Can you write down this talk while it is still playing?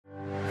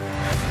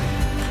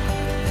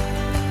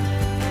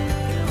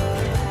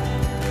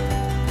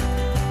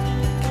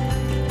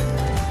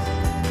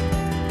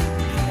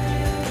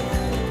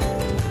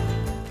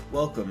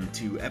Welcome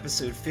to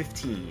episode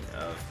 15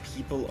 of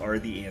People Are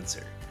the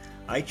Answer.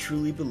 I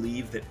truly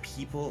believe that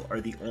people are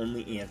the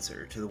only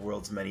answer to the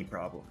world's many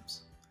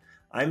problems.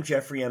 I'm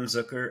Jeffrey M.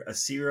 Zucker, a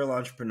serial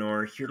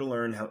entrepreneur here to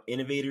learn how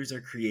innovators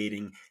are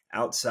creating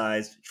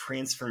outsized,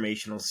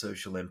 transformational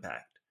social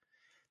impact.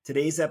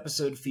 Today's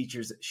episode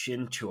features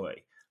Shin Choi,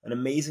 an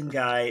amazing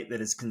guy that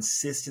has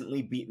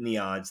consistently beaten the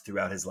odds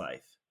throughout his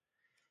life.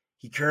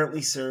 He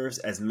currently serves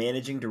as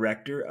Managing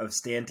Director of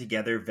Stand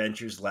Together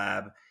Ventures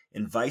Lab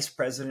and Vice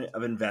President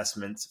of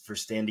Investments for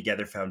Stand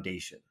Together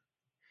Foundation.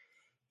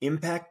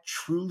 Impact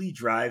truly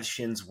drives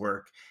Shin's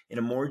work in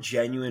a more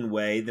genuine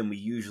way than we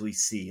usually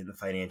see in the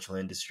financial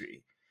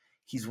industry.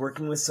 He's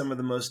working with some of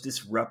the most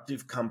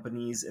disruptive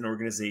companies and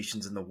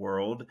organizations in the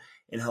world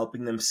and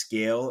helping them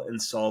scale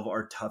and solve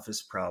our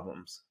toughest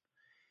problems.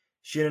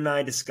 Shin and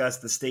I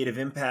discussed the state of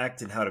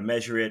impact and how to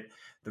measure it,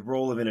 the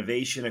role of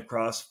innovation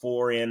across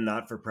for and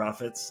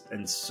not-for-profits,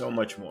 and so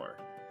much more.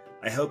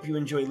 I hope you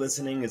enjoy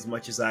listening as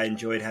much as I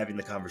enjoyed having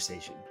the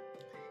conversation.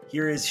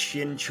 Here is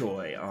Shin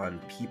Choi on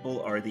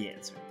People Are the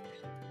Answer.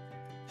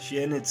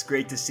 Shin, it's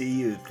great to see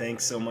you.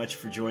 Thanks so much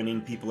for joining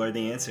People Are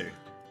the Answer.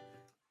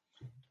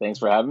 Thanks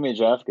for having me,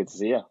 Jeff. Good to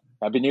see you.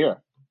 Happy New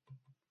Year.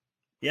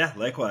 Yeah,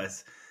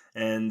 likewise.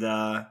 And,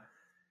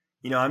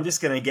 I'm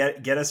just going to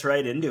get us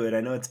right into it.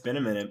 I know it's been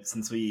a minute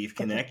since we've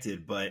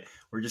connected, but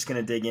we're just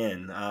going to dig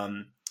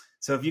in.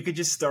 So if you could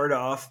just start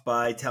off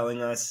by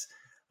telling us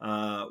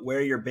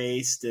where you're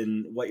based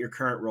and what your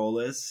current role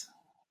is.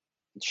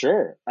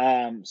 Sure.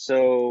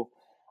 So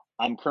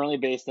I'm currently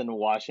based in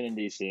Washington,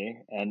 D.C.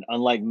 And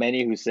unlike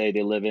many who say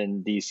they live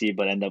in D.C.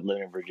 but end up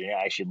living in Virginia,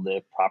 I actually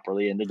live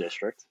properly in the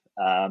district.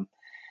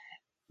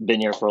 Been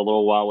here for a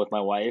little while with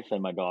my wife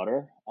and my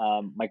daughter.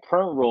 My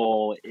current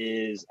role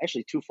is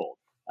actually twofold.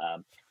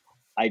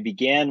 I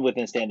began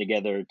within Stand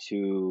Together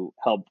to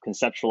help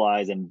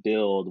conceptualize and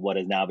build what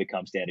has now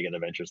become Stand Together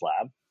Ventures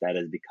Lab. That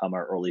has become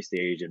our early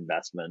stage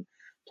investment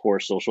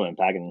towards social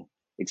impact, and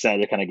excited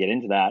to kind of get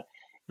into that.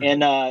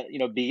 And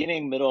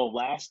beginning middle of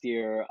last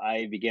year,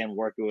 I began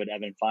working with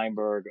Evan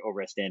Feinberg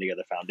over at Stand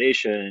Together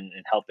Foundation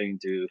and helping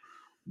to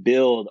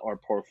build our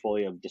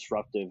portfolio of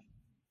disruptive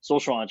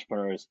social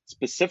entrepreneurs,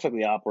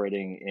 specifically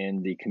operating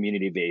in the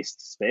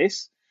community-based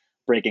space,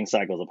 breaking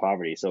cycles of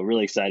poverty. So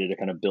really excited to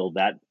kind of build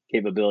that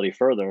capability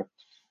further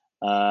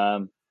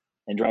and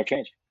drive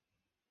change.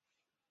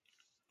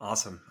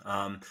 Awesome.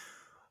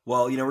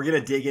 Well, we're going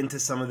to dig into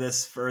some of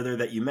this further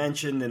that you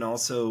mentioned, and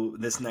also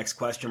this next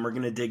question, we're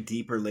going to dig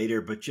deeper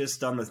later, but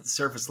just on the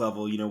surface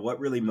level, what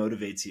really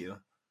motivates you?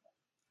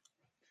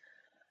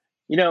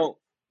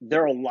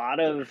 There are a lot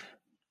of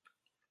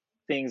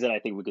things that I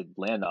think we could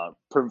land on.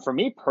 For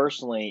me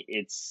personally,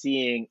 it's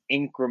seeing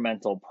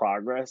incremental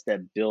progress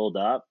that build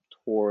up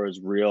towards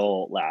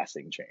real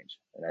lasting change.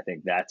 And I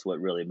think that's what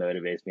really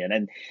motivates me.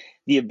 And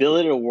the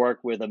ability to work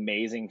with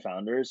amazing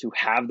founders who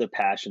have the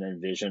passion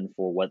and vision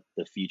for what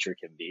the future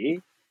can be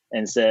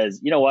and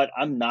says, you know what,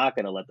 I'm not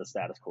going to let the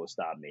status quo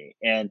stop me.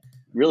 And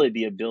really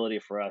the ability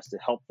for us to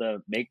help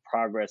them make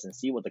progress and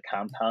see what the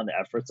compound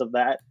efforts of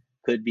that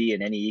could be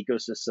in any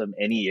ecosystem,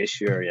 any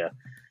issue area.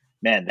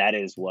 Man, that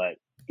is what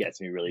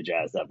gets me really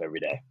jazzed up every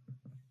day.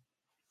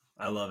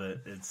 I love it.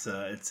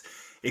 It's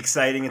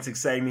exciting. It's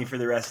exciting me for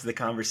the rest of the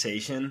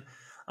conversation.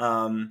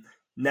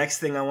 Next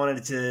thing I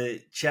wanted to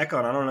check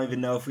on, I don't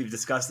even know if we've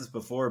discussed this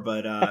before,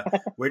 but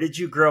where did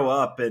you grow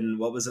up and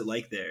what was it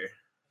like there?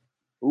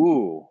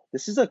 Ooh,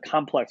 this is a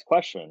complex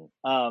question.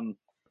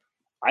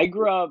 I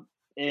grew up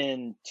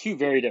in two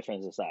very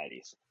different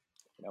societies.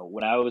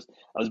 When I was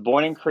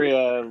born in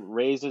Korea,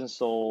 raised in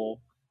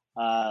Seoul,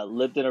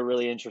 lived in a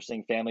really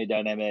interesting family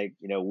dynamic.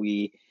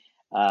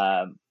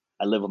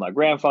 I live with my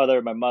grandfather,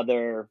 my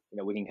mother.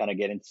 We can kind of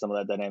get into some of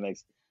that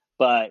dynamics,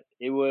 but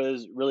it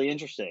was really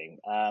interesting.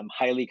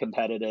 Highly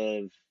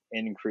competitive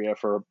in Korea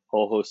for a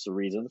whole host of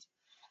reasons.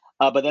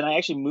 But then I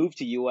actually moved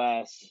to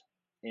U.S.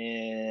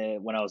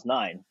 When I was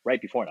 9,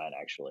 right before 9,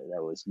 actually.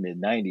 That was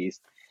mid 90s,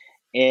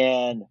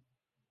 and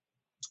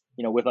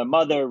with my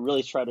mother,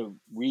 really try to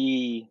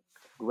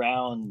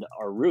ground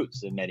our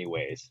roots in many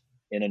ways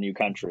in a new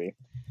country.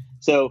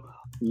 So a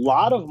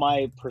lot of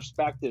my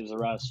perspectives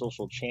around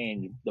social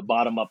change, the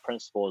bottom up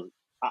principles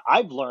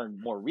I've learned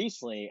more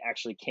recently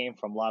actually came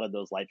from a lot of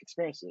those life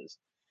experiences.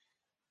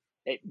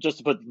 Just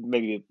to put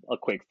maybe a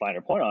quick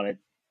finer point on it,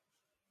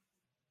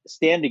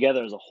 Stand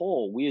Together as a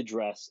whole, we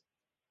address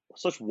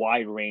such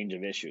wide range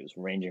of issues,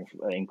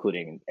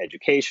 including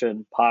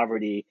education,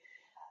 poverty,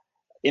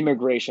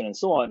 immigration, and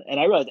so on. And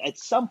I realized at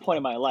some point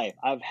in my life,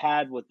 I've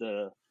had with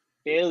the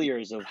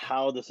failures of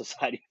how the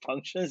society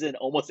functions in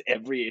almost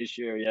every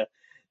issue area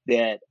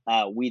that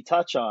we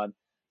touch on.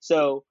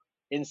 So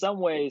in some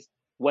ways,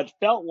 what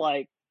felt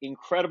like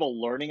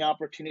incredible learning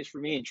opportunities for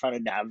me in trying to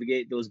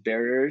navigate those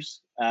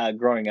barriers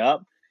growing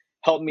up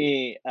helped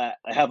me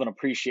have an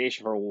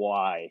appreciation for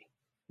why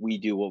we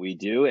do what we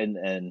do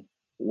and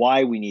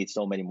why we need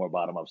so many more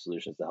bottom-up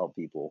solutions to help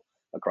people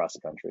across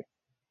the country.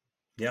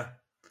 Yeah.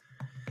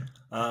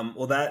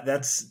 Well,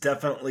 that's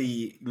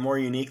definitely more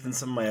unique than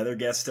some of my other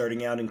guests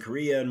starting out in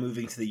Korea and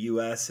moving to the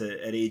U.S.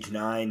 At age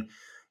 9.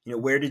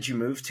 Where did you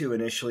move to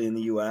initially in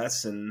the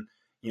U.S. and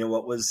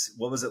what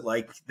was it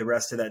like the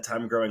rest of that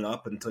time growing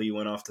up until you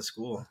went off to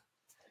school?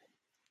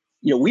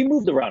 We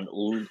moved around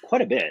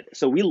quite a bit.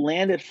 So we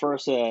landed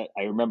first at,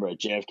 I remember at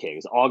JFK. It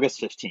was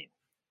August 15th.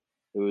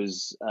 It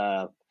was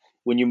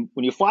when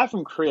you fly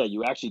from Korea,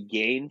 you actually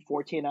gain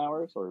 14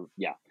 hours, or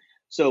yeah.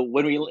 So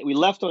when we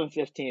left on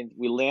the 15th,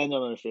 we landed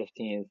on the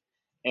 15th,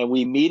 and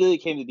we immediately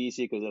came to DC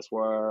because that's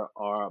where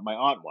our my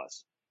aunt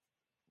was,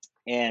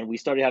 and we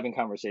started having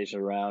conversation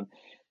around,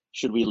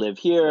 should we live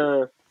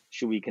here?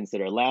 Should we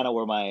consider Atlanta,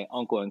 where my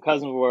uncle and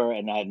cousin were?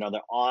 And I had another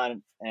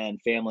aunt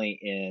and family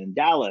in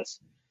Dallas.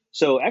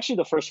 So actually,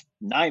 the first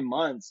 9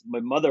 months,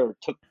 my mother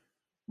took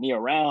me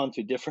around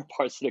to different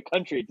parts of the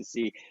country to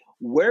see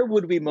where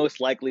would we most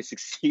likely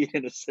succeed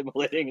in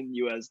assimilating in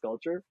U.S.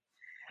 culture.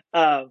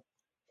 Uh,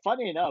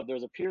 Funny enough, there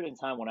was a period in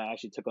time when I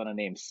actually took on a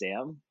name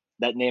Sam.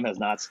 That name has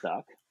not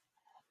stuck.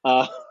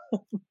 Uh,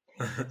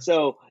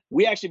 so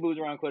we actually moved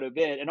around quite a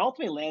bit and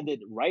ultimately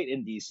landed right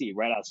in DC,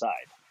 right outside.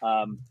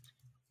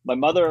 My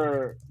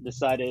mother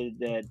decided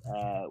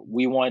that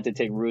we wanted to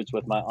take roots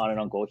with my aunt and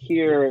uncle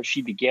here.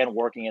 She began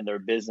working in their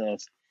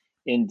business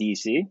in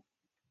DC,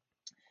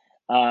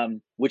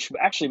 which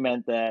actually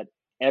meant that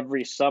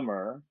every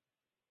summer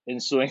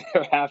ensuing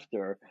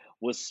thereafter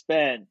was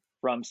spent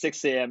from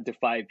 6 a.m. to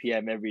 5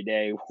 p.m. every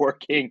day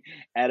working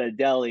at a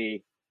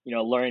deli,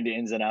 learning the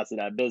ins and outs of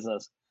that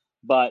business.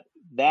 But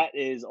that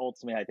is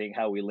ultimately, I think,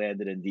 how we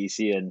landed in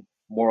DC and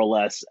more or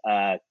less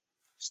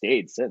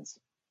stayed since.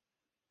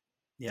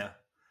 Yeah.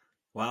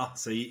 Wow.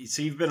 So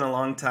you've been a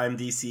long time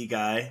DC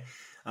guy.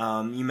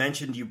 You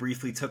mentioned you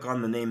briefly took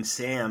on the name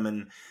Sam,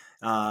 and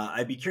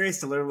I'd be curious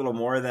to learn a little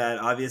more of that.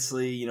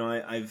 Obviously,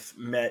 I've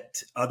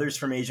met others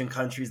from Asian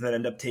countries that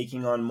end up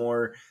taking on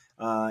more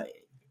uh,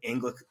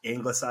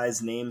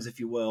 anglicized names, if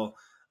you will.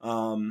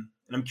 And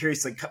I'm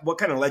curious, like, what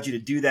kind of led you to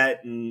do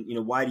that, and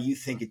why do you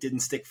think it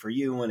didn't stick for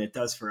you when it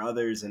does for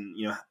others? And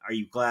are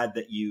you glad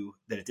that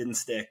it didn't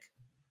stick?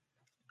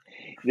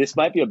 This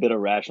might be a bit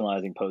of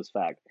rationalizing post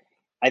fact.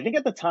 I think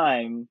at the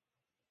time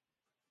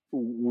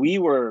we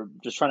were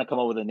just trying to come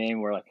up with a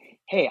name. We're like,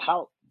 hey,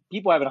 how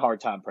people having a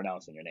hard time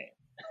pronouncing your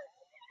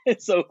name.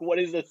 So what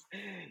is this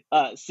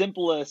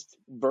simplest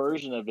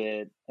version of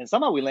it? And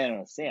somehow we landed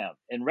on Sam.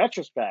 In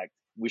retrospect,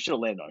 we should have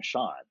landed on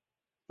Sean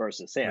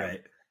versus Sam.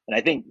 Right. And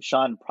I think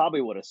Sean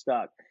probably would have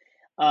stuck.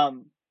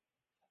 Um,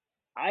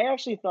 I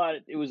actually thought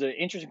it was an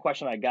interesting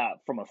question I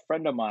got from a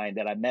friend of mine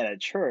that I met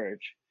at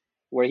church,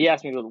 where he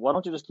asked me, he goes, why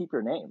don't you just keep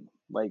your name?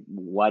 Like,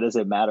 why does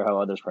it matter how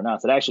others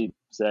pronounce it? I actually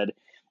said,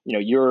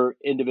 your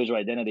individual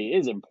identity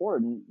is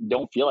important.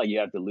 Don't feel like you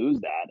have to lose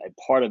that. And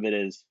part of it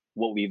is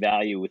what we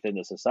value within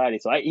the society.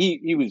 So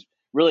he was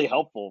really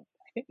helpful.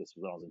 I think this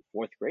was when I was in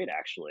fourth grade,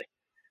 actually.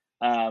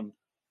 Um,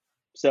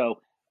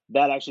 so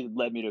that actually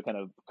led me to kind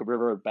of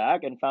revert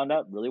back and found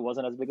out really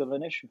wasn't as big of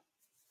an issue.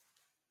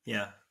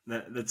 Yeah,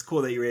 that's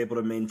cool that you're able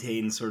to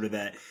maintain sort of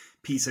that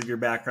piece of your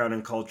background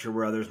and culture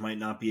where others might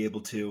not be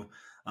able to.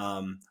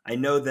 I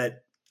know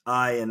that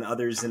I and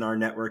others in our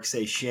network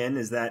say Shin.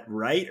 Is that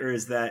right, or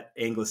is that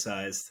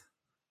anglicized?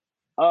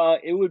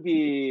 It would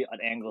be an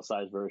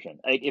anglicized version.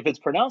 Like if it's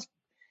pronounced,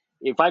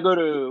 if I go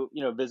to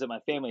visit my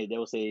family, they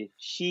will say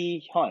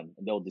she hun,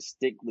 and they'll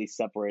distinctly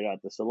separate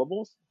out the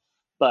syllables.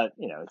 But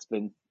it's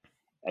been,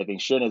 I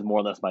think Shin is more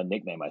or less my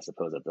nickname, I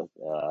suppose. At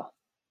the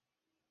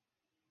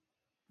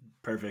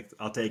Perfect.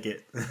 I'll take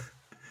it.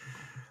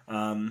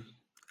 um,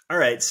 all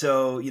right.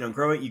 So you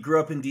grew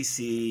up in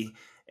DC,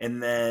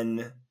 and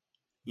then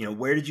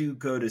where did you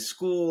go to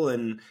school,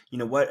 and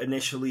what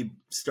initially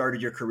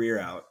started your career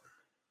out?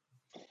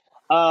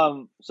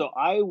 so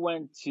I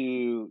went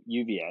to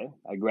UVA.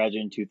 I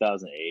graduated in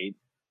 2008,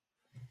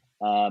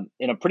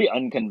 in a pretty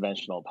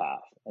unconventional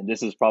path, and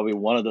this is probably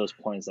one of those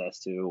points as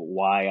to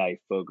why I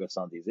focus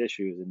on these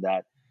issues. In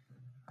that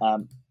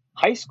Um,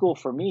 high school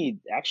for me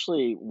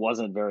actually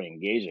wasn't very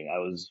engaging. I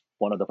was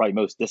one of the probably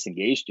most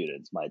disengaged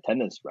students. My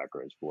attendance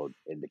records would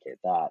indicate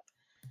that.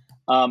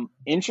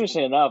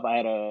 Interesting enough, I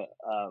had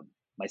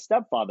my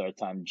stepfather at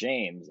the time,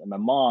 James, and my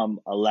mom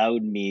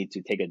allowed me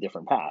to take a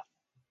different path.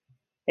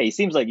 Hey, it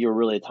seems like you're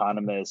really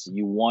autonomous.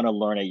 You want to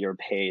learn at your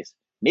pace.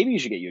 Maybe you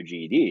should get your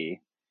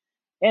GED.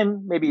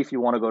 And maybe if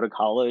you want to go to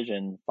college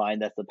and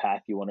find that's the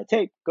path you want to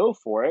take, go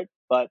for it.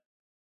 But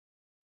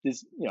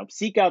just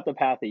seek out the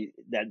path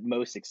that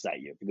most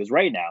excite you, because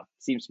right now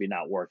it seems to be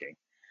not working.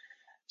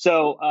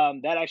 So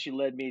that actually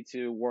led me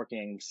to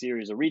working a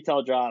series of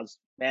retail jobs,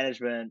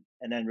 management,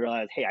 and then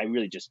realized, hey, I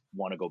really just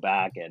want to go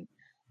back and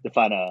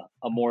define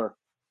a more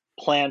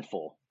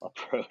planful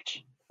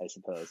approach, I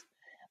suppose.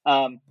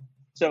 um,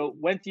 so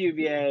went to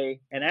UVA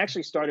and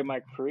actually started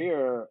my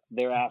career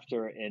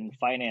thereafter in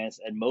finance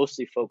and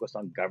mostly focused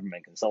on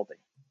government consulting,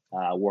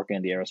 working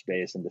in the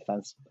aerospace and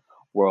defense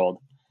world,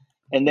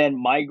 and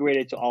then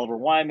migrated to Oliver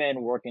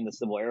Wyman, working in the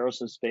civil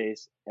aerospace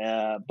space.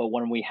 But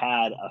when we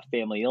had a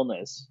family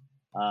illness,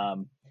 I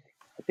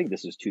think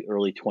this was too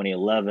early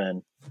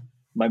 2011,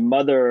 my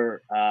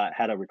mother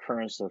had a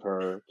recurrence of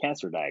her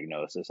cancer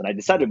diagnosis, and I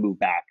decided to move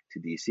back to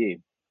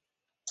DC.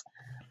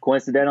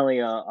 Coincidentally,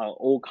 an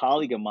old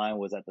colleague of mine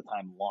was at the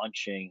time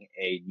launching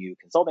a new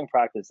consulting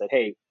practice. Said,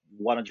 "Hey,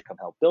 why don't you come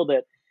help build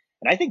it?"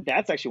 And I think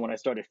that's actually when I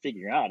started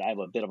figuring out I have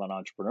a bit of an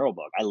entrepreneurial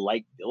bug. I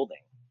like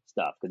building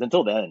stuff because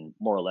until then,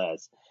 more or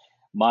less,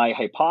 my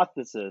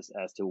hypothesis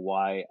as to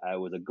why I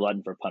was a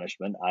glutton for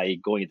punishment, I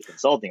going into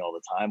consulting all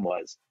the time,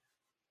 was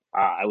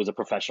I was a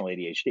professional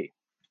ADHD.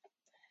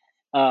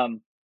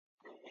 Um,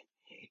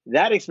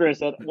 that experience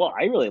said, well,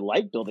 I really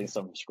like building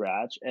stuff from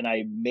scratch, and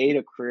I made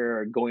a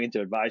career going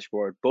into advisory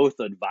board, both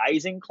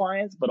advising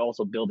clients but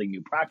also building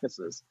new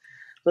practices.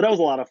 So that was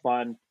a lot of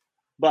fun.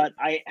 But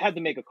I had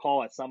to make a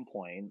call at some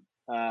point,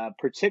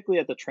 particularly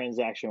at the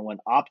transaction when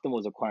Optum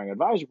was acquiring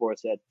advisory board.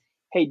 Said,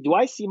 hey, do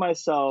I see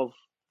myself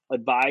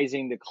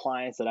advising the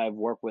clients that I've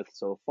worked with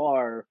so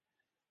far,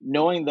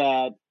 knowing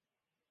that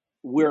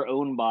we're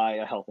owned by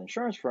a health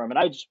insurance firm, and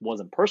I just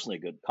wasn't personally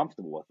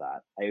comfortable with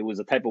that. It was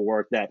a type of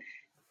work that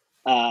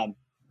um,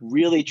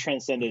 really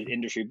transcended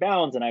industry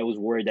bounds, and I was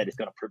worried that it's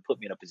going to put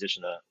me in a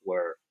position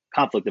where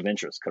conflict of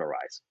interest could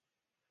arise.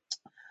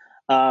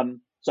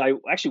 So I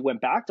actually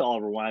went back to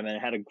Oliver Wyman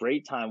and had a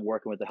great time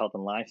working with the health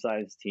and life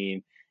science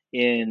team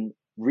in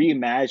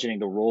reimagining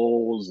the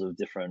roles of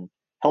different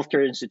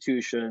healthcare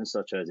institutions,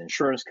 such as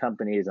insurance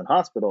companies and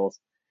hospitals.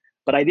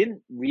 But I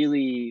didn't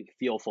really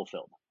feel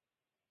fulfilled.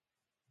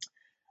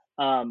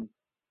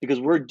 Because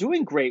we're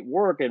doing great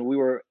work and we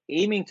were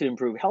aiming to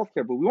improve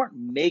healthcare, but we weren't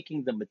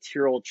making the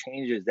material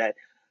changes that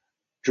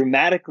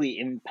dramatically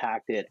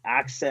impacted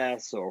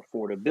access or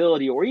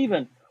affordability or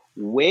even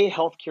way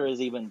healthcare is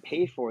even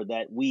paid for,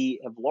 that we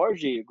have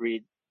largely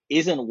agreed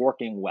isn't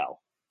working well.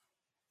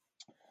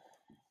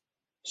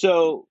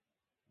 So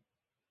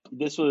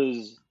this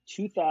was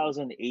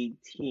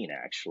 2018,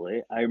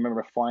 actually. I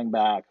remember flying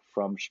back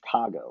from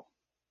Chicago.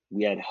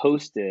 We had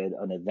hosted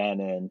an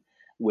event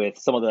with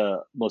some of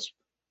the most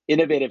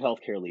innovative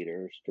healthcare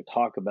leaders to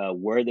talk about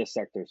where the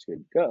sectors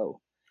could go,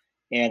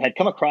 and had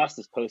come across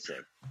this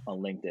posting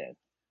on LinkedIn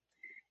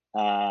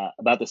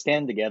about the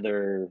Stand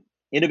Together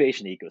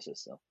innovation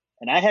ecosystem.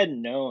 And I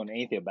hadn't known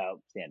anything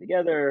about Stand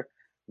Together.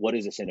 What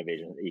is this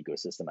innovation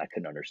ecosystem? I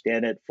couldn't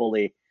understand it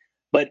fully.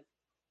 But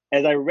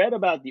as I read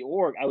about the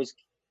org,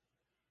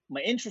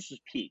 my interest was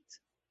piqued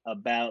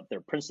about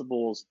their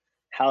principles,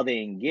 how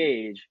they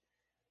engage,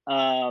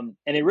 and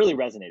it really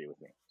resonated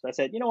with me. So I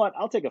said, you know what?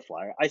 I'll take a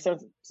flyer. I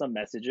sent some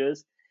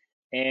messages,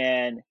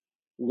 and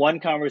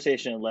one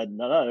conversation led to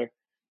another.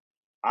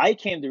 I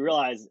came to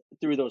realize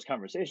through those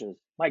conversations,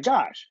 my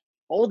gosh,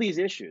 all these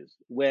issues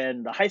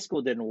when the high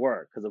school didn't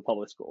work because of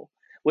public school,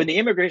 when the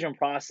immigration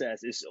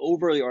process is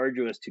overly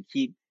arduous to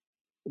keep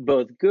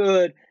both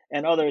good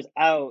and others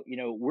out,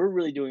 we're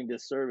really doing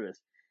disservice.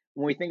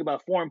 When we think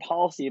about foreign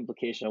policy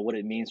implication of what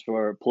it means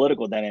for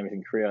political dynamics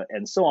in Korea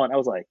and so on, I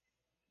was like,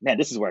 man,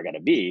 this is where I got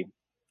to be.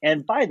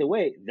 And by the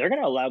way, they're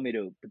going to allow me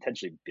to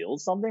potentially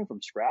build something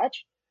from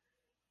scratch.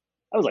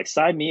 I was like,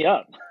 sign me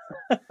up.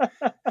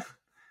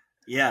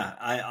 Yeah,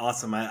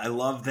 awesome. I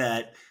love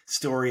that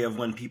story of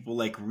when people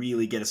like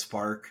really get a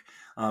spark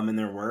in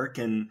their work.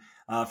 And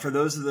for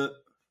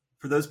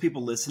those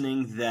people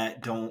listening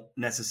that don't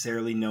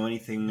necessarily know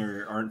anything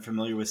or aren't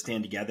familiar with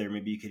Stand Together,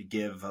 maybe you could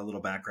give a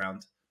little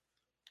background.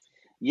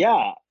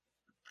 Yeah.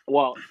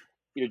 Well,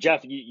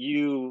 Jeff,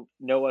 you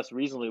know us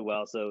reasonably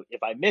well, so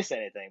if I miss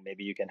anything,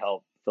 maybe you can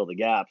help fill the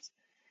gaps.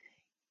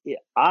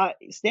 Yeah,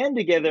 Stand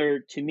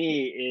Together to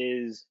me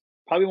is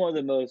probably one of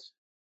the most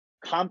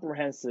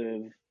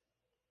comprehensive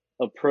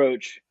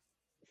approach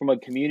from a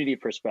community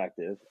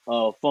perspective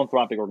of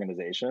philanthropic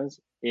organizations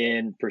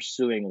in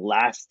pursuing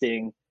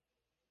lasting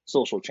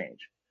social change.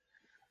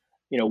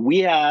 We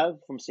have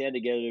from Stand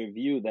Together a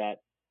view that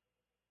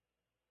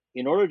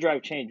in order to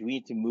drive change, we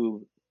need to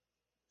move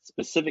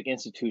specific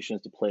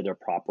institutions to play their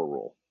proper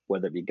role,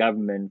 whether it be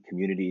government,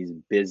 communities,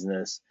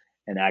 business,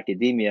 and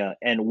academia.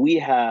 And we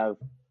have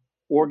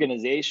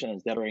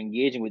organizations that are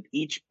engaging with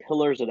each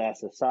pillars of that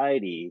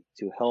society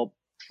to help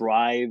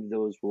drive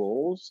those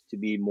roles to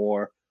be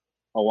more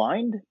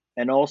aligned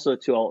and also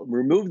to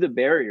remove the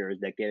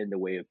barriers that get in the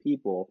way of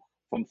people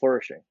from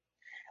flourishing.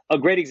 A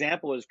great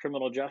example is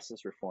criminal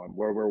justice reform,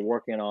 where we're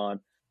working on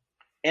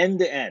end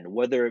to end,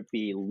 whether it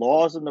be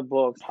laws in the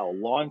books, how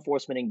law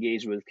enforcement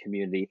engages with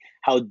community,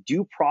 how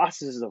due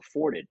process is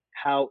afforded,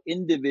 how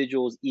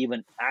individuals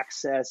even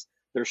access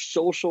their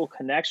social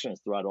connections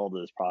throughout all of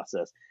this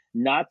process,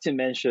 not to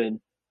mention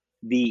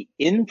the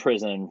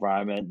in-prison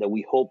environment that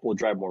we hope will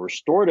drive more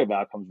restorative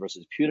outcomes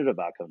versus punitive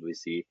outcomes we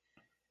see,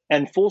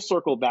 and full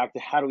circle back to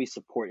how do we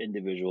support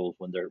individuals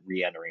when they're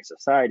re-entering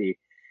society.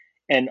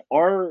 And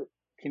our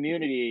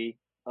community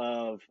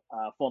of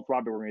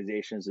philanthropic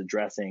organizations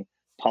addressing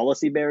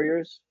policy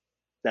barriers,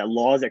 that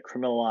laws that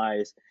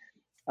criminalize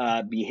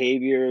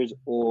behaviors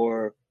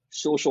or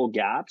social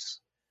gaps,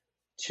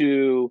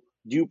 to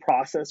due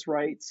process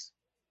rights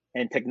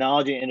and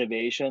technology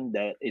innovation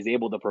that is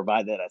able to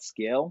provide that at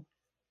scale,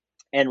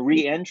 and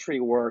re-entry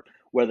work,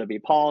 whether it be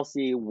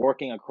policy,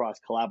 working across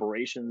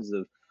collaborations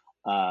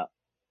of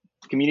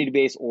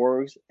community-based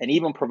orgs, and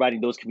even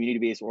providing those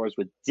community-based orgs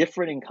with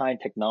different in kind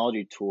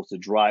technology tools to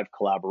drive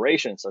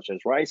collaboration, such as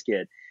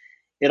RiseKit,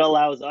 it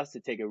allows us to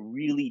take a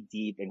really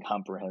deep and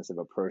comprehensive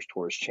approach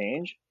towards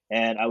change.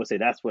 And I would say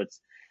that's what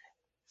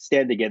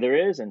Stand Together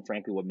is, and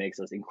frankly, what makes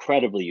us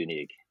incredibly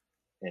unique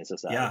in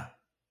society. Yeah.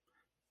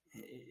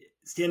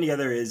 Stand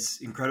Together is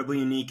incredibly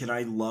unique, and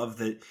I love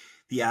that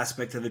the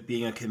aspect of it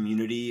being a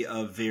community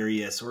of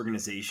various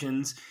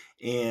organizations.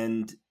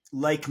 And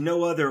like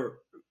no other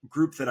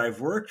group that I've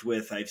worked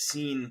with, I've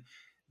seen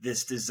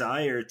this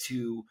desire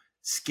to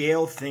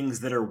scale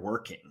things that are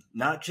working.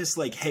 Not just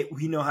like, hey,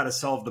 we know how to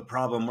solve the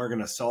problem, we're going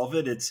to solve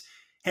it. It's,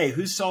 hey,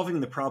 who's solving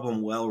the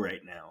problem well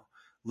right now?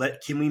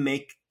 Can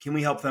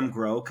we help them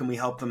grow? Can we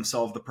help them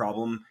solve the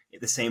problem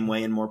the same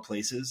way in more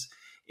places?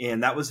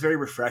 And that was very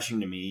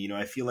refreshing to me. You know,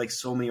 I feel like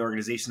so many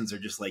organizations are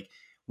just like,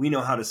 we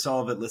know how to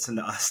solve it, listen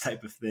to us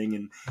type of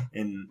thing.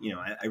 And you know,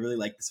 I really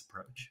like this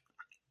approach.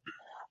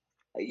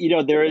 You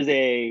know, there is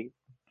an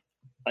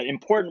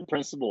important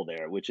principle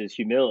there, which is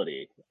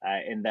humility,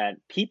 in that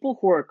people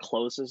who are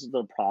closest to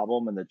the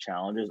problem and the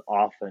challenges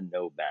often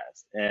know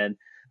best. And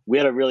we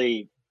had a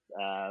really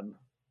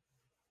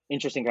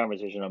interesting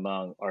conversation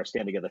among our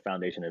Stand Together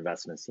Foundation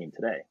investments team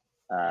today.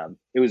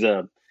 It was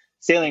a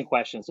salient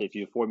question, so if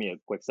you afford me a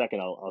quick second,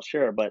 I'll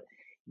share. But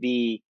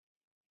the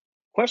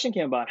question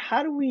came about,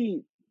 how do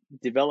we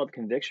develop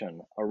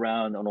conviction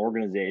around an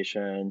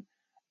organization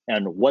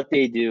and what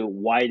they do,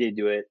 why they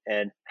do it,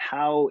 and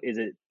how is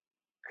it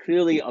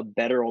clearly a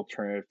better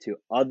alternative to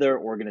other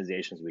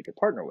organizations we could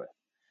partner with?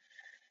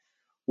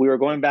 We were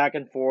going back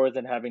and forth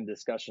and having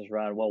discussions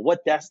around, well,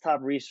 what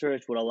desktop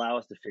research would allow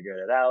us to figure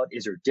that out?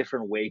 Is there a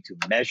different way to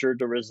measure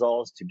the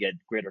results to get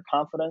greater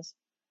confidence?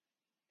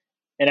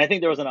 And I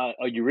think there was a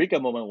eureka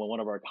moment when one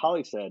of our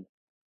colleagues said,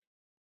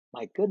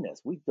 my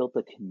goodness, we've built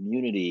a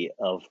community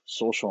of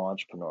social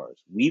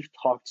entrepreneurs. We've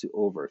talked to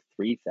over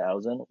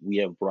 3,000. We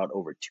have brought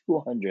over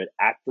 200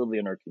 actively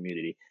in our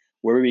community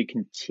where we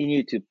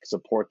continue to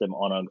support them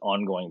on an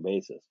ongoing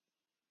basis.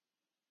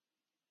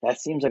 That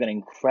seems like an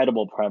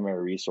incredible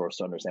primary resource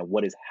to understand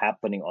what is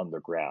happening on the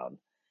ground.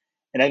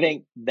 And I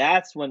think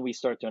that's when we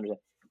start to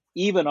understand,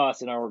 even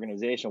us in our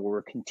organization, where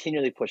we're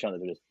continually pushing on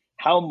this,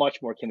 how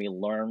much more can we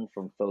learn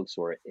from folks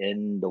who are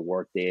in the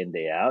work day in,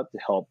 day out to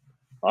help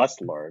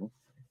us learn?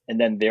 And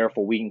then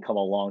therefore we can come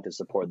along to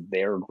support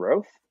their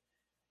growth,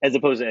 as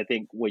opposed to, I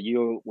think what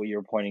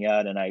you're pointing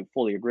out, and I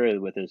fully agree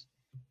with, is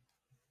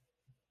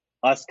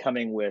us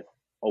coming with,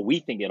 oh, we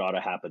think it ought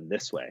to happen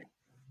this way,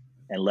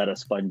 and let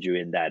us fund you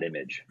in that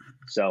image.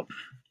 So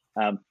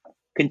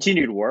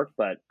continued work,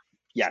 but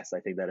yes, I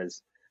think that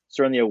is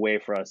certainly a way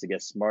for us to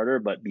get smarter,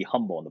 but be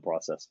humble in the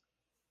process.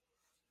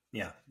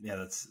 Yeah,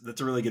 that's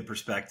a really good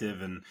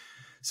perspective. And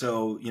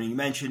so, you know, you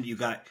mentioned you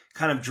got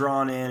kind of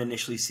drawn in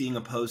initially seeing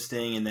a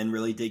posting and then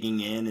really digging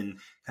in and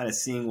kind of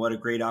seeing what a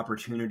great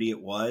opportunity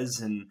it was.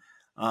 And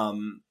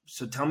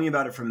so tell me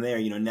about it from there.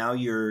 You know, now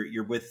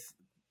you're with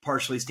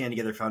partially Stand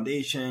Together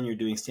Foundation, you're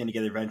doing Stand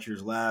Together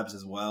Ventures Labs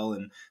as well.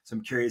 And so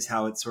I'm curious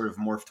how it's sort of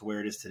morphed to where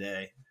it is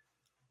today.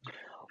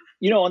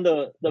 You know, on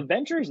the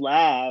Ventures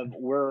Lab,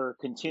 we're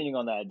continuing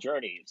on that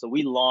journey. So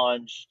we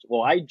launched,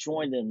 well, I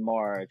joined in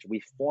March.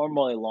 We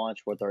formally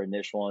launched with our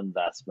initial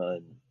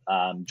investment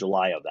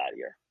July of that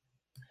year.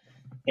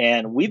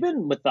 And we've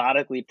been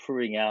methodically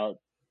proving out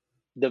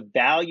the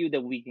value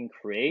that we can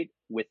create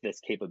with this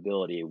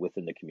capability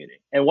within the community.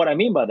 And what I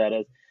mean by that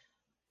is,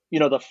 you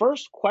know, the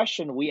first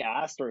question we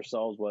asked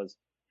ourselves was,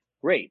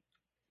 great,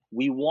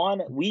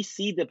 we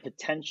see the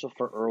potential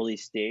for early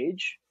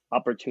stage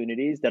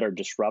opportunities that are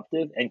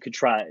disruptive and could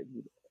try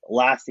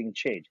lasting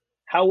change.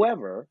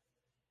 However,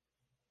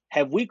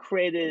 have we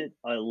created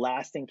a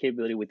lasting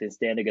capability within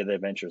Stand Together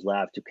Ventures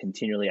Lab to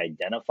continually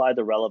identify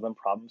the relevant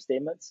problem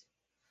statements,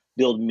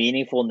 build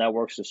meaningful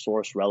networks to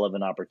source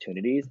relevant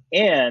opportunities,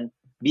 and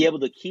be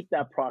able to keep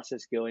that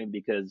process going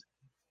because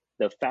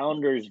the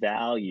founders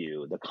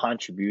value the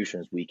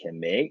contributions we can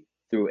make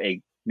through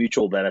a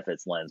mutual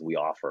benefits lens we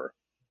offer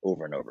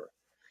over and over?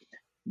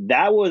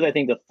 That was, I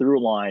think, the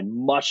through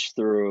line much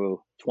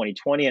through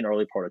 2020 and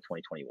early part of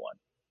 2021.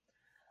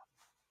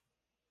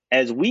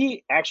 As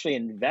we actually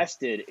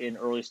invested in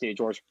early stage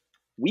orgs,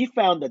 we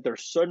found that there are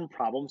certain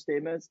problem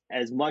statements,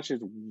 as much as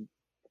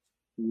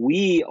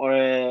we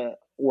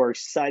were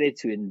excited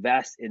to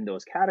invest in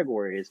those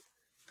categories,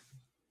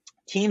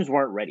 teams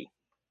weren't ready.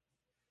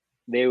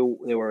 They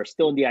were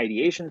still in the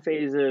ideation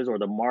phases, or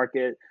the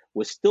market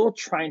was still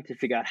trying to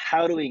figure out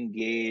how to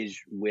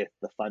engage with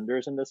the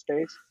funders in this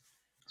space.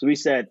 So we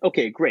said,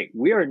 okay, great.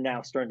 We are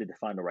now starting to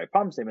define the right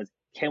problem statements.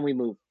 Can we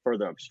move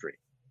further upstream?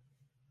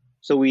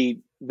 So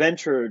we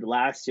ventured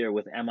last year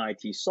with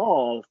MIT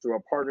Solve through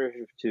a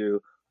partnership to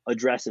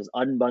address this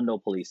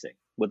unbundled policing,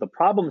 with the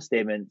problem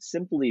statement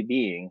simply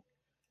being,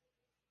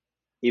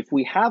 if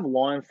we have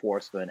law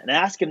enforcement and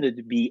ask them to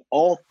be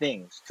all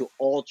things to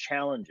all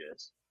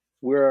challenges,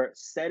 we're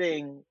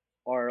setting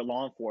our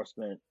law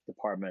enforcement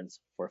departments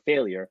for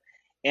failure.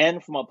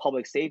 And from a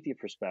public safety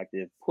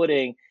perspective,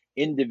 putting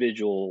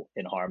individual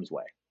in harm's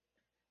way.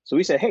 So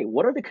we said, hey,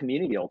 what are the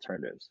community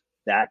alternatives?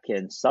 that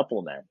can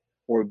supplement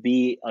or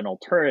be an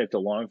alternative to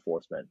law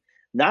enforcement.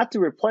 Not to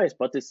replace,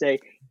 but to say,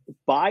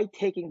 by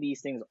taking these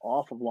things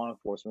off of law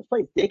enforcement's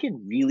plate, they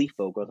can really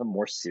focus on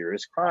more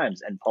serious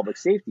crimes and public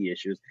safety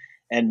issues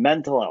and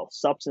mental health,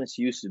 substance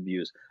use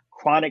abuse,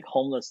 chronic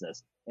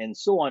homelessness, and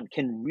so on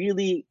can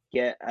really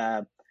get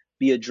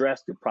be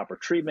addressed through proper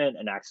treatment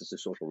and access to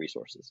social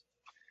resources.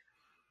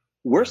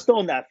 We're still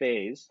in that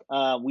phase.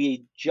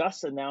 We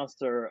just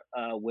announced our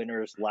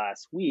winners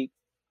last week,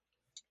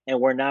 and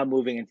we're now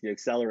moving into the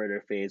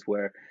accelerator phase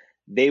where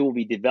they will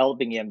be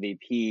developing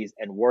MVPs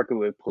and working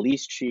with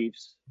police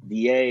chiefs,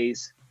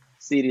 DAs,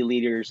 city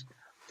leaders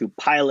to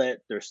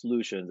pilot their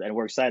solutions. And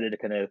we're excited to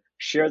kind of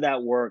share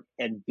that work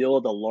and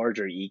build a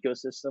larger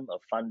ecosystem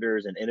of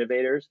funders and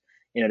innovators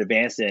in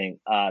advancing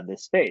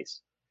this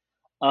space.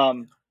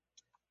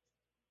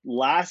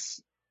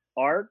 Last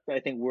art I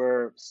think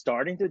we're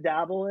starting to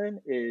dabble in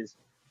is,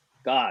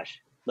 gosh,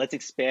 let's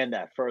expand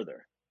that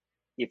further.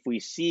 If we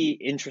see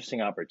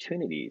interesting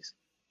opportunities,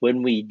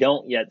 when we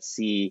don't yet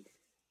see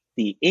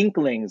the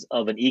inklings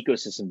of an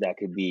ecosystem that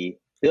could be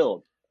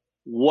built,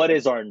 what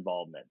is our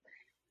involvement?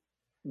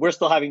 We're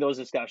still having those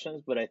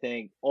discussions, but I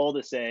think all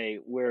to say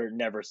we're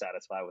never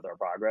satisfied with our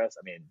progress.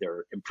 I mean, there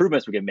are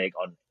improvements we can make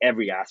on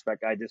every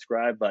aspect I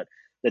described, but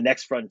the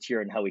next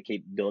frontier and how we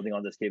keep building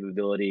on this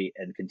capability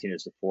and continue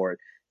to support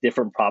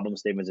different problem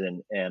statements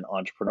and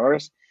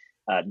entrepreneurs,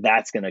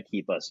 that's going to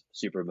keep us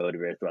super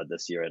motivated throughout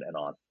this year and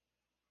on.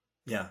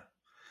 Yeah.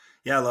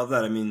 Yeah, I love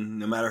that. I mean,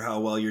 no matter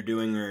how well you're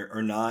doing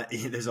or not,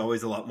 there's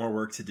always a lot more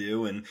work to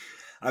do. And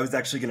I was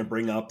actually going to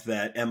bring up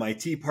that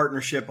MIT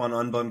partnership on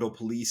unbundled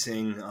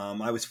policing.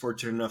 I was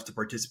fortunate enough to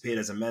participate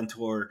as a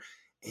mentor,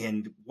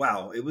 and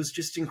wow, it was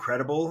just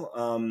incredible.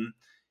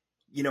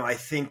 I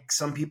think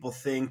some people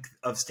think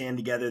of Stand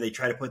Together, they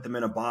try to put them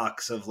in a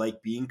box of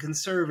like being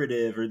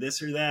conservative or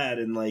this or that.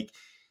 And like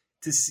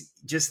to see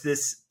just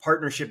this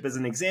partnership as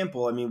an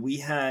example, I mean, we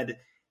had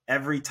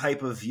every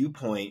type of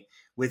viewpoint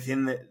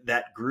within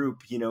that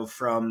group,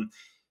 from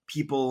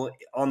people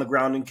on the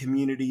ground in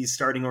communities,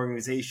 starting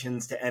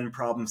organizations to end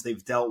problems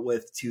they've dealt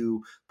with,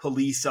 to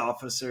police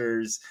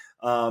officers,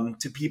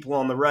 to people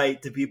on the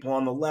right, to people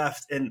on the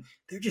left. And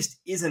there just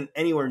isn't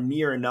anywhere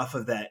near enough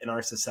of that in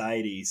our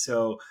society.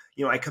 So,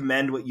 I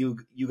commend what you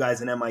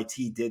guys in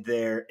MIT did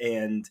there,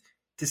 and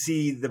to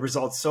see the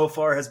results so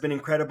far has been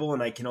incredible.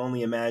 And I can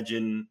only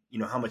imagine,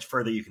 how much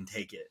further you can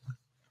take it.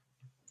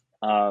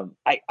 I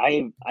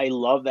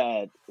love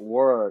that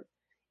work.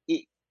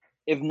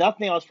 If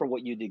nothing else, for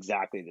what you'd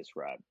exactly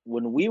described,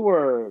 when we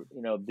were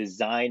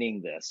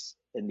designing this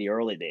in the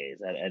early days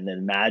and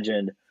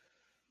imagined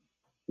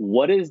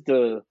what is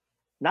the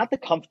not the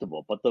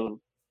comfortable but the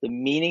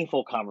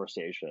meaningful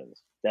conversations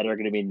that are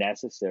going to be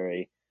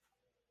necessary,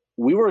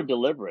 we were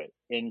deliberate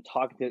in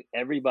talking to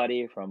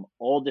everybody from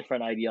all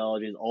different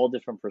ideologies, all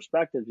different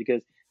perspectives,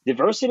 because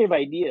diversity of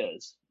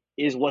ideas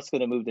is what's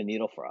going to move the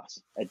needle for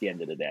us at the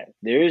end of the day.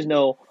 There is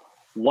no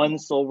one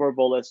silver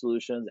bullet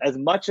solutions, as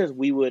much as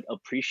we would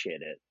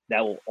appreciate it,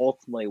 that will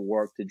ultimately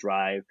work to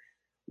drive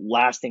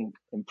lasting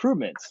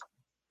improvements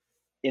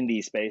in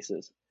these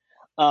spaces.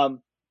 The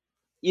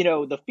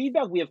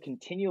feedback we have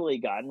continually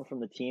gotten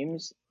from the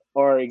teams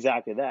are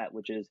exactly that,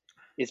 which is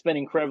it's been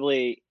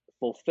incredibly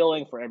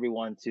fulfilling for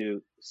everyone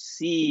to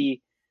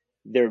see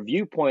their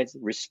viewpoints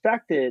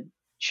respected,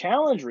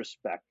 challenged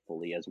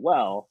respectfully as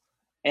well.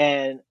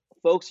 And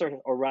folks are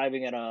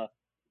arriving at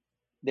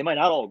they might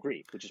not all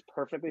agree, which is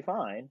perfectly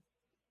fine,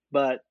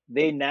 but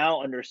they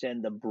now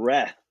understand the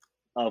breadth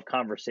of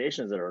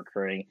conversations that are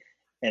occurring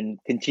and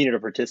continue to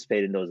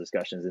participate in those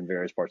discussions in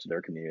various parts of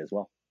their community as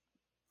well.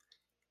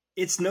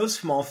 It's no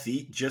small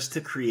feat just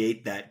to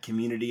create that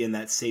community and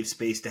that safe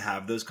space to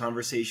have those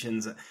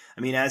conversations.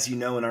 I mean, as you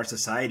know, in our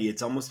society,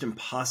 it's almost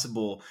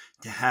impossible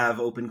to have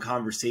open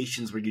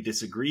conversations where you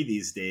disagree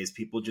these days.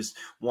 People just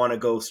want to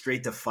go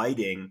straight to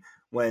fighting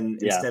when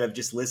instead of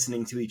just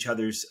listening to each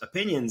other's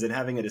opinions and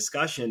having a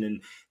discussion.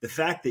 And the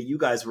fact that you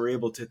guys were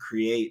able to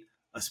create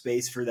a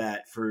space for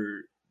that,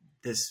 for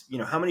this,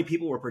 how many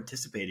people were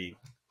participating?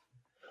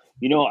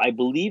 I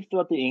believe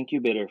throughout the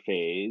incubator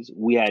phase,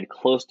 we had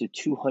close to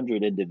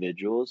 200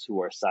 individuals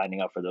who are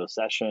signing up for those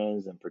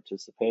sessions and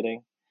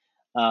participating.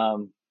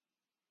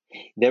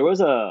 There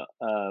was a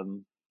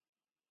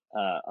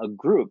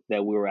group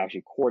that we were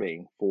actually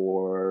courting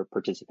for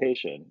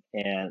participation.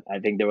 And I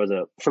think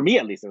for me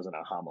at least, there was an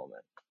aha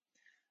moment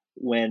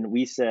when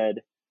we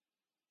said,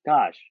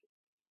 gosh,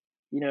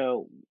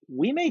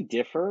 we may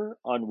differ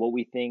on what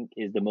we think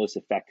is the most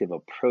effective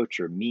approach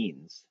or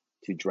means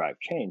to drive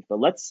change, but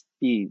let's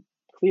be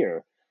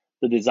clear.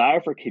 The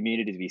desire for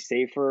community to be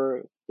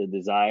safer, the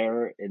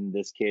desire in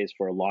this case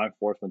for law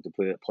enforcement to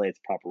play its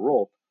proper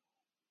role,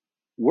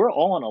 we're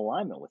all in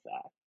alignment with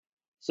that.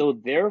 So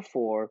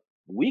therefore,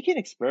 we can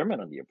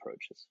experiment on the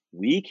approaches.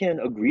 We can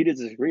agree to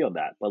disagree on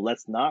that, but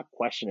let's not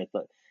question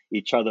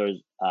each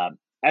other's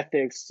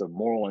ethics or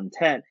moral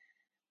intent.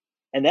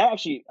 And that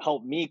actually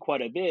helped me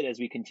quite a bit as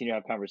we continue to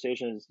have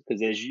conversations,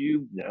 because as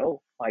you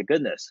know, my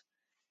goodness,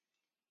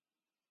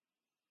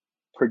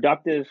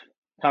 productive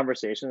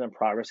conversations and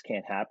progress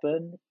can't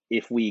happen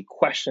if we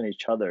question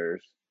each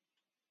other's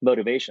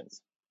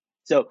motivations.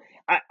 So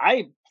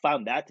I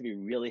found that to be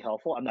really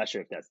helpful. I'm not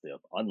sure if that's the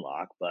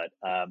unlock, but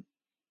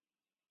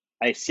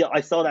I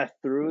saw that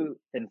through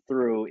and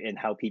through in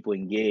how people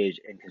engage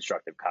in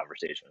constructive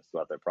conversations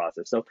throughout their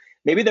process. So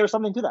maybe there's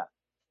something to that.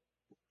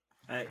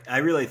 I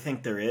really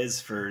think there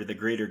is for the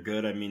greater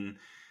good. I mean,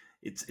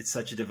 it's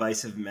such a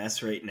divisive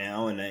mess right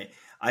now, and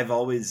I've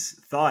always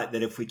thought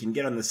that if we can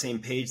get on the same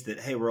page that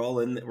hey, we're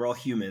all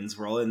humans,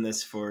 we're all in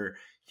this for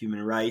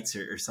human rights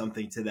or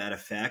something to that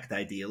effect,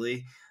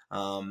 ideally.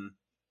 Um,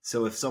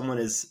 so if someone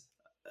is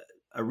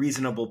a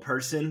reasonable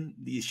person,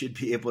 you should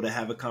be able to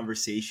have a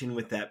conversation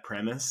with that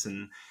premise.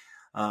 And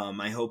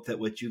I hope that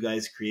what you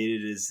guys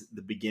created is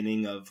the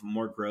beginning of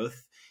more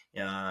growth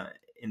uh,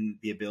 in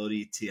the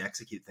ability to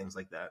execute things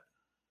like that.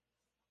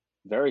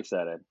 Very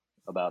excited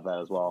about that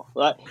as well.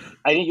 But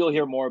I think you'll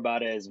hear more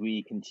about it as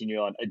we continue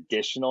on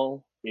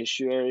additional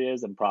issue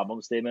areas and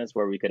problem statements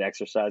where we could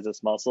exercise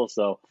this muscle.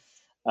 So,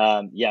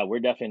 yeah, we're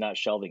definitely not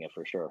shelving it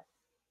for sure.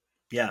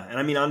 Yeah, and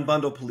I mean,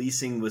 unbundled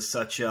policing was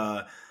such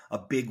a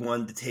big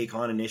one to take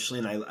on initially,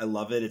 and I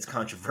love it. It's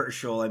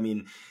controversial. I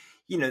mean,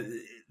 you know,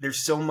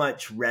 there's so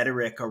much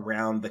rhetoric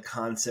around the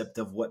concept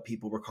of what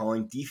people were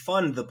calling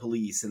defund the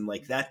police, and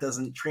like that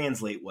doesn't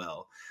translate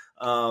well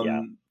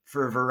Yeah.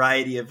 for a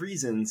variety of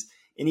reasons,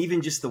 and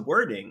even just the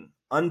wording,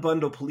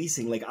 unbundle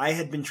policing. Like I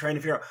had been trying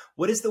to figure out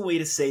what is the way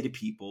to say to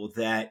people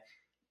that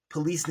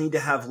police need to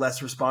have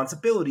less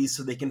responsibilities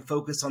so they can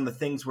focus on the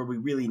things where we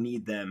really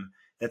need them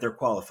that they're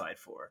qualified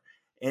for.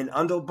 And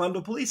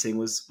unbundle policing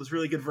was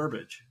really good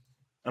verbiage.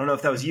 I don't know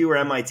if that was you or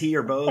MIT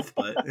or both,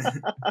 but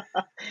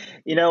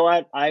You know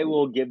what? I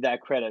will give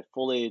that credit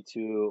fully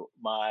to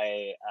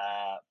my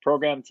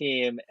program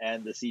team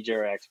and the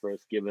CJR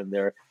experts, given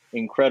their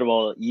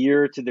incredible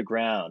ear to the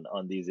ground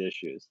on these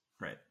issues.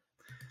 right.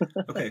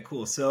 Okay,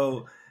 cool.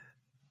 So,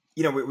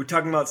 you know, we're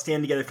talking about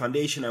Stand Together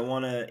Foundation. I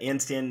want to,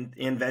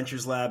 and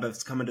Ventures Lab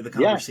has come into the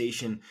Yeah.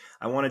 conversation.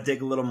 I want to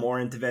dig a little more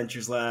into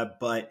Ventures Lab,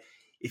 but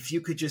if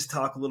you could just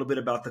talk a little bit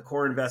about the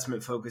core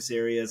investment focus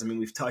areas. I mean,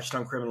 we've touched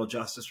on criminal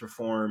justice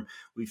reform.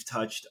 We've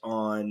touched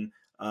on,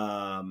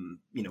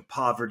 you know,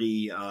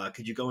 poverty.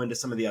 Could you go into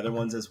some of the other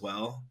ones as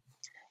well?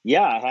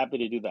 Yeah, happy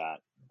to do that.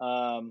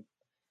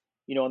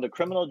 In the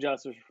criminal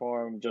justice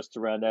reform, just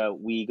to round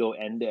out, we go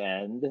end to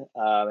end,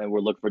 and we're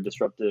looking for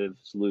disruptive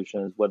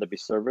solutions, whether it be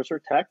service or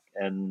tech,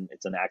 and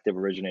it's an active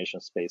origination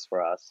space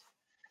for us.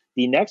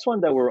 The next one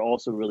that we're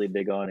also really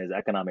big on is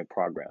economic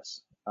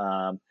progress.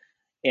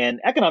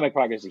 And economic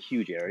progress is a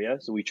huge area,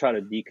 so we try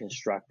to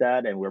deconstruct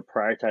that, and we're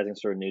prioritizing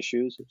certain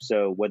issues.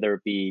 So whether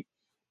it be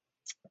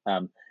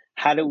um,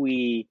 how do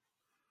we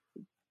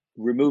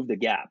remove the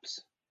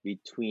gaps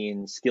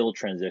between skill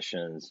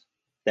transitions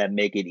that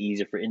make it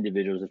easier for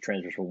individuals to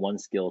transition from one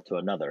skill to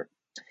another.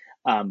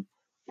 Um,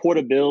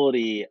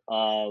 Portability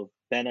of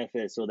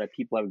benefits so that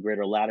people have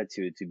greater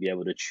latitude to be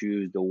able to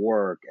choose the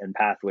work and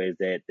pathways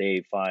that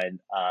they find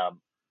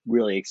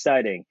really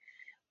exciting.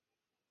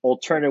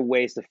 Alternative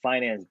ways to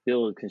finance,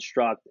 build,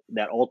 construct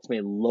that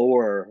ultimately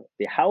lower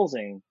the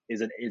housing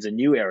is a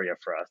new area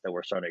for us that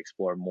we're starting to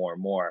explore more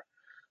and more.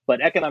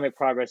 But economic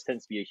progress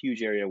tends to be a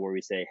huge area where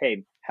we say,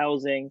 hey,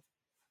 housing,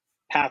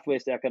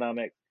 pathways to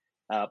economic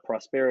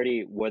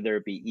prosperity, whether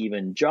it be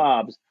even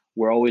jobs,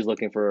 we're always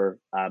looking for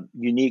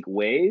unique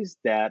ways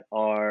that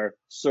are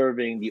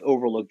serving the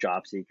overlooked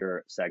job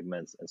seeker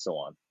segments and so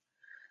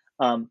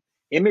on.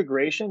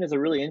 Immigration is a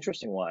really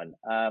interesting one.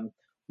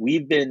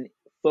 We've been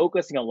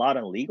focusing a lot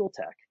on legal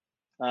tech.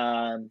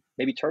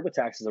 Maybe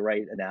TurboTax is the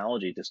right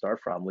analogy to start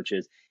from, which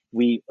is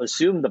we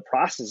assume the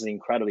process is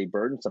incredibly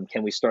burdensome.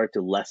 Can we start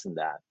to lessen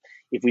that?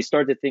 If we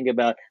start to think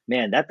about,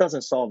 man, that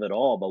doesn't solve it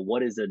all, but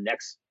what is the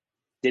next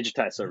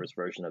digitized service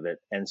version of it,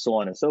 and so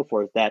on and so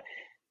forth, that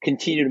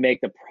continue to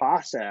make the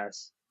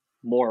process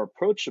more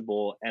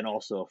approachable and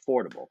also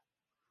affordable.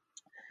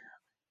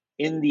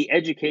 In the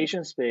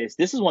education space,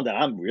 this is one that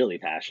I'm really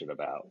passionate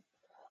about.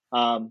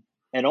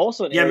 And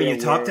also an Yeah, I mean, area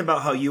you talked where,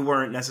 about how you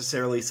weren't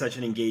necessarily such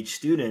an engaged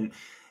student.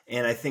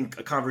 And I think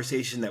a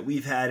conversation that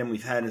we've had and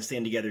we've had in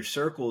Stand Together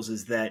circles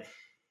is that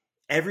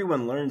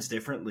everyone learns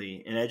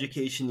differently, and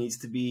education needs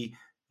to be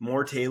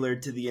more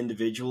tailored to the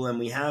individual. And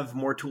we have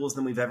more tools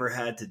than we've ever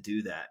had to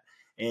do that.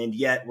 And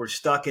yet we're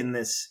stuck in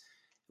this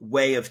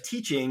way of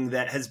teaching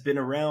that has been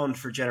around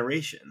for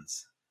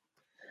generations.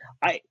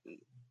 I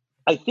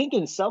I think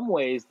in some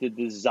ways the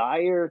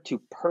desire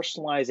to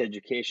personalize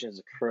education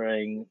is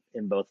occurring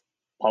in both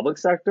public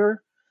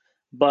sector,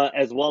 but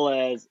as well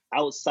as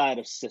outside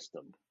of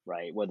system,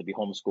 right? Whether it be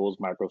homeschools,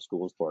 micro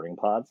schools, boarding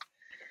pods.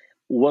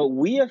 What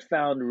we have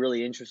found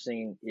really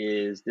interesting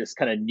is this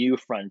kind of new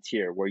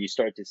frontier where you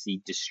start to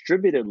see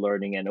distributed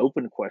learning and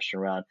open question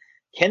around,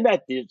 can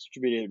that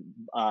distributed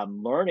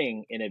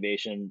learning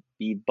innovation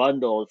be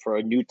bundled for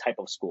a new type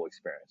of school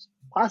experience?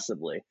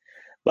 Possibly.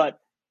 But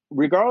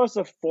regardless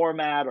of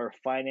format or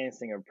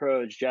financing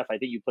approach, Jeff, I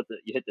think you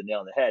hit the nail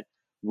on the head.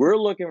 We're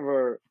looking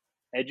for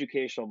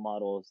educational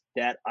models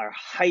that are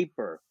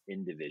hyper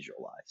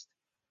individualized.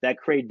 that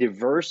create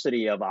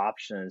diversity of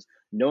options,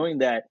 knowing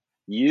that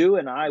you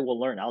and I will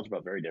learn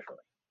algebra very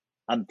differently.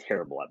 I'm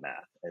terrible at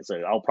math, and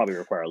so I'll probably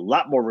require a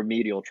lot more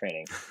remedial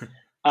training.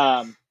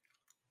 Um,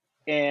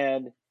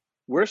 and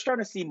we're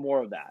starting to see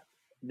more of that.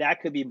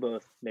 That could be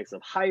both mix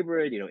of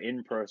hybrid,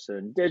 in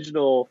person,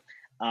 digital.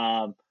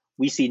 Um,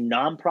 we see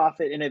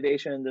nonprofit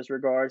innovation in this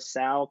regard.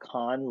 Sal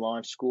Khan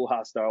launched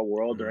Schoolhouse Star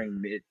World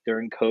Mhm.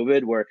 during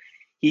COVID, where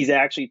he's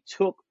actually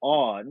took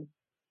on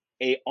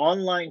a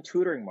online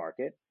tutoring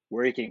market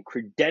where he can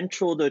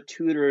credential the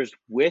tutors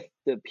with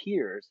the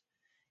peers,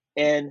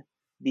 and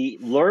the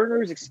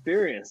learner's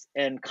experience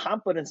and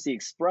competency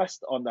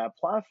expressed on that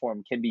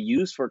platform can be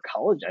used for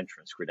college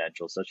entrance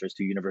credentials, such as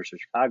to University of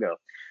Chicago.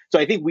 So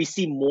I think we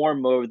see more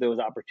and more of those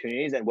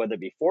opportunities, and whether it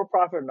be for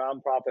profit or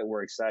nonprofit,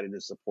 we're excited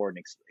to support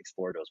and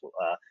explore those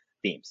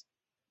themes.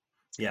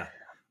 Yeah.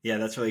 Yeah,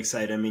 that's really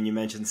exciting. I mean, you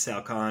mentioned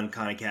Sal Khan,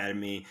 Khan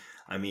Academy.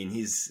 I mean,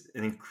 he's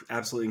an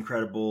absolutely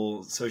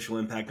incredible social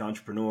impact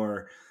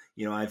entrepreneur.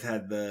 I've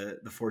had the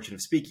fortune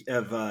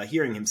of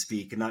hearing him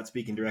speak and not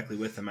speaking directly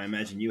with him. I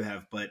imagine you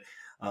have, but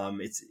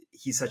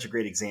he's such a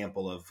great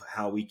example of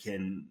how we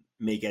can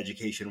make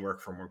education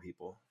work for more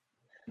people.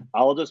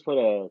 I'll just put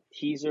a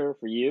teaser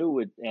for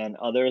you and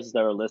others that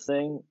are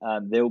listening.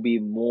 There will be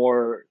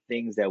more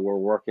things that we're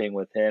working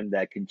with him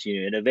that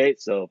continue to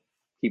innovate. So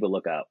keep a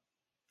lookout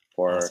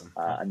for Awesome.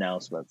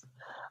 announcements.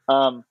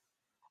 Um,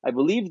 I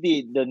believe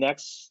the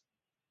next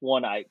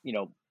one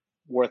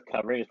worth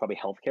covering is probably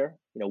healthcare.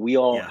 Yeah.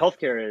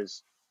 Healthcare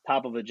is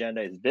top of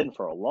agenda, has been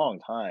for a long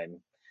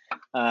time,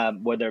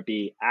 whether it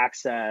be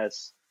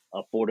access,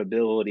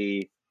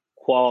 affordability,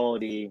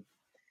 quality,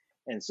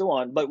 and so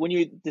on. But when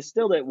you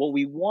distill it, what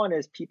we want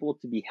is people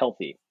to be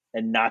healthy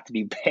and not to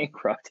be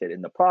bankrupted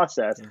in the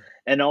process, Yeah.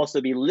 and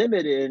also be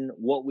limited in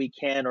what we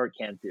can or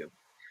can't do.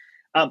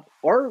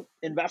 Our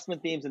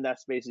investment themes in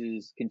that space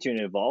is continuing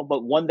to evolve,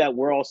 but one that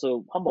we're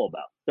also humble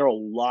about. There are a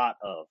lot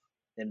of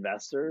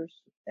investors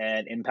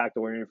and impact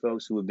oriented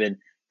folks who have been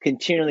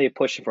continually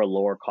pushing for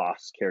lower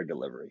cost care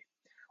delivery,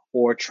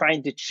 or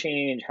trying to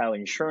change how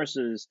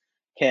insurances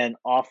can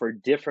offer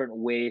different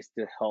ways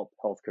to help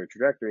healthcare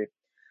trajectory.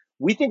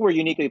 We think we're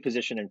uniquely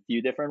positioned in a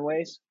few different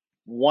ways.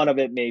 One of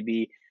it may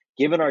be,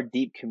 given our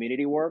deep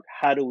community work,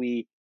 how do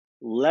we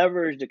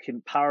leverage the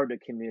power of the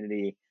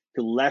community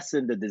to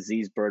lessen the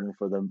disease burden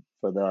for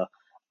the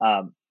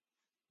um,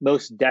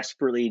 most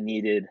desperately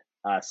needed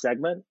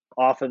segment?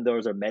 Often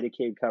those are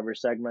Medicaid coverage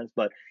segments,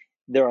 but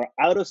there are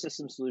out of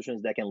system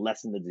solutions that can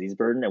lessen the disease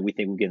burden, and we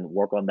think we can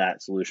work on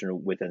that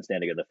solution within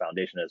Standing Together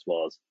Foundation, as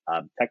well as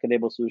tech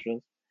enabled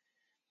solutions.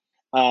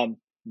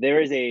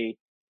 There is a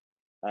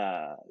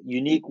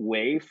unique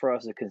way for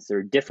us to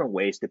consider different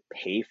ways to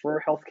pay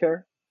for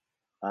healthcare.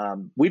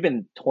 We've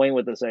been toying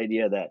with this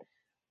idea that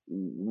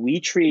we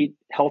treat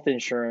health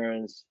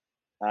insurance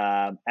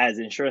as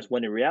insurance,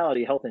 when in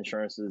reality, health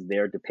insurance is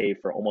there to pay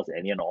for almost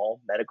any and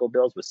all medical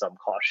bills with some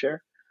cost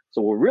share.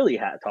 So what we're really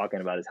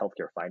talking about is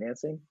healthcare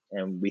financing,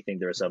 and we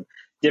think there are some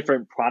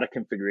different product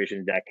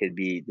configurations that could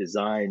be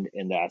designed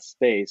in that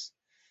space.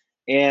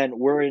 And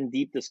we're in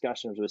deep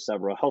discussions with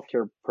several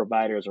healthcare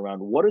providers around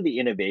what are the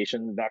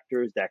innovation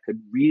vectors that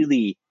could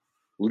really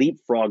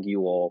leapfrog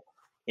you all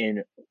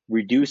in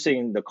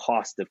reducing the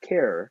cost of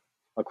care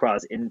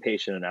across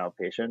inpatient and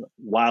outpatient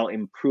while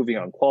improving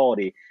on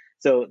quality.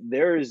 So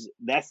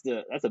that's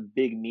a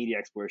big media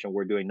exploration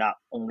we're doing, not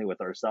only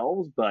with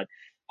ourselves, but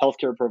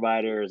healthcare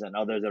providers and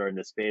others that are in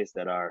the space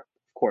that are,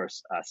 of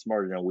course,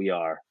 smarter than we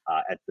are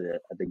at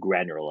the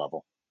granular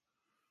level.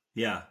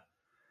 Yeah.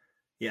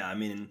 Yeah, I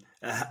mean,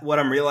 what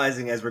I'm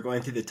realizing as we're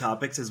going through the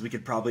topics is we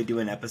could probably do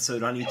an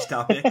episode on each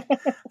topic.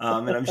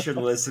 And I'm sure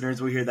the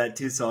listeners will hear that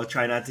too. So I'll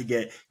try not to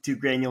get too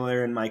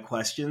granular in my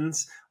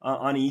questions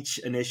on each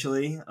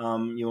initially.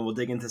 We'll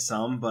dig into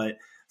some, but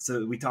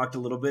so we talked a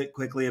little bit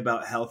quickly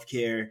about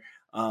healthcare,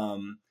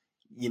 and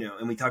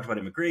we talked about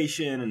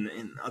immigration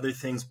and other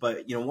things.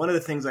 But, one of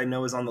the things I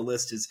know is on the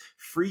list is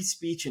free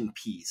speech and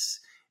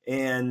peace.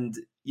 And,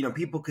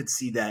 people could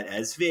see that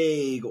as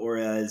vague or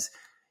as,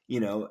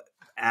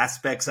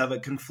 aspects of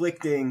it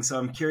conflicting. So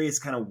I'm curious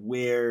kind of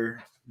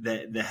where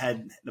the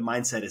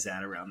mindset is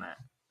at around that.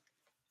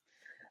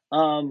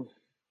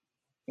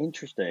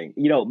 Interesting.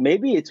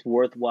 Maybe it's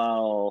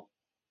worthwhile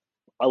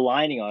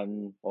aligning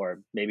on,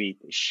 or maybe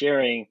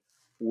sharing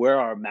where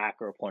our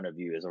macro point of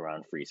view is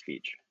around free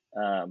speech.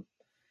 Our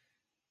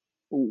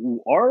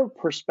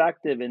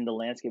perspective in the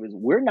landscape is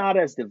we're not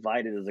as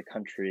divided as a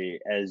country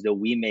as though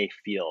we may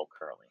feel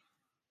currently.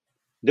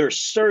 There are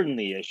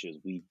certainly issues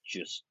we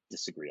just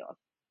disagree on,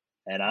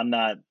 and I'm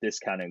not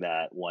discounting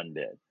that one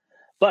bit.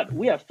 But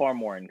we have far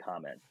more in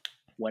common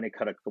when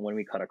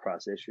we cut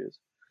across issues.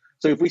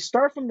 So if we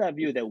start from that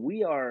view that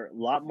we are a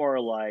lot more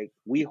alike,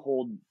 we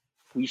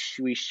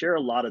share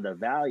a lot of the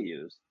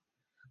values,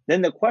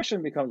 then the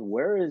question becomes,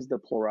 where is the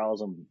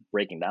pluralism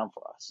breaking down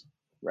for us,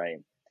 right?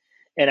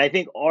 And I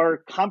think our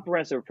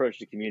comprehensive approach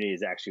to community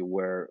is actually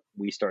where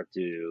we start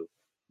to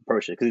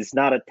approach it, because it's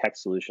not a tech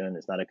solution,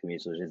 it's not a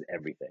community solution, it's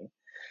everything.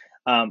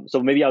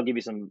 So maybe I'll give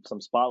you some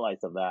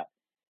spotlights of that.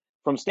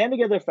 from Stand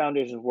Together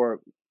Foundation's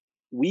work,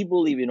 we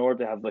believe in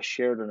order to have a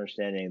shared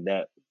understanding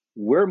that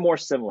we're more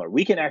similar,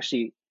 we can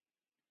actually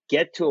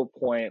get to a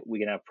point we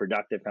can have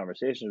productive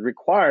conversations,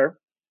 require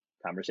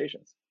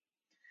conversations.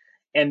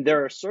 And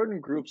there are certain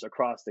groups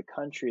across the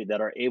country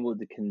that are able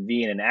to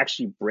convene and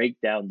actually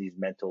break down these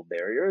mental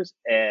barriers.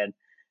 And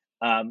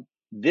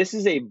this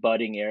is a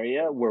budding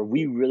area where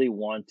we really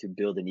want to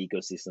build an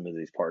ecosystem of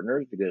these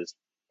partners because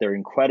they're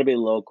incredibly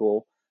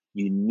local.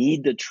 You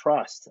need the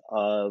trust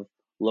of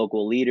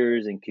local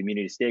leaders and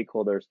community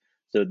stakeholders.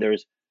 So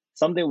there's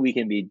something we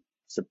can be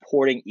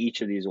supporting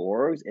each of these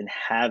orgs and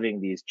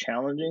having these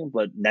challenging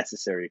but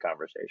necessary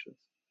conversations.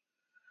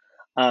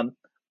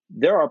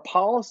 There are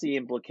policy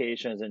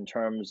implications in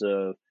terms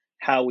of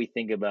how we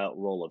think about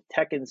role of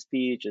tech in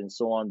speech and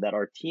so on that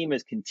our team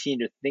has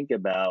continued to think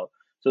about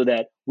so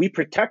that we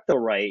protect the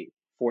right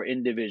for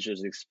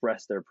individuals to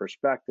express their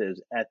perspectives.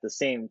 At the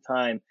same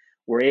time,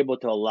 we're able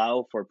to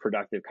allow for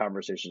productive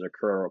conversations to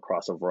occur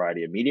across a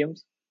variety of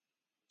mediums.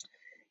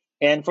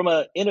 And from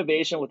an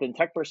innovation within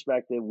tech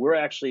perspective, we're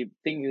actually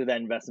thinking of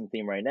that investment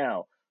theme right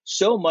now.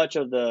 So much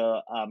of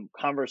the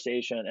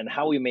conversation and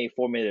how we may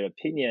formulate an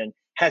opinion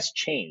has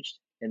changed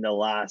in the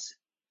last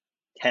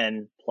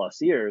 10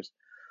 plus years.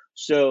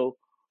 So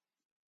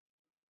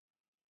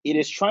it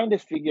is trying to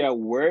figure out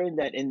where in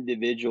that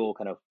individual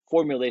kind of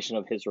formulation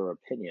of his or her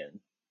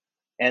opinion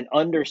and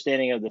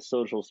understanding of the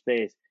social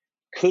space,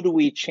 could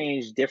we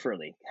change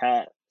differently?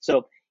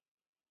 So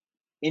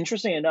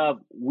interesting enough,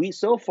 we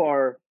so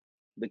far,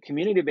 the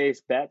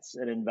community-based bets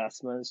and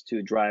investments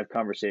to drive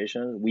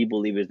conversations, we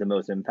believe is the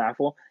most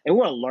impactful. And we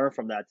want to learn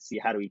from that to see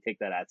how do we take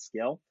that at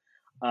scale.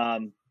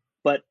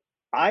 But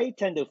I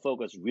tend to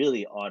focus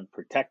really on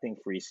protecting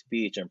free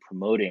speech and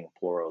promoting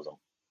pluralism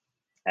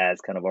as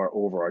kind of our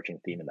overarching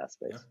theme in that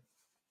space.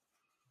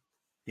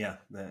 Yeah,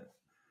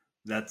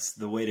 that's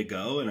the way to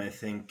go. And I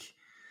think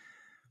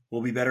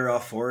we'll be better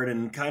off for it.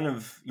 And kind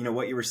of,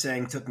 what you were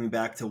saying took me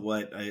back to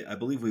what I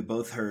believe we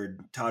both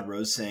heard Todd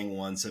Rose saying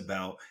once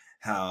about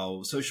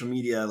how social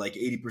media, like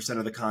 80%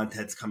 of the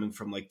content's coming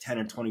from like 10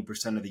 or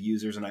 20% of the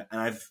users. And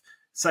I've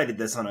cited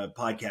this on a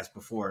podcast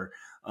before.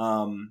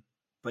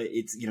 But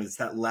it's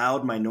that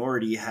loud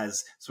minority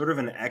has sort of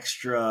an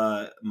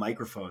extra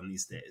microphone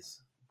these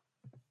days.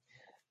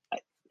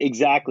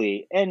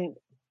 Exactly. And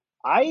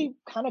I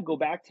kind of go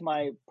back to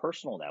my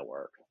personal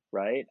network,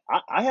 right?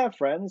 I have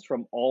friends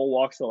from all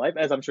walks of life,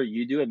 as I'm sure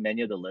you do, and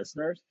many of the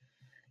listeners.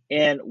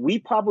 And we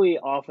probably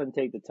often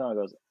take the tone and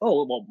goes,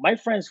 oh, well, my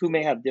friends who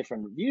may have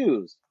different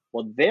views,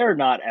 well, they're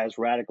not as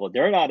radical.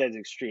 They're not as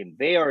extreme.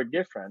 They are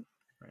different.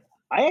 Right.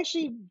 I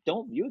actually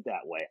don't view it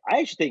that way.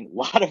 I actually think a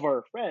lot of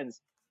our friends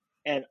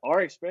and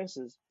our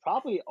experiences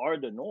probably are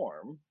the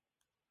norm.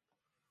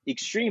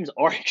 Extremes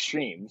are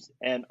extremes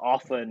and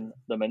often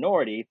the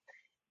minority.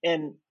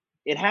 And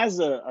it has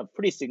a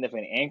pretty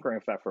significant anchoring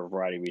effect for a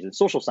variety of reasons.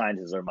 Social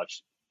scientists are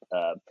much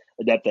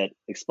adept at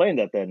explaining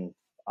that than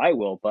I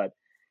will, but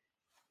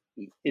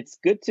it's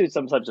good to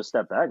sometimes just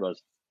step back and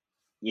goes,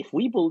 if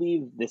we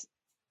believe this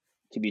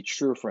to be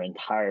true for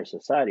entire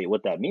society,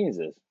 what that means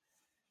is,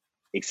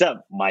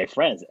 except my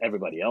friends,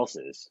 everybody else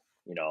is,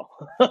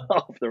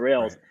 off the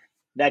rails. Right.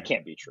 That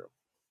can't be true.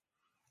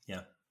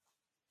 Yeah.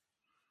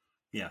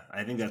 Yeah,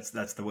 I think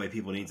that's the way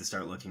people need to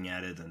start looking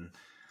at it. And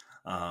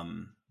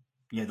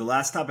the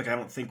last topic I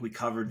don't think we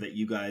covered that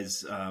you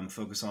guys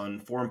focus on,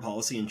 foreign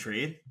policy and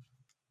trade.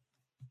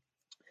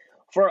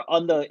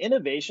 On the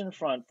innovation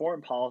front,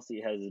 foreign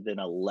policy has been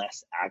a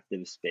less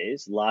active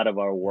space. A lot of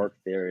our work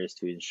there is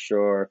to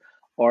ensure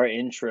our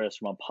interest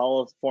from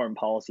a foreign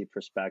policy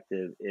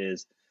perspective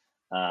is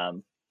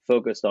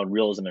focused on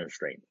realism and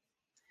restraint.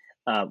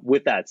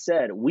 With that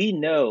said, we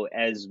know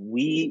as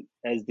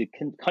the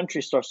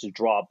country starts to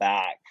draw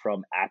back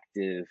from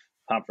active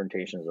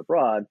confrontations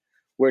abroad,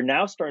 we're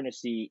now starting to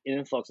see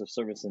influx of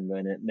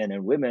servicemen men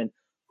and women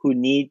who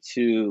need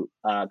to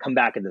come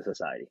back into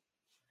society.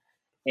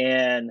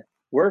 And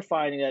we're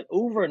finding that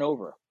over and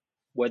over,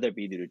 whether it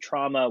be due to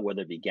trauma,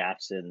 whether it be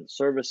gaps in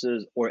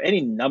services, or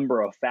any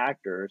number of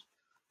factors,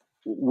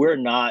 we're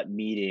not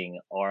meeting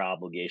our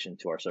obligation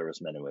to our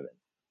servicemen and women.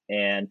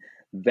 And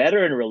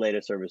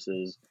veteran-related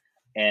services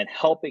and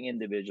helping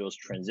individuals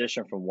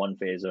transition from one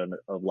phase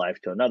of life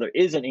to another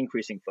is an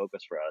increasing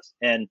focus for us.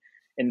 And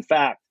in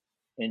fact,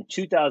 in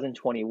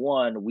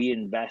 2021, we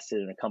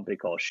invested in a company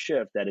called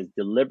Shift that is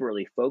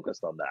deliberately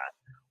focused on that,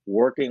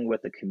 working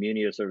with the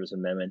community of service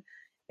and women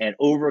and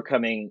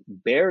overcoming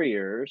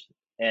barriers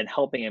and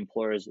helping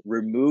employers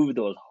remove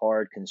those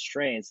hard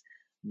constraints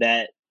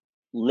that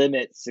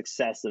limit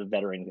success of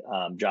veteran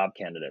job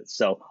candidates.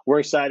 So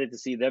we're excited to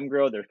see them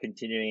grow. They're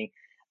continuing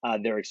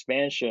their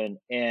expansion,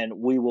 and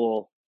we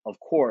will, of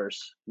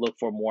course, look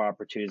for more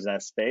opportunities in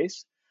that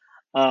space.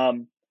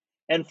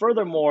 And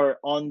furthermore,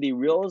 on the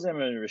realism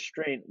and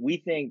restraint, we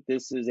think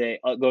this is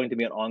going to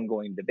be an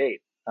ongoing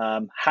debate.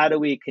 How do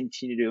we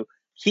continue to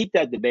keep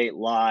that debate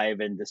live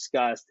and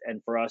discussed,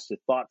 and for us to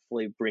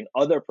thoughtfully bring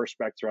other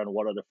perspectives around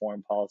what are the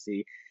foreign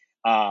policy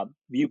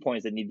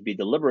viewpoints that need to be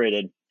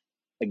deliberated?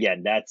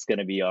 Again, that's going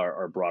to be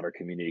our broader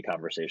community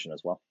conversation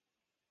as well.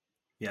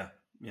 Yeah,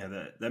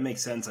 yeah, that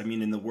makes sense. I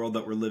mean, in the world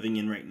that we're living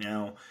in right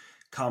now,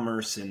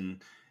 commerce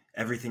and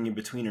everything in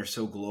between are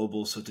so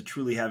global. So to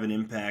truly have an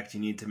impact,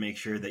 you need to make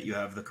sure that you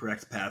have the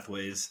correct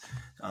pathways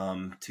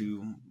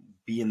to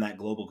be in that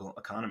global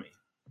economy.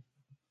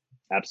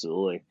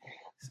 Absolutely.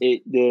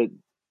 The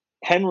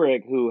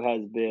Henrik, who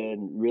has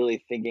been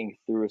really thinking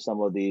through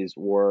some of these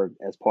work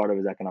as part of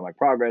his economic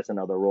progress and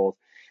other roles,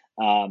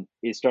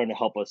 is starting to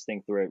help us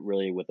think through it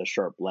really with a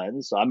sharp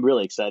lens. So I'm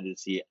really excited to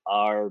see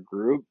our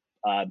group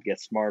get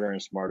smarter and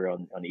smarter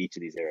on each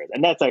of these areas.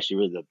 And that's actually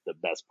really the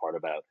best part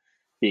about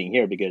being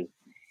here, because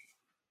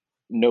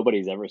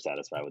nobody's ever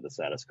satisfied with the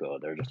status quo.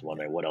 They're just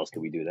wondering, what else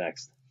can we do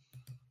next?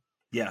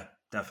 Yeah,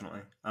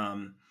 definitely.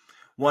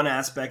 One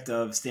aspect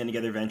of Stand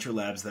Together Venture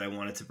Labs that I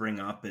wanted to bring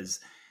up is,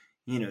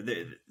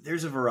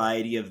 there's a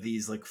variety of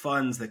these like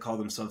funds that call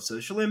themselves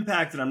social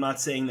impact, and I'm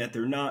not saying that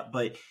they're not,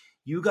 but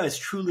you guys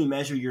truly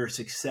measure your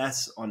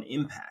success on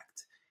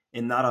impact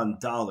and not on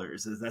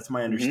dollars. That's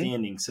my Hmm.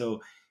 understanding.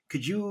 So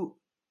could you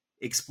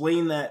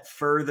explain that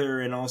further,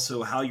 and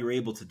also how you're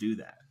able to do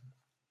that?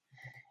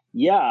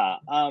 Yeah.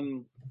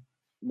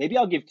 Maybe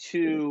I'll give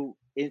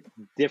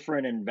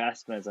different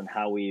investments on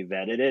how we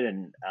vetted it,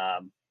 and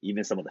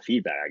even some of the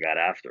feedback I got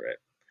after it.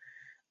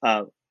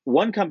 Uh,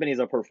 One company is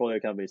a portfolio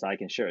company, so I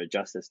can share it,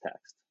 Justice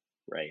Text,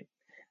 right?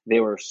 They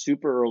were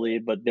super early,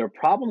 but their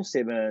problem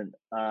statement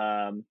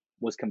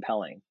was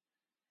compelling.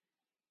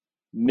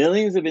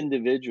 Millions of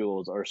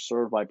individuals are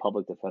served by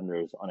public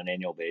defenders on an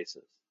annual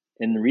basis.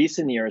 In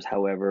recent years,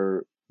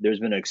 however, there's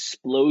been an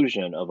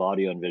explosion of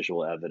audio and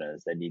visual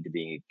evidence that need to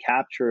be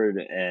captured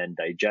and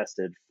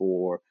digested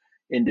for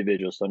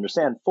individuals to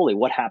understand fully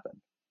what happened.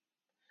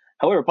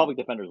 However, public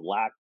defenders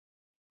lack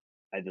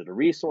either the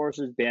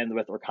resources,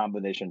 bandwidth, or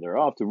combination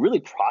thereof to really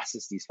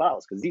process these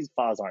files, because these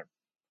files aren't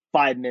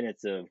 5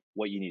 minutes of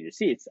what you need to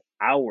see, it's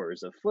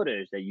hours of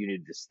footage that you need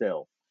to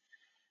distill.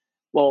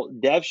 Well,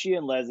 Devshi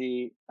and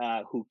Leslie,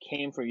 who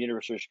came from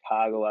University of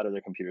Chicago out of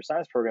their computer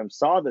science program,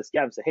 saw this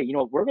gap and said, "Hey,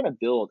 we're going to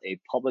build a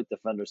public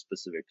defender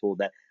specific tool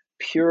that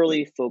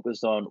purely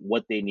focused on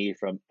what they need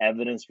from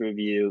evidence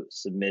review,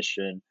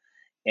 submission,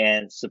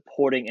 and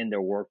supporting in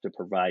their work to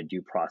provide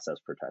due process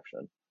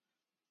protection."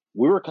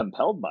 We were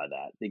compelled by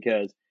that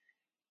because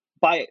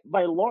by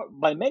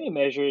many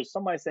measures,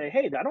 some might say,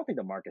 "Hey, I don't think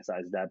the market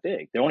size is that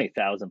big. There are only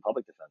 1,000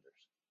 public defenders."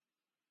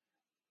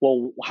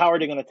 Well, how are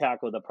they going to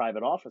tackle the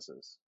private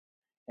offices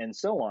and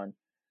so on?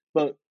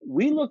 But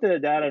we looked at the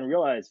data and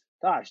realized,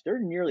 gosh, there are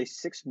nearly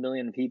 6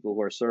 million people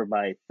who are served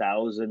by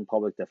 1,000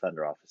 public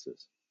defender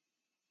offices.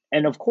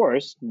 And of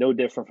course, no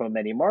different from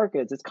many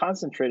markets, it's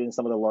concentrated in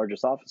some of the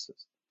largest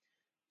offices.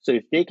 So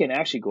if they can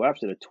actually go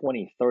after the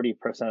 20, 30%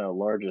 of the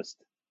largest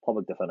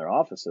public defender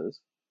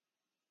offices,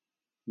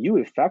 you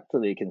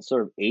effectively can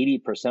serve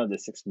 80% of the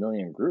 6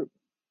 million group,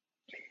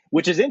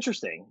 which is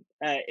interesting.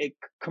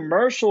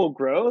 Commercial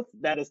growth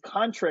that is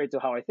contrary to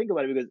how I think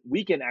about it, because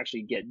we can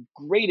actually get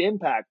great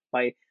impact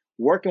by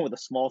working with a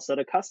small set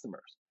of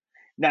customers.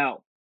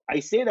 Now, I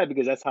say that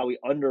because that's how we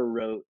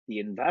underwrote the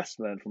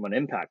investment from an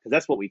impact, because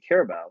that's what we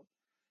care about.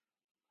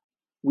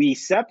 We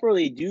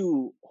separately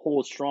do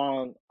hold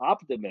strong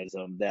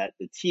optimism that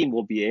the team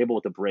will be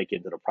able to break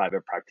into the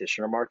private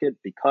practitioner market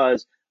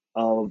because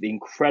of the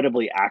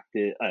incredibly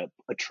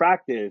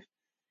attractive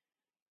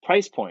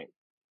price point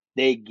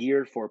they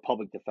geared for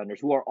public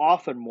defenders who are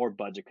often more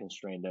budget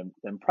constrained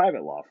than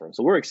private law firms.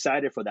 So we're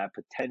excited for that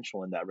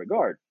potential in that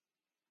regard.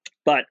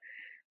 But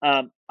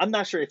I'm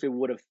not sure if it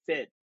would have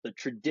fit the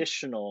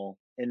traditional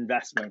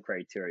investment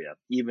criteria,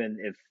 even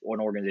if an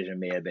organization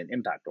may have been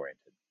impact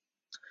oriented.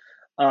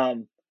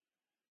 Um,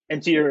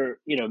 and to your,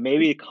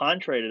 maybe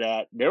contrary to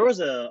that, there was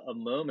a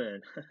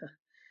moment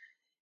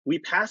we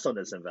passed on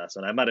this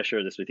investment. I might have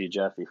shared this with you,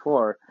 Jeff,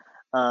 before.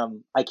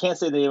 I can't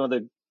say the name of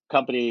the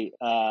company,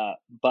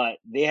 but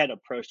they had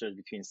approached us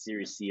between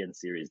Series C and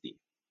Series D.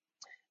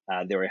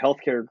 They were a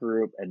healthcare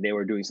group, and they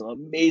were doing some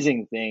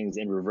amazing things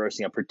in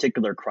reversing a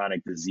particular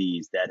chronic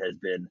disease that has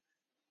been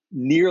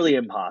nearly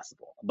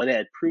impossible. But they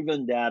had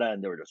proven data,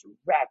 and they were just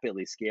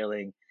rapidly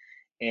scaling.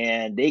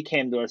 And they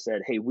came to us and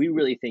said, "Hey, we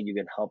really think you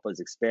can help us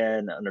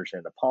expand,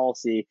 understand the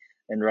policy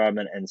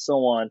environment, and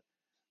so on."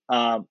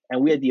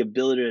 And we had the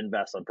ability to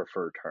invest on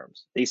preferred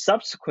terms. They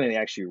subsequently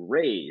actually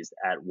raised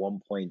at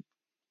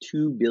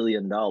 $1.2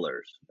 billion,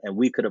 and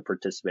we could have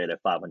participated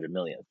at 500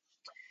 million.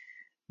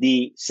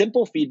 The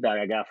simple feedback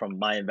I got from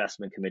my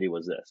investment committee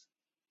was this: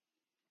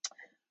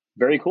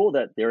 very cool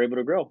that they're able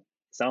to grow.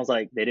 Sounds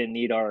like they didn't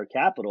need our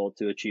capital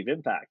to achieve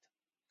impact.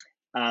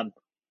 Um,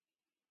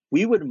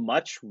 we would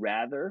much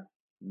rather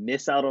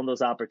miss out on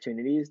those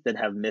opportunities than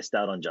have missed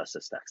out on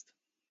Justice Text.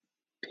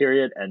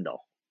 Period. End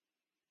all.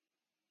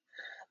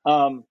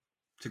 Um,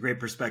 It's a great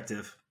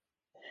perspective.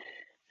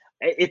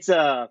 it's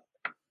a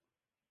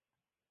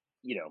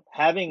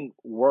having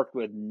worked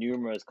with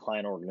numerous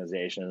client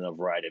organizations in a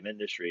variety of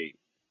industry,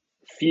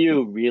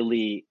 few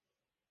really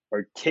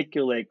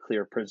articulate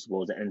clear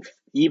principles, and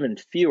even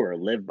fewer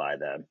live by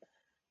them.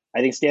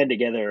 I think Stand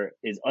Together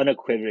is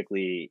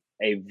unequivocally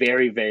a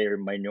very, very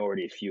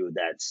minority few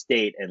that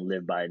state and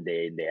live by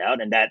day in, day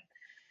out. And that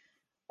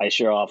I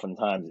share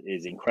oftentimes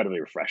is incredibly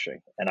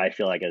refreshing. And I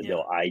feel like as Yeah.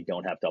 though I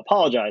don't have to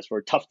apologize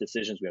for tough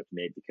decisions we have to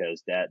make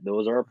because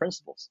those are our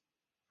principles.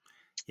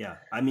 Yeah.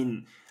 I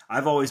mean,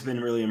 I've always been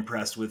really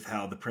impressed with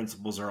how the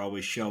principles are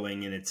always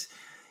showing. And it's,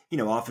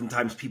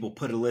 oftentimes people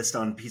put a list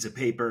on a piece of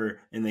paper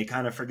and they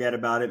kind of forget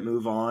about it,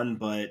 move on.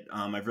 But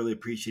I've really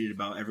appreciated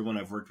about everyone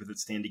I've worked with at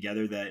Stand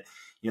Together that,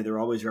 they're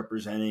always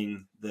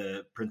representing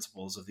the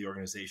principles of the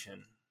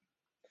organization.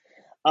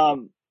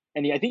 Um,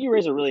 and I think you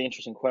raised a really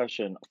interesting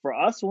question. For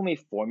us, when we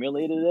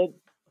formulated it,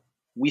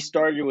 we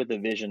started with a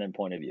vision and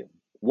point of view.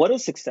 What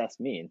does success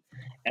mean?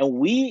 And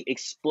we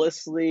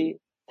explicitly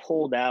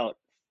pulled out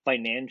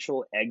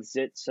financial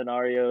exit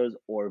scenarios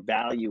or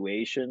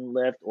valuation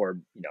lift or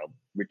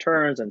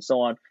returns and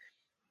so on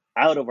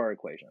out of our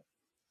equation.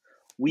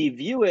 We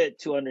view it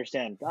to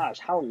understand, gosh,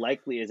 how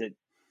likely is it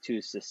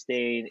to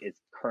sustain its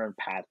current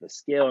path of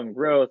scale and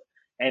growth?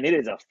 And it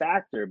is a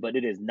factor, but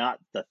it is not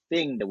the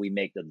thing that we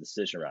make the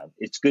decision around.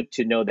 It's good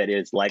to know that it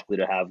is likely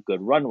to have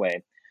good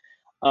runway.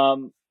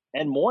 Um,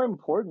 and more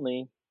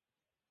importantly,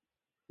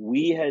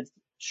 we had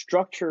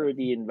structured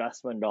the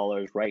investment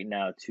dollars right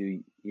now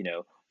to,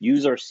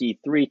 use our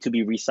C3 to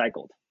be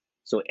recycled.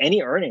 So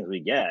any earnings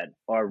we get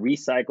are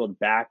recycled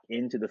back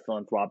into the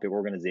philanthropic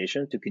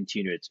organization to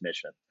continue its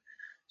mission.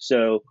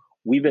 So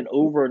we've been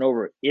over and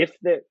over.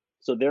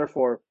 So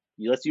therefore,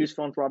 let's use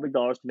philanthropic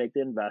dollars to make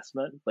the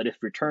investment. But if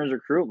returns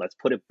accrue, let's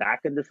put it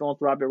back into the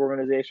philanthropic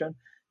organization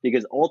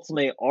because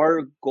ultimately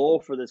our goal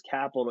for this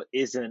capital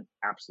isn't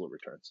absolute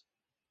returns.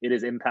 It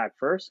is impact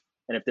first.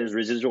 And if there's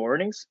residual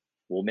earnings,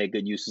 we'll make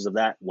good uses of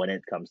that when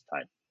it comes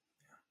time.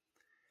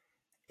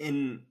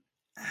 And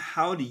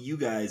how do you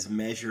guys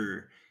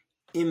measure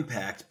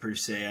impact per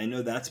se? I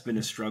know that's been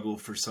a struggle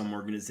for some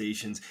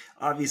organizations.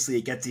 Obviously,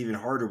 it gets even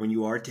harder when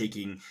you are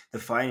taking the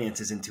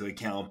finances into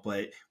account,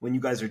 but when you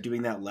guys are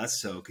doing that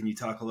less so, can you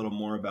talk a little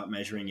more about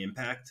measuring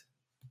impact?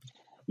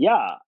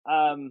 Yeah.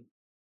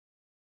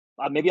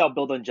 Maybe I'll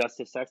build on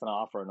justice tax and I'll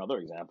offer another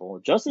example.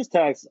 Justice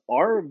tax,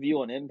 our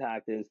view on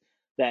impact is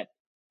that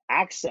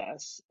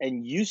access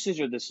and usage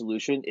of the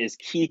solution is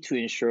key to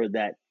ensure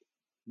that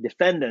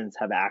defendants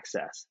have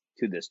access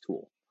to this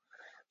tool.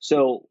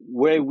 So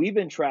where we've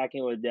been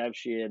tracking with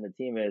Devshi and the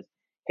team is,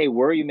 hey,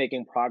 where are you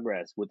making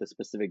progress with the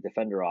specific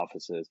defender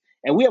offices?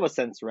 And we have a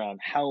sense around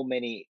how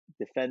many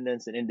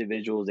defendants and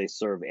individuals they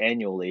serve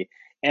annually.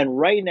 And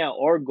right now,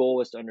 our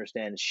goal is to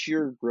understand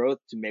sheer growth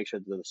to make sure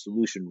that the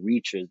solution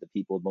reaches the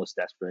people most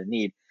desperate in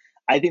need.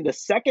 I think the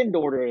second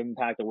order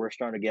impact that we're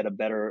starting to get a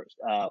better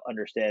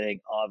understanding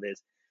of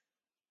is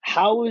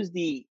how is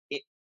the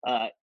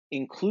uh,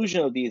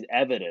 inclusion of these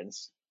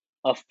evidence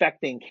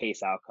affecting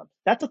case outcomes?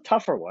 That's a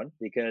tougher one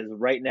because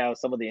right now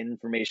some of the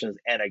information is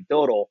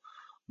anecdotal,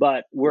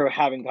 but we're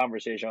having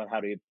conversation on how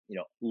to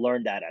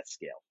learn that at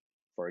scale.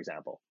 For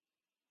example,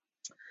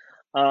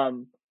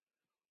 um,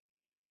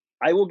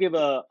 I will give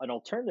an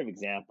alternative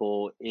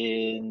example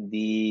in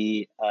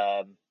the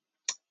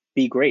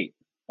Be Great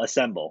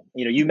Assemble.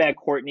 You met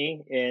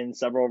Courtney in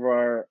several of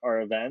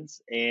our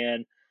events,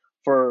 and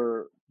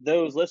for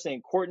those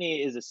listening,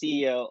 Courtney is the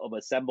CEO of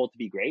Assemble to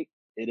Be Great.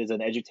 It is an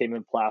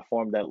edutainment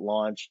platform that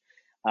launched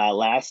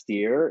last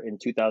year in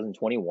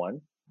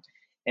 2021.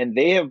 And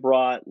they have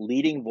brought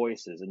leading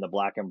voices in the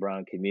Black and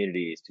Brown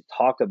communities to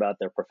talk about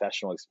their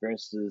professional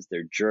experiences,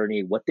 their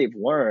journey, what they've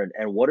learned,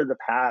 and what are the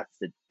paths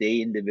that they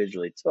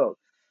individually took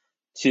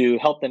to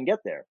help them get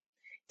there.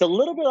 It's a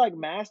little bit like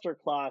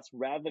masterclass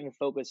rather than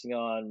focusing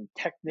on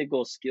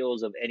technical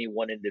skills of any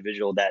one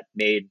individual that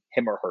made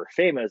him or her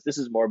famous. This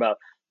is more about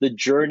the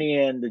journey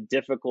and the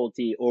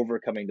difficulty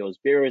overcoming those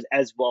barriers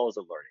as well as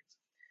the learnings.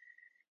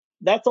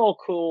 That's all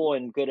cool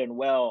and good and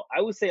well.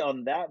 I would say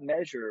on that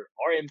measure,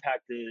 our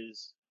impact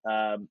is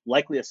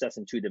likely assessed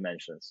in two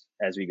dimensions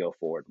as we go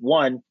forward.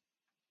 One,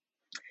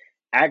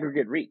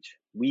 aggregate reach.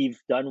 We've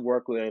done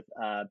work with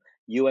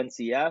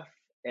UNCF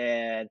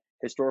and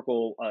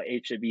historical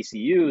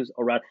HBCUs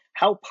around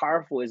how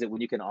powerful is it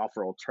when you can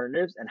offer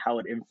alternatives and how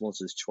it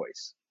influences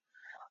choice.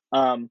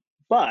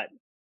 But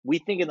we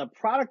think in the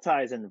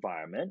productized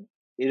environment,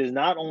 it is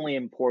not only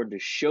important to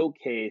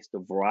showcase the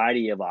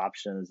variety of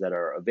options that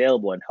are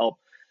available and help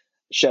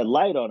shed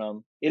light on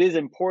them, it is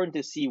important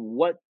to see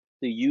what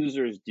the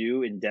users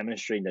do in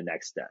demonstrating the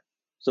next step.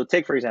 So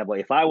take, for example,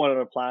 if I wanted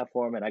a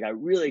platform and I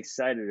got really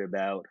excited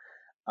about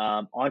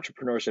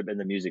entrepreneurship in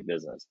the music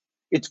business,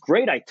 it's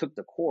great I took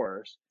the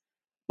course,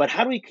 but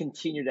how do we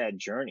continue that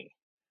journey?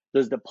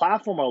 Does the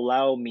platform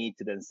allow me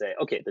to then say,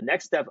 okay, the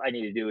next step I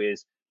need to do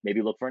is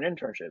maybe look for an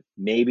internship,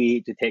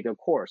 maybe to take a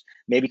course,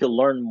 maybe to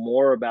learn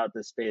more about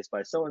this space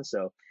by so and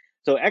so.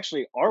 So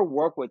actually, our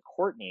work with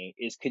Courtney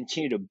is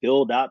continue to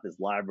build out this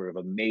library of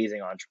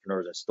amazing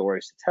entrepreneurs and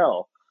stories to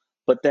tell,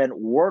 but then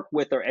work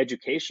with our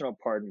educational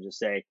partners to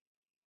say,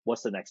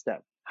 what's the next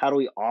step? How do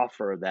we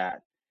offer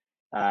that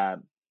uh,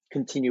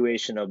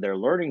 continuation of their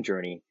learning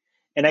journey?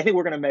 And I think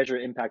we're going to measure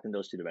impact in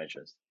those two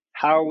dimensions.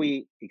 How are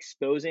we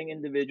exposing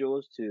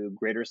individuals to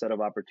greater set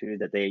of opportunities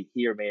that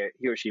he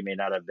or she may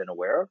not have been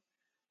aware of?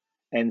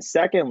 And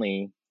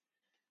secondly,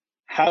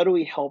 how do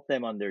we help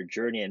them on their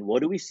journey, and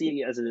what do we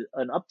see as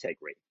an uptake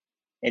rate?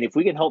 And if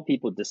we can help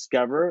people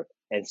discover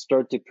and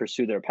start to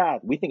pursue their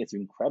path, we think it's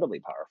incredibly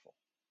powerful.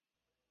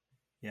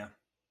 Yeah.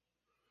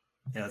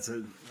 Yeah,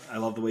 I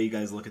love the way you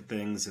guys look at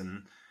things,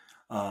 and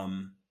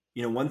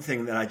one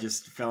thing that I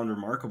just found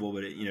remarkable,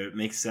 but it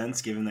makes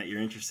sense given that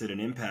you're interested in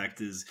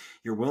impact, is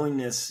your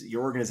willingness,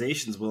 your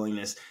organization's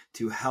willingness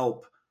to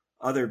help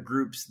other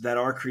groups that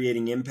are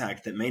creating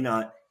impact that may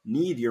not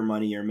need your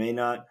money or may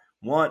not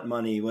want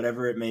money,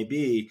 whatever it may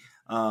be.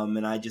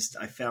 And I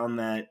found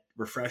that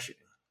refreshing.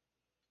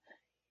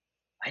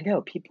 I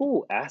know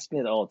people ask me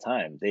that all the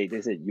time. They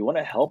said, "You want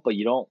to help, but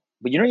you don't.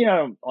 But you're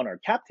not on our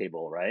cap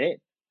table, right?"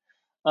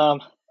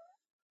 Um,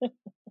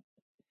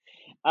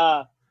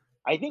 uh,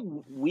 I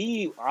think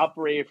we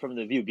operate from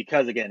the view,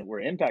 because again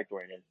we're impact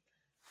oriented.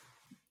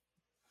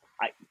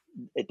 I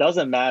It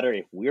doesn't matter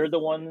if we're the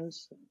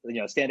ones,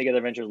 Stand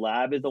Together Ventures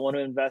Lab is the one who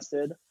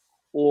invested,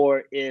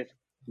 or if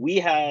we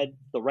had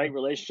the right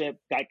relationship,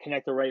 got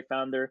connected the right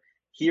founder,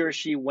 he or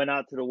she went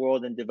out to the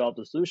world and developed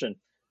a solution.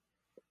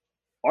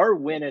 Our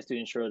win is to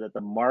ensure that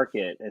the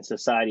market and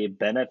society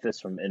benefits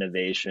from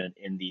innovation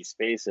in these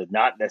spaces,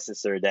 not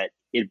necessarily that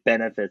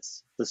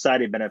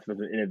society benefits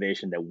from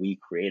innovation that we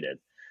created.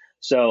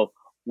 So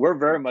we're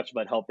very much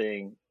about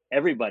helping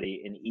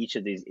everybody in each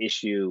of these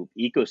issue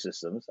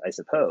ecosystems, I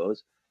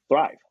suppose,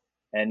 thrive.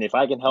 And if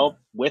I can Yeah. help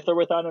with or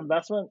without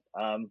investment,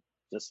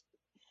 just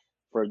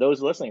for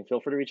those listening,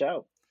 feel free to reach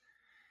out.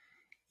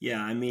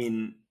 Yeah, I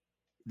mean,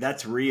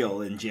 that's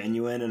real and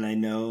genuine. And I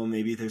know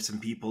maybe there's some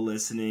people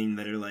listening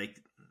that are like,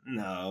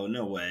 no,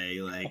 no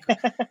way. Like,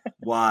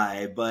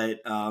 why?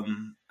 But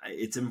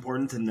it's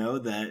important to know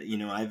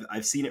that,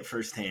 I've seen it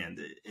firsthand.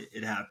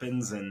 It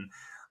happens. And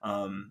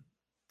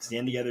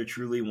Stand Together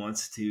truly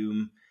wants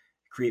to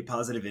create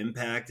positive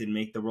impact and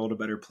make the world a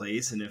better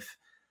place. And if,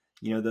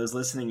 those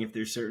listening, if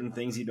there's certain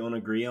things you don't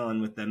agree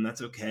on with them,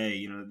 that's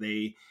okay.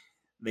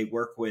 They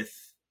work with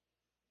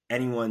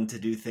anyone to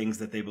do things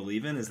that they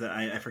believe in. Is that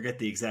I forget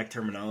the exact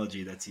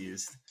terminology that's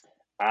used.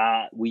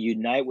 We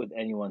unite with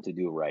anyone to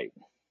do right.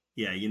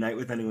 Yeah, unite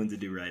with anyone to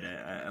do right.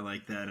 I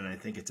like that, and I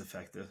think it's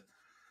effective.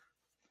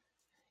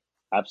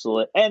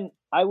 Absolutely. And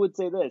I would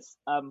say this,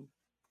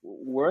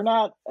 we're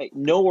not,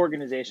 no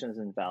organization is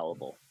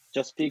infallible.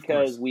 Just Of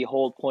because course. we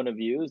hold point of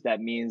views,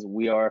 that means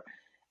we are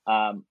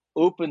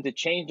open to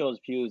change those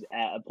views,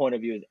 point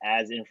of views,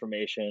 as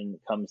information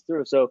comes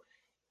through. So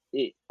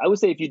I would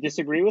say, if you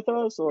disagree with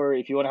us or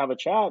if you want to have a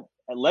chat,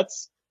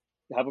 let's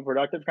have a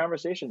productive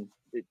conversation.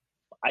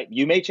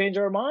 You may change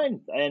our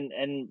mind,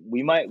 and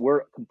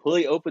we're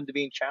completely open to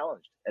being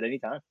challenged at any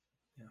time.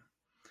 Yeah,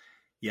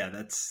 yeah,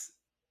 that's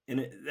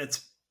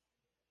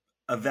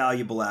a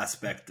valuable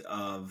aspect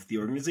of the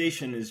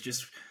organization, is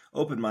just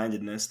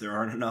open-mindedness. There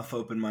aren't enough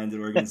open-minded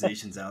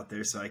organizations out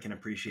there, so I can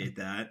appreciate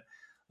that.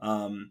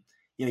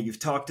 You've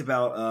talked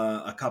about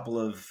a couple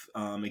of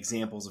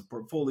examples of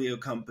portfolio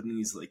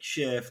companies like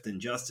Shift and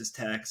Justice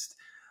Text.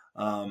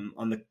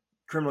 On the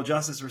criminal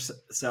justice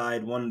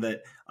side, one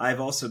that I've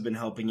also been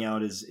helping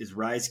out is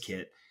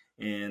RiseKit,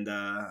 and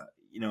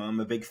I'm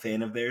a big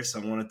fan of theirs,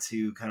 so I wanted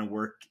to kind of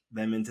work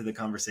them into the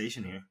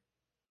conversation here.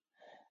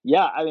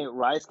 Yeah, I mean,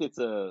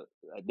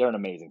 they're an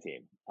amazing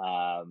team.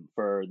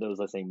 For those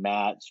listening,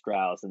 Matt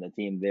Strauss and the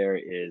team there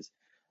is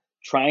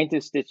trying to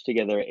stitch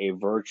together a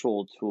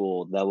virtual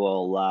tool that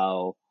will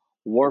allow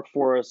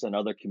workforce and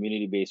other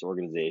community-based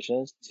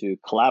organizations to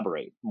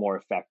collaborate more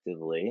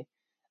effectively,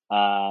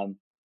 um,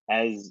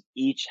 as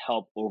each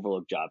help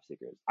overlook job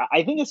seekers.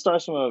 I think it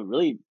starts from a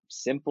really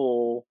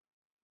simple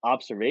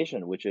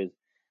observation, which is,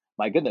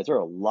 my goodness, there are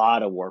a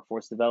lot of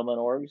workforce development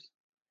orgs,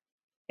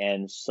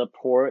 and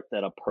support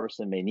that a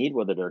person may need,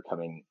 whether they're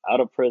coming out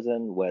of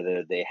prison,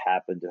 whether they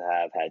happen to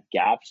have had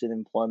gaps in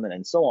employment,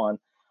 and so on.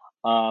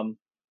 Um,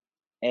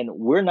 and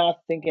we're not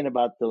thinking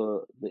about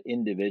the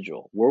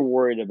individual. We're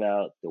worried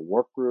about the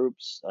work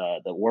groups,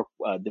 the work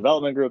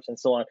development groups, and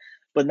so on,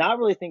 but not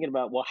really thinking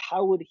about, well,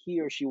 how would he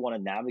or she want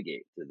to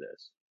navigate through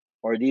this?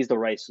 Are these the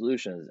right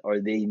solutions? Are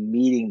they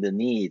meeting the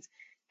needs?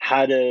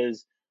 How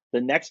does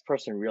the next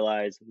person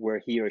realize where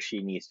he or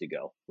she needs to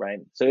go? Right.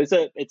 So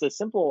it's a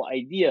simple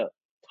idea,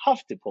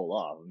 tough to pull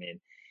off. I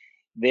mean,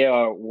 they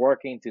are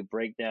working to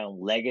break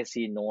down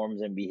legacy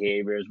norms and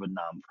behaviors with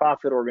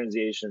nonprofit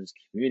organizations,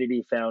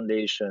 community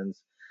foundations,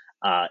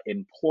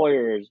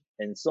 employers,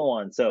 and so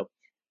on. So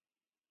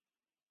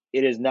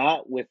it is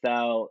not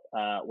without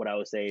what I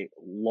would say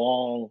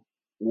long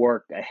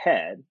work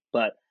ahead,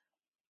 but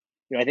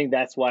I think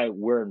that's why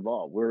we're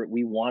involved.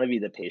 We want to be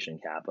the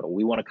patient capital.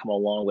 We want to come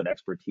along with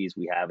expertise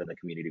we have in the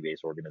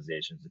community-based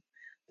organizations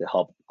to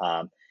help,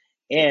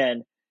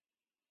 and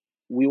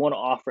we want to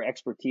offer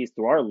expertise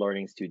through our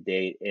learnings to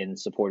date in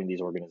supporting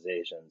these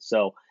organizations.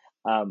 So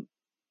um,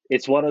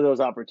 it's one of those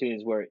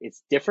opportunities where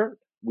it's different.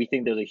 We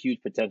think there's a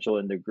huge potential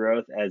in the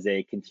growth as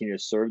they continue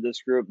to serve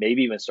this group,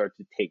 maybe even start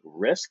to take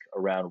risk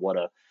around what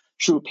a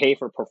true pay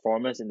for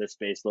performance in this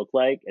space look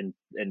like, and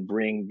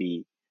bring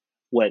the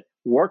what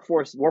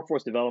workforce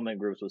development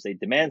groups would say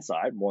demand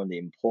side, more on the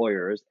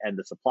employers, and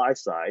the supply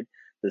side,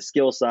 the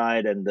skill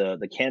side and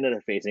the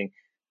candidate facing,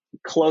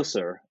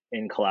 closer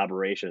in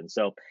collaboration.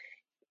 So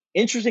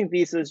interesting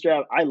thesis,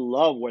 Jeff. I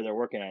love where they're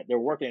working at. They're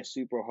working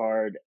super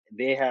hard.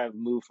 They have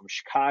moved from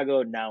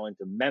Chicago now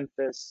into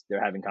Memphis.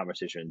 They're having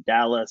conversation in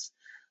Dallas.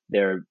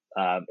 They're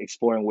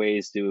exploring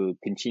ways to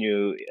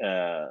continue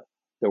their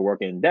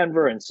work in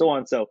Denver and so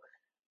on. So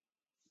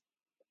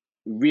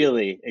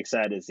really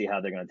excited to see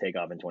how they're going to take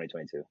off in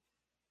 2022.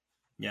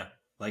 Yeah,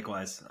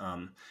 likewise.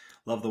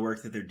 Love the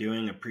work that they're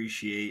doing.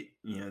 Appreciate,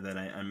 that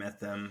I met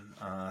them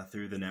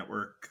through the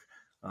network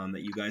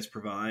that you guys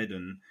provide.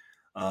 And,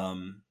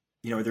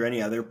 are there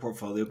any other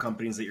portfolio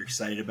companies that you're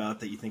excited about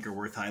that you think are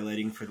worth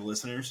highlighting for the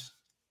listeners?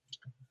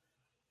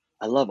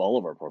 I love all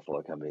of our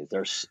portfolio companies.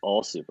 They're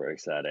all super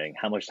exciting.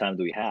 How much time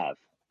do we have?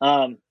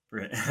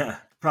 Right.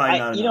 Probably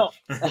not enough.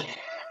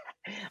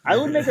 I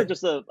would make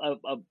just a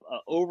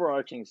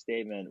overarching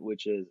statement,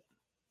 which is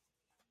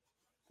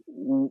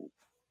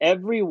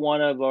every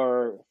one of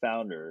our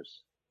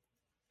founders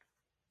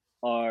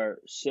are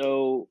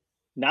so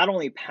not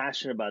only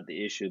passionate about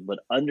the issue, but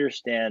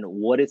understand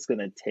what it's going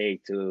to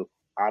take to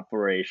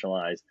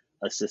operationalize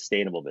a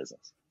sustainable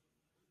business.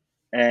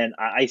 And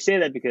I say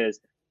that because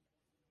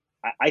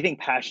I think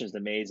passion is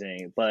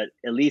amazing, but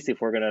at least if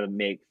we're going to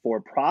make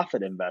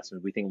for-profit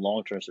investments, we think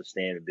long-term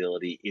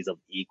sustainability is of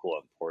equal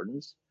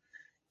importance.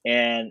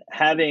 And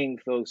having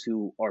folks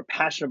who are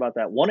passionate about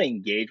that, want to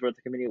engage with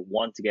the community,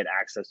 want to get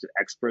access to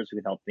experts who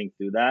can help think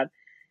through that,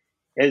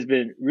 has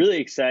been really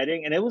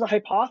exciting. And it was a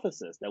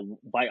hypothesis that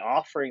by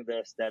offering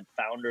this, that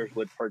founders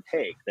would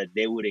partake, that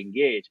they would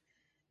engage.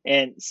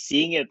 And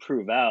seeing it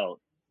prove out,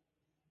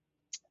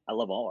 I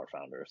love all our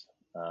founders.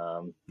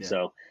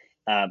 So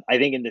I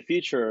think in the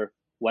future,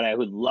 what I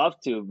would love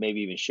to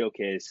maybe even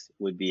showcase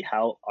would be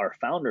how our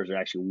founders are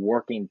actually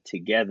working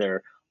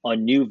together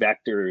on new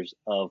vectors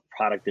of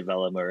product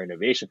development or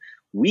innovation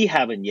we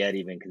haven't yet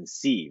even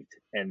conceived.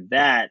 And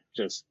that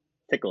just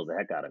tickles the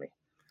heck out of me.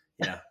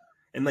 Yeah.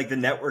 And like the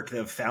network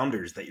of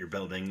founders that you're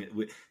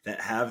building that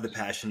have the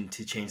passion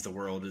to change the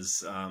world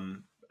is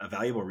a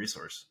valuable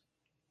resource.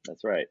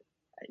 That's right.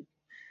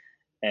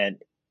 And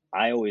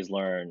I always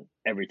learn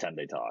every time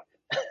they talk.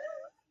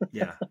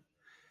 Yeah.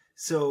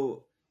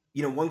 So,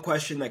 one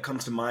question that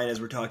comes to mind as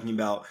we're talking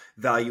about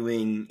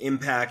valuing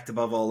impact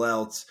above all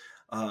else,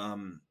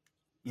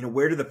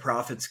 where do the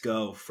profits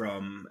go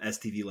from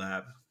STV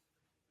Lab?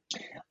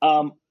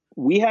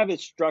 We have it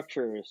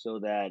structured so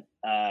that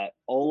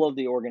all of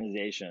the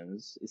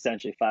organizations,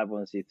 essentially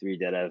 501c3,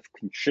 that have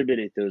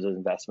contributed to those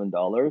investment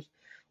dollars,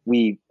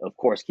 we, of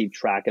course, keep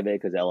track of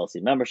it because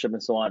LLC membership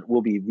and so on,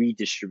 we'll be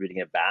redistributing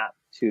it back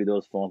to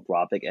those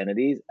philanthropic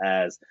entities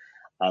as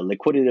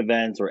liquidity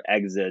events or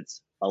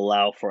exits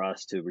allow for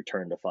us to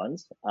return the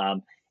funds.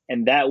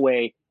 And that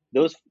way,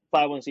 those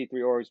 501c3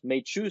 orgs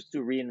may choose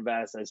to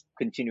reinvest as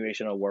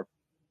continuation of work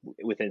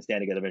within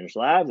Stand Together Ventures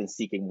Labs and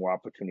seeking more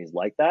opportunities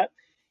like that.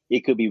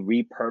 It could be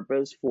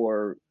repurposed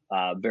for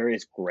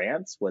various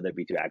grants, whether it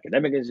be to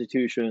academic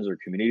institutions or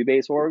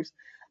community-based orgs.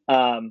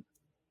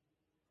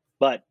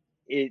 But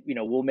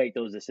we'll make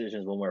those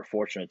decisions when we're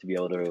fortunate to be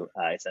able to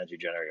essentially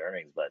generate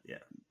earnings. But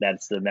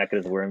that's the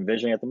mechanism we're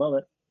envisioning at the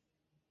moment.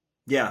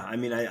 Yeah, I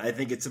mean, I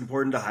think it's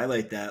important to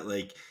highlight that,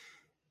 like,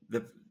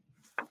 the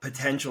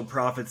potential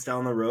profits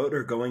down the road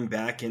are going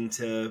back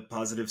into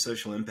positive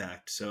social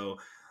impact. So,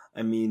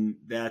 I mean,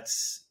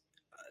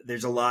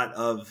 there's a lot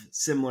of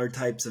similar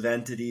types of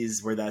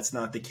entities where that's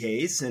not the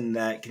case, and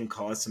that can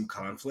cause some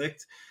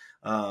conflict.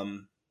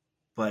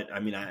 But I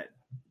mean,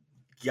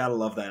 you gotta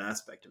love that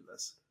aspect of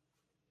this.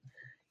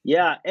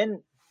 Yeah, and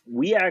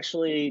we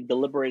actually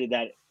deliberated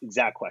that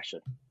exact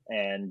question.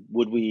 And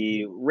would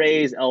we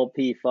raise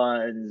LP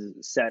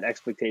funds, set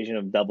expectation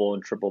of double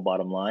and triple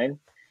bottom line?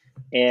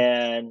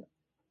 And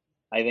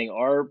I think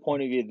our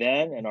point of view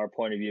then and our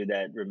point of view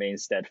that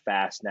remains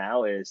steadfast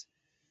now is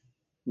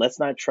let's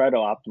not try to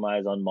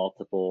optimize on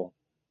multiple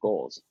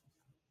goals.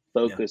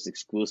 Focus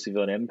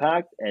exclusively on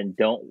impact and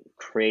don't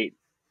create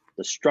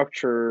the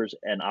structures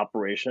and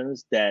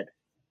operations that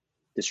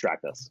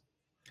distract us.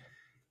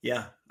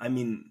 Yeah, I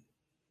mean,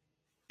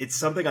 it's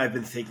something I've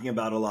been thinking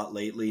about a lot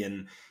lately.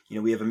 And,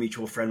 we have a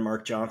mutual friend,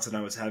 Mark Johnson,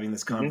 I was having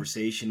this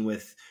conversation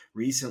with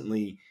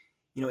recently.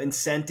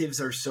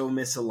 Incentives are so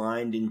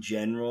misaligned in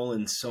general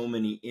in so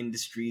many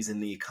industries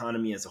and the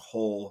economy as a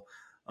whole.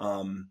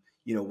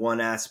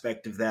 One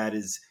aspect of that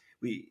is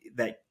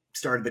that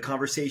started the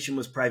conversation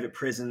was private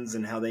prisons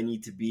and how they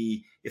need to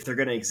be, if they're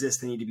going to exist,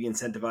 they need to be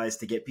incentivized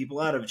to get people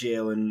out of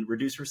jail and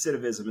reduce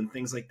recidivism and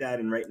things like that.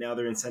 And right now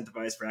they're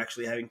incentivized for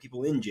actually having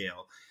people in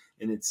jail,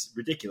 and it's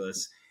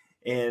ridiculous.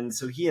 And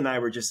so he and I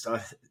were just,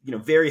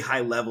 very high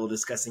level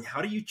discussing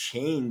how do you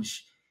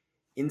change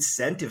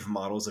incentive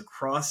models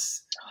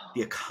across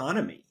the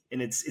economy,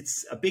 and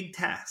it's a big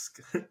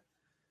task.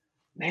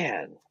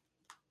 Man,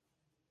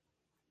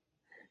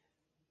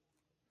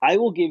 I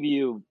will give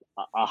you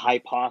a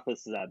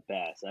hypothesis at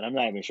best, and I'm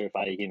not even sure if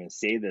I can even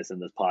say this in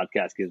this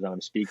podcast because I'm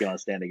speaking on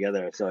Stand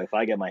Together. So if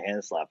I get my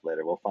hand slapped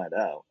later, we'll find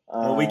out.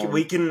 Well, we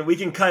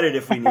can cut it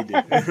if we need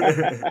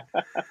to.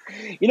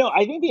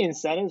 I think the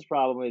incentives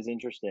problem is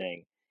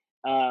interesting.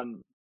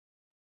 Um,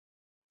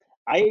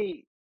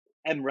 I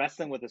am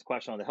wrestling with this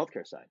question on the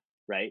healthcare side,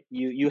 right?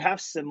 You have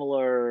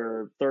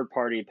similar third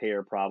party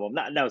payer problem.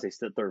 Not I would say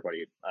third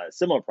party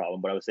similar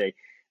problem, but I would say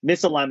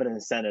misalignment of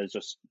incentives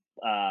just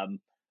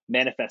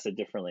manifested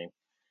differently.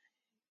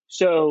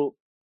 So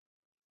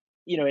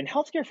in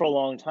healthcare for a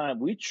long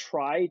time, we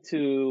try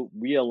to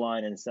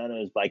realign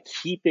incentives by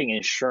keeping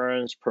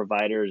insurance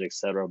providers, et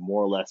cetera,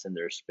 more or less in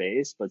their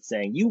space, but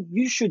saying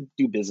you should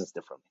do business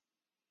differently.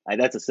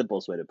 That's the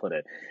simplest way to put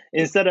it.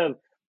 Instead of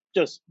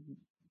just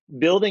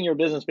building your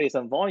business based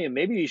on volume,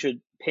 maybe you should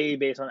pay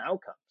based on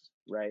outcomes,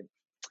 right?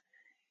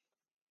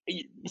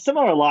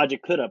 Similar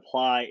logic could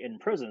apply in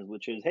prisons,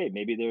 which is, hey,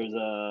 maybe there's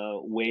a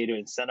way to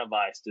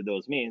incentivize through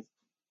those means.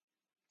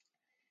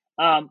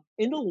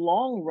 In the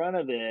long run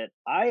of it,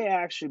 I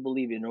actually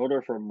believe in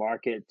order for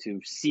market to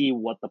see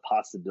what the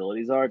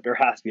possibilities are, there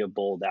has to be a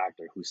bold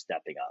actor who's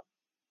stepping up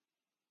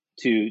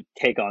to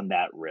take on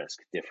that risk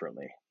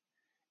differently.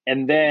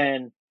 And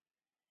then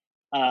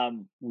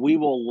we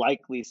will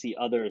likely see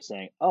others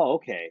saying, oh,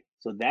 okay,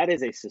 so that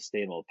is a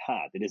sustainable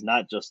path. It is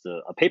not just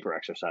a paper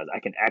exercise. I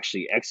can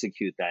actually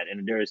execute that.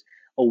 And there's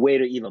a way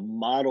to even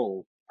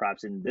model,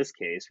 perhaps in this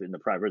case, in the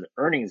private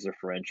earnings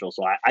differential,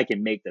 so I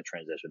can make the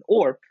transition.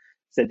 Or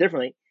said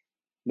differently,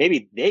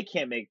 maybe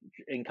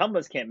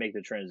incumbents can't make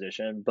the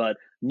transition, but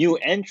new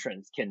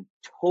entrants can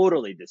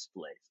totally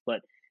displace.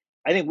 But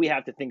I think we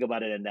have to think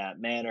about it in that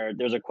manner.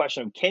 There's a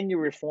question of, can you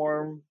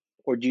reform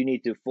or do you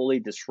need to fully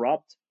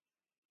disrupt?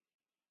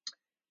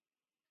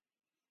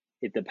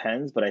 It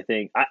depends, but I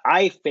think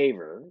I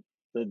favor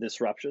the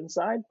disruption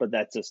side, but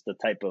that's just the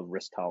type of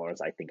risk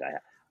tolerance I think I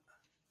have.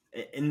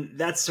 And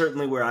that's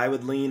certainly where I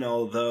would lean,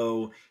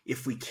 although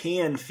if we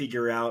can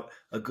figure out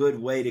a good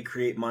way to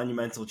create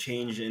monumental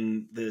change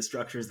in the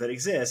structures that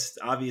exist,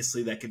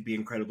 obviously that could be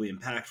incredibly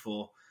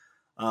impactful.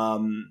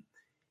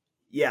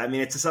 Yeah, I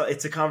mean, it's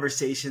a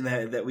conversation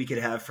that we could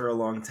have for a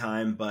long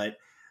time, but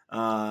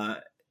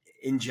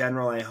in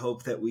general, I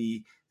hope that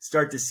we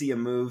start to see a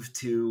move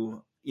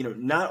to,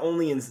 not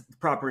only in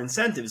proper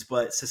incentives,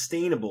 but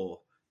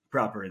sustainable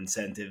proper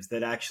incentives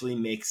that actually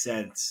make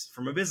sense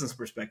from a business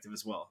perspective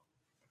as well.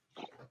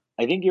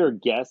 I think your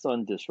guess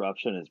on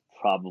disruption is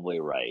probably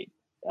right.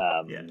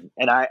 Yeah.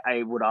 And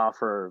I would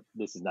offer,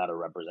 this is not a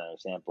representative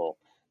sample.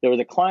 There was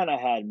a client I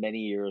had many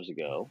years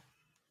ago,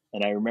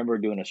 and I remember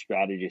doing a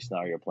strategy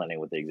scenario planning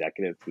with the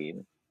executive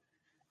team.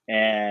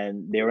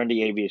 And they were in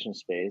the aviation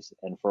space.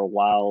 And for a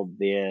while,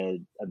 they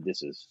had,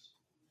 this is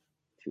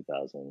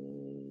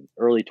 2000,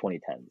 early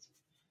 2010s.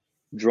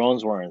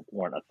 Drones weren't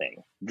a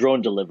thing.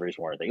 Drone deliveries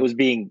weren't a thing. It was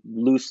being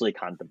loosely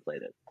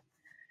contemplated.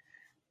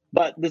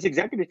 But this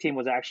executive team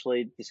was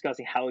actually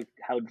discussing how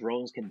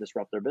drones can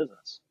disrupt their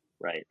business,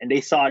 right? And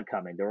they saw it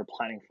coming. They were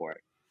planning for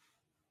it.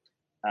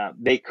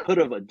 They could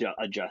have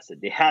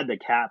adjusted. They had the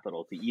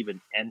capital to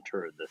even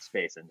enter the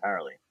space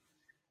entirely.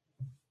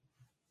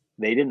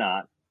 They did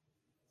not.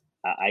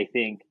 I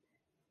think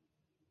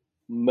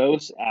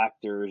most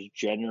actors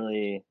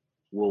generally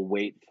will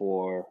wait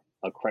for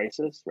a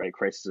crisis, right?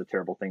 Crisis is a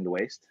terrible thing to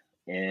waste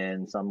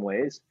in some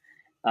ways.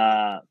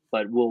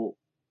 But will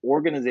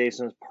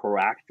organizations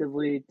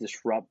proactively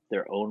disrupt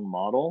their own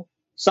model?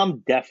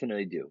 Some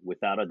definitely do,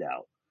 without a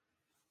doubt.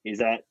 Is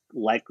that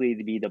likely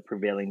to be the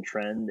prevailing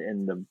trend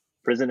in the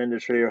prison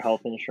industry or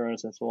health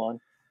insurance and so on?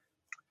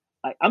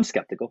 I'm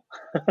skeptical.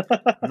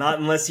 Not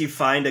unless you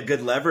find a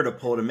good lever to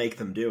pull to make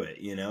them do it.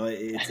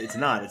 It's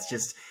not. It's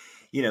just,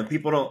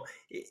 people don't,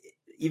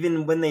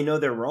 even when they know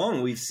they're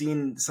wrong, we've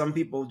seen some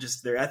people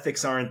just, their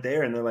ethics aren't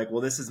there and they're like,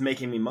 well, this is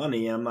making me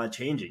money. I'm not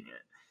changing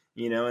it.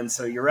 And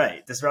so you're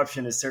right.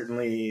 Disruption is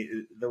certainly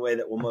the way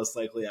that we'll most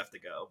likely have to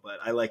go. But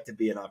I like to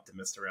be an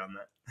optimist around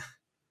that.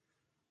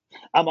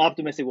 I'm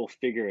optimistic we'll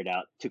figure it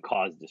out to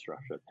cause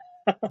disruption.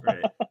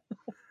 Right.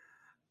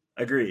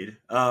 Agreed.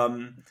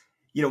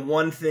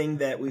 One thing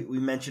that we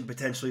mentioned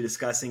potentially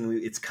discussing,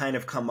 it's kind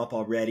of come up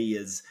already,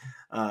 is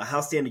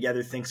how Stand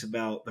Together thinks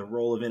about the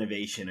role of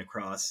innovation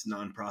across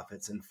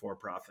nonprofits and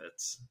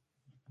for-profits.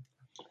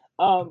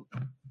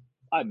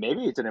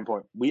 Maybe it's an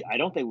important. I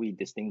don't think we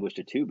distinguish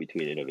the two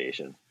between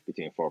innovation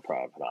between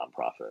for-profit and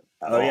nonprofit.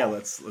 Yeah,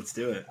 let's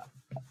do it.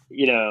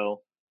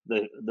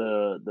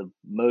 The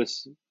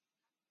most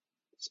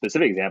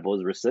specific example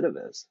is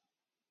Recidiviz,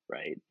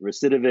 right?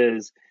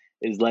 Recidiviz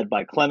is led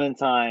by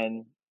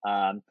Clementine,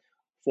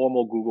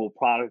 former Google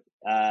product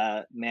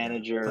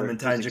manager,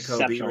 Clementine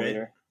Jacoby, right?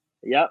 Leader.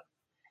 Yep,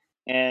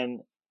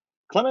 and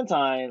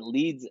Clementine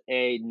leads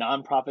a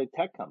nonprofit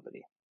tech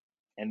company.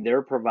 And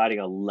they're providing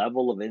a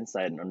level of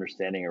insight and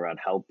understanding around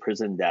how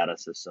prison data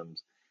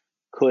systems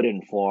could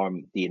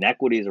inform the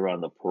inequities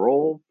around the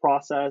parole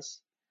process,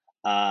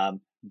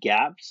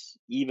 gaps,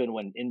 even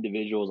when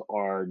individuals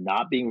are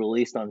not being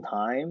released on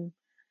time,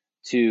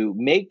 to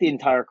make the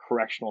entire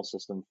correctional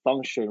system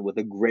function with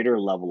a greater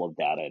level of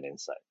data and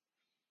insight.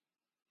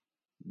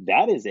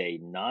 That is a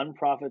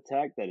nonprofit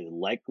tech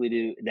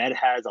that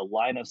has a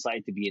line of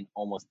sight to be in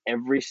almost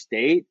every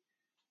state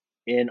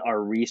in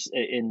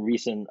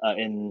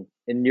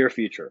near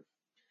future.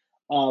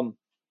 Um,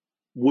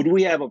 would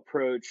we have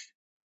approached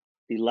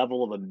the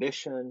level of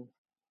ambition,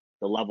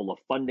 the level of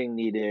funding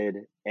needed,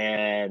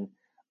 and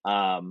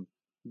um,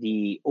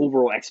 the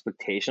overall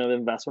expectation of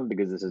investment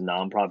because this is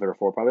nonprofit or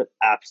for profit?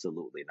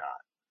 Absolutely not.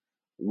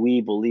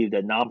 We believe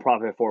that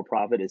nonprofit for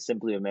profit is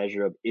simply a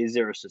measure of, is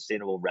there a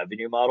sustainable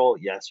revenue model?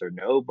 Yes or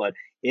no. But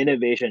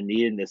innovation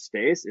needed in this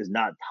space is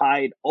not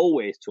tied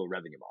always to a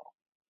revenue model.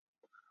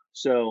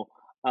 So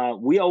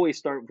we always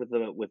start with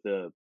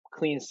the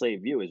clean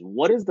slate view: is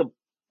what is the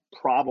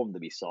problem to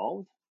be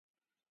solved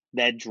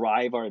that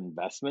drive our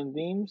investment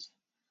themes,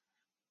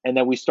 and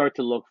then we start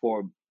to look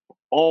for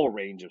all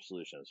range of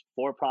solutions,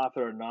 for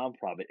profit or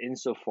nonprofit,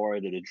 insofar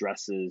that it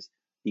addresses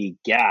the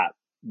gap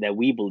that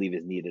we believe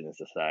is needed in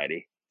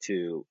society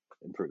to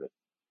improve it.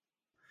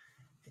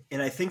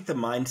 And I think the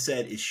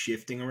mindset is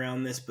shifting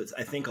around this, but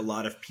I think a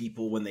lot of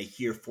people, when they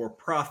hear for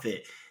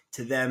profit,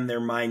 to them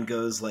their mind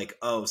goes like,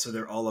 oh, so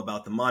they're all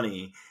about the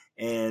money.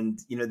 And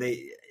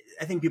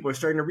I think people are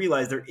starting to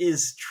realize there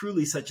is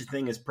truly such a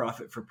thing as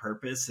profit for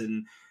purpose.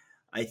 And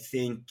I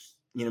think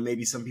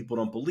maybe some people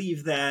don't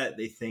believe that.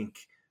 They think,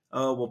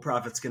 oh, well,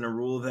 profit's going to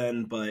rule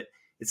then. But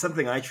it's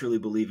something I truly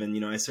believe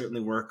in. I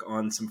certainly work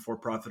on some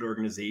for-profit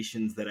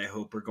organizations that I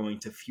hope are going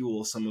to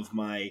fuel some of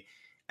my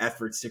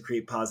efforts to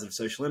create positive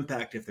social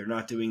impact if they're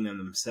not doing them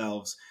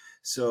themselves.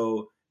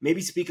 So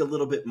maybe speak a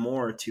little bit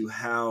more to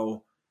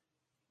how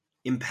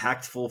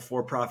impactful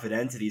for-profit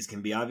entities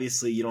can be.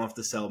 Obviously, you don't have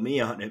to sell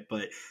me on it,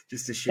 but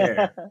just to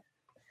share.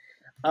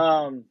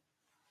 um,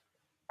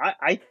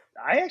 I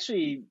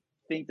actually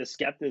think the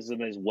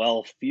skepticism is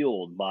well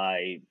fueled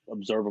by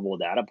observable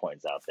data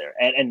points out there,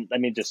 and let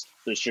me just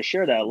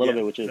share that a little Yeah,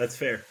 bit, which is that's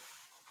fair.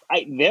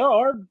 there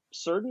are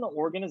certain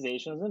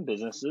organizations and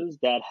businesses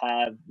that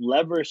have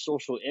leveraged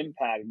social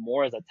impact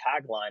more as a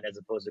tagline as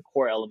opposed to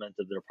core elements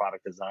of their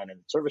product design and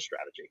service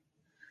strategy.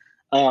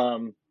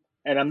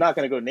 And I'm not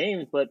going to go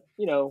names, but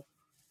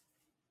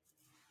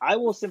I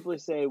will simply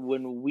say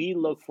when we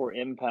look for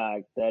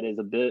impact that is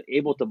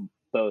able to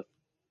both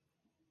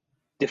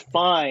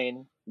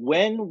define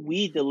when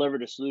we deliver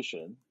the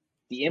solution,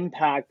 the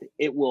impact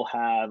it will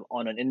have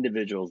on an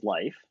individual's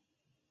life,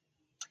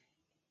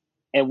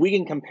 and we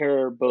can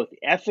compare both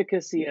the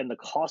efficacy and the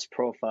cost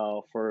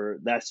profile for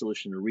that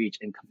solution to reach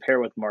and compare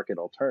with market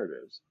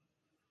alternatives.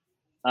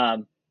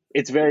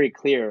 It's very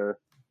clear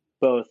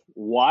both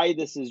why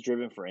this is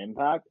driven for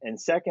impact, and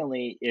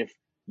secondly, if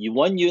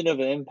one unit of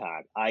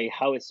impact, i.e.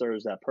 how it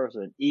serves that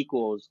person,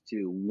 equals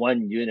to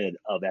 1 unit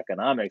of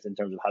economics in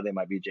terms of how they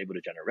might be able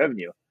to generate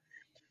revenue,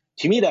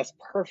 to me that's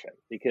perfect,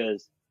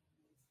 because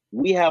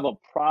we have a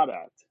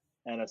product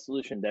and a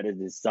solution that is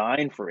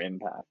designed for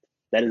impact,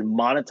 that is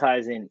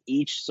monetizing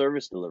each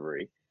service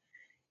delivery.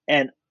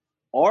 And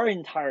our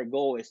entire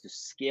goal is to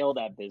scale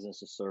that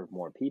business to serve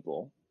more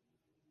people.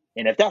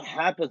 And if that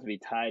happens to be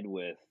tied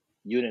with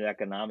unit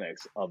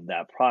economics of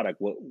that product,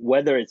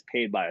 whether it's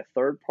paid by a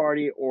third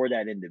party or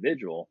that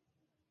individual,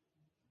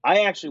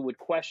 I actually would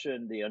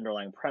question the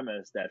underlying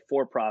premise that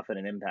for profit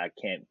and impact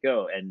can't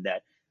go, and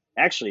that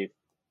actually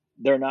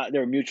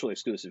they're mutually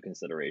exclusive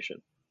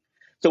consideration.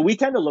 So we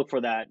tend to look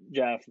for that,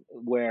 Jeff,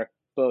 where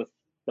both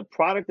the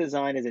product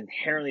design is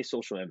inherently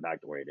social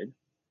impact oriented,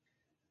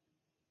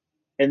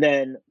 and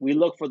then we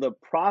look for the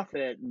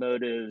profit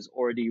motives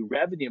or the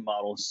revenue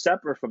model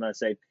separate from that.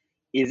 Say,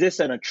 is this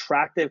an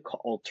attractive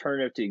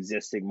alternative to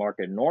existing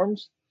market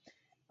norms?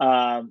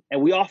 And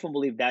we often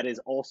believe that is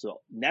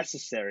also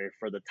necessary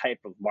for the type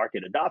of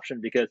market adoption,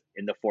 because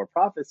in the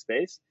for-profit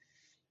space,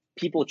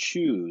 people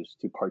choose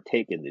to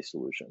partake in these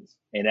solutions,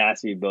 and it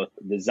has to be both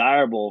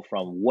desirable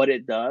from what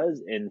it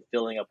does in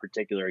filling a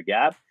particular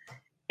gap,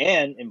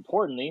 and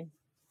importantly,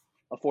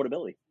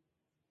 affordability.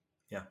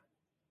 Yeah.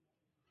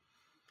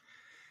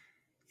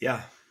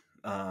 Yeah.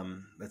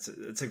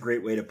 That's a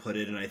great way to put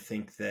it. And I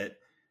think that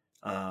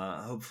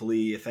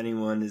hopefully if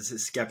anyone is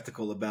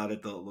skeptical about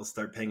it, they'll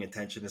start paying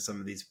attention to some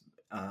of these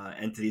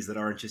entities that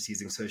aren't just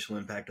using social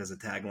impact as a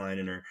tagline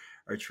and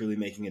are truly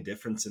making a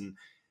difference. And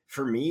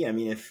for me, I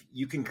mean, if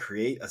you can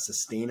create a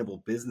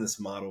sustainable business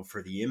model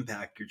for the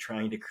impact you're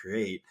trying to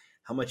create,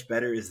 how much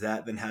better is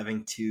that than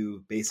having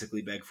to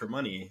basically beg for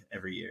money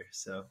every year?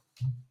 So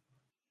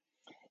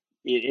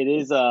It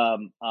is a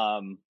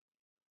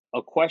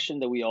question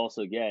that we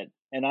also get,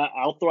 and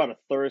I'll throw out a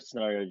third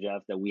scenario,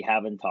 Jeff, that we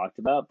haven't talked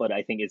about, but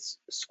I think it's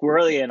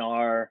squarely in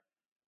our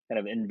kind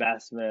of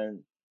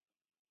investment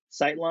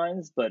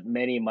sightlines, but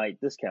many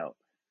might discount.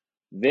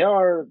 There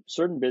are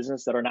certain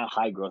businesses that are not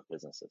high growth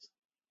businesses.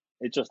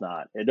 It's just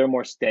not. They're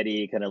more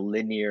steady, kind of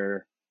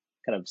linear,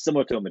 kind of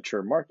similar to a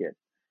mature market.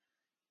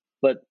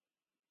 But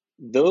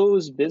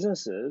those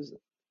businesses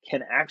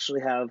can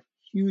actually have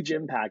huge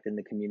impact in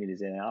the communities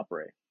they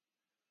operate.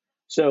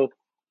 So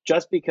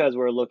just because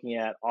we're looking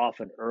at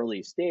often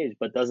early stage,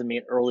 but doesn't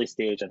mean early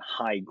stage and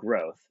high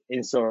growth.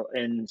 Insofar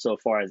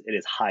as it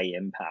is high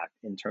impact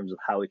in terms of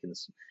how it can,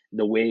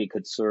 the way it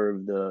could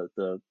serve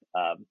the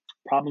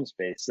problem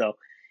space. So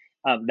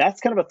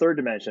that's kind of a third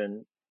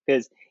dimension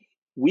because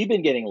we've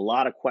been getting a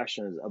lot of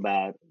questions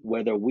about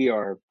whether we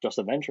are just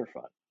a venture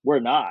fund. We're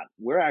not.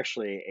 We're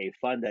actually a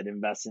fund that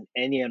invests in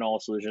any and all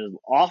solutions,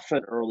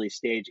 often early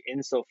stage,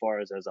 insofar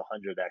as there's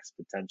 100x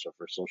potential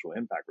for social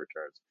impact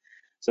returns.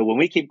 So when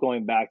we keep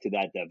going back to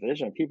that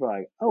definition, people are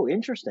like, oh,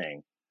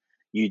 interesting.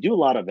 You do a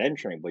lot of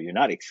venturing, but you're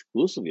not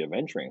exclusively a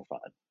venturing fund.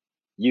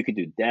 You could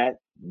do debt,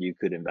 you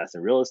could invest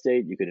in real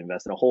estate, you could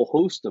invest in a whole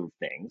host of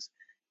things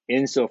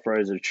insofar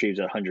as it achieves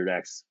a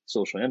 100x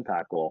social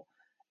impact goal.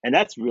 And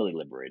that's really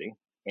liberating.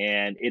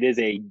 And it is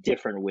a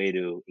different way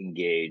to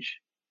engage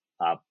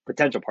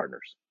potential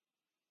partners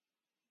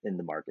in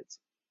the markets.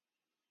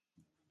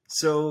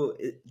 So,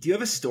 do you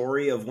have a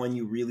story of when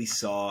you really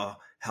saw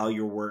how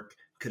your work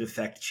could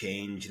affect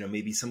change?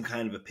 Maybe some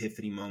kind of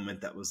epiphany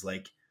moment that was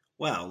like,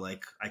 wow,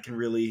 like I can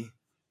really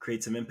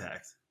create some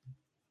impact.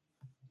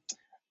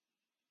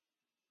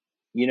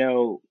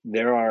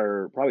 There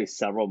are probably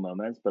several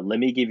moments, but let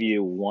me give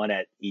you one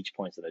at each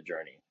point of the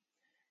journey.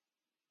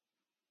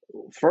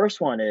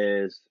 First one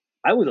is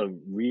I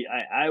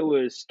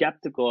was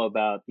skeptical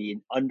about the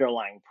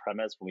underlying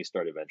premise when we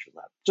started Venture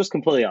Lab. Just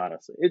completely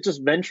honestly, it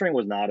just venturing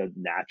was not a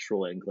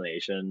natural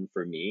inclination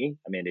for me.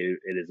 I mean, it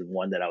is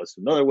one that I was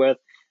familiar with.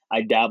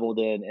 I dabbled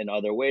in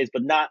other ways,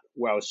 but not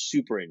where I was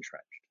super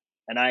entrenched.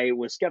 And I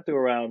was skeptical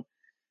around,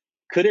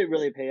 could it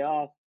really pay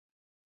off?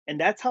 And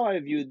that's how I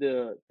viewed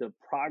the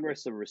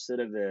progress of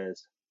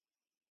recidivists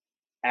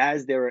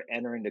as they were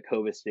entering the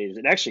COVID stages.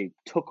 It actually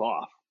took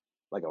off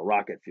like a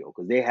rocket fuel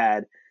because they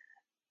had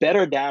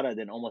better data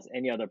than almost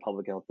any other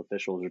public health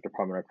officials or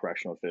Department of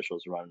Correctional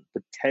officials around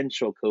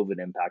potential COVID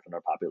impact on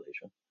our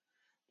population.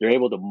 They're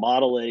able to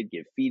model it,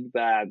 give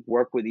feedback,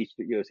 work with each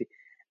UOC.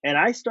 And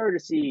I started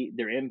to see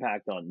their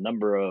impact on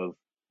number of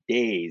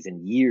days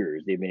and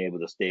years they've been able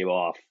to stave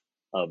off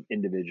of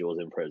individuals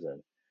in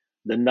prison.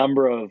 The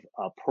number of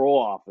parole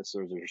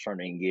officers that are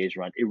starting to engage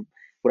around it,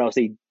 what I would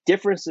say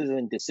differences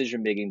in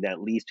decision making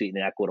that leads to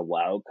inequitable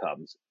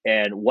outcomes,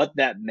 and what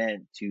that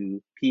meant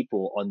to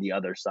people on the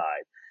other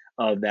side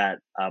of that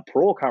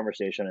parole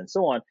conversation and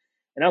so on.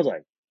 And I was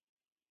like,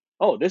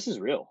 oh, this is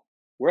real.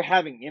 We're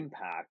having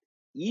impact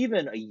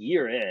even a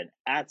year in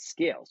at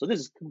scale. So this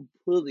is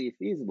completely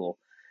feasible.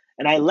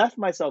 And I left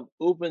myself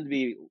open to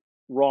be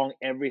wrong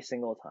every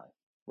single time,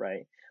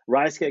 right?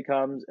 RiseKit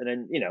comes, and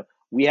then,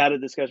 we had a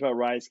discussion about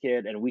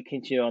RiseKit, and we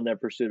continue on their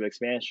pursuit of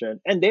expansion.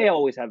 And they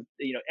always have,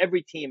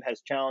 every team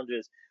has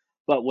challenges.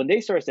 But when they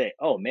start saying,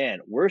 oh man,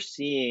 we're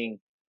seeing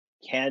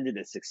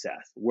candidate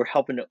success, we're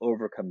helping to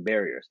overcome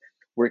barriers,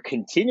 we're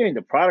continuing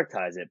to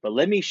productize it, but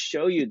let me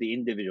show you the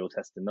individual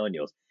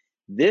testimonials.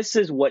 This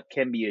is what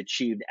can be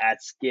achieved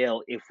at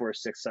scale if we're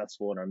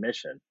successful in our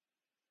mission.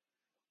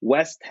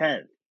 West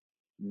 10th,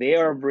 they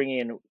are bringing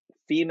in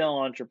female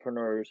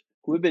entrepreneurs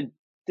who have been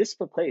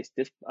displaced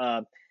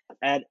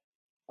at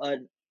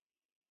an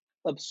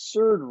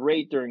absurd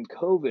rate during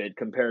COVID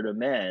compared to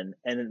men,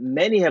 and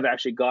many have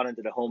actually gone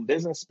into the home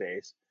business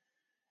space.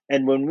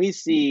 And when we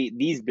see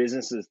these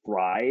businesses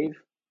thrive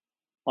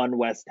on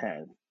West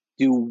 10th,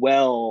 do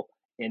well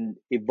in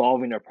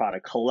evolving their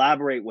product,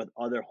 collaborate with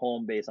other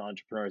home-based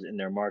entrepreneurs in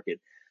their market,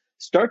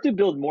 start to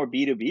build more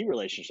B2B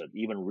relationships,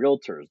 even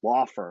realtors,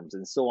 law firms,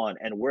 and so on.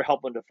 And we're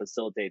helping to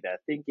facilitate that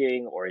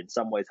thinking, or in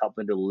some ways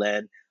helping to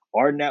lend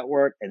our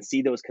network and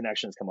see those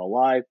connections come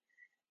alive.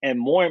 And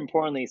more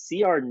importantly,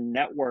 see our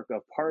network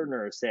of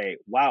partners say,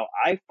 wow,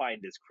 I find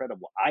this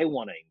credible. I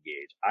want to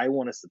engage. I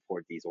want to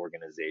support these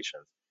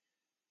organizations.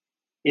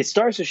 It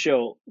starts to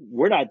show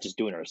we're not just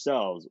doing it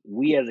ourselves.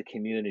 We as a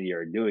community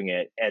are doing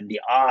it, and the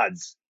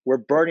odds, we're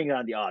burning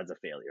on the odds of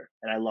failure.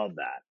 And I love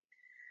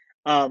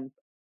that.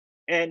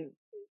 And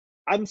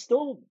I'm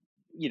still,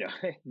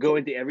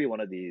 going to every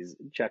one of these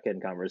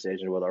check-in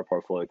conversations with our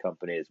portfolio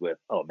companies with,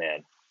 oh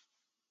man,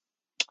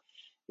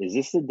 is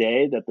this the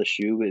day that the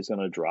shoe is going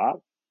to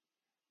drop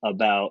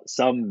about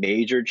some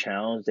major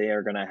challenge they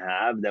are going to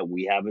have that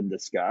we haven't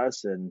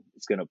discussed, and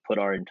it's going to put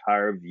our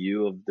entire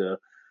view of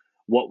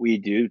what we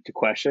do to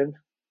question?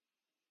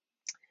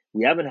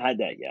 We haven't had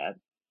that yet.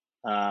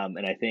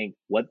 And I think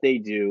what they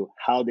do,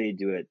 how they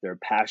do it, their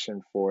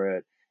passion for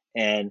it,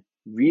 and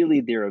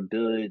really their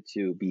ability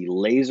to be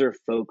laser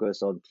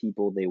focused on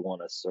people they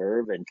want to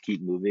serve and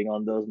keep moving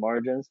on those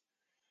margins.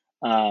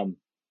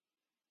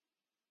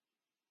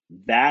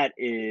 That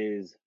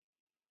is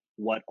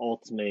what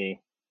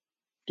ultimately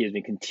gives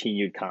me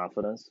continued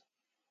confidence.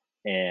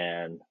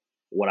 And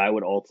what I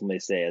would ultimately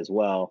say as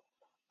well,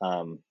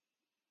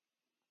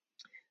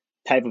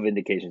 type of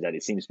indications that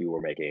it seems to be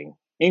we're making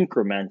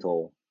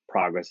incremental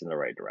progress in the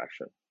right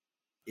direction.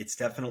 It's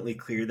definitely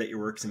clear that your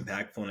work's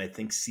impactful. And I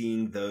think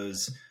seeing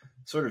those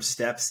sort of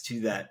steps to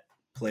that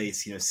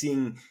place,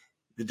 seeing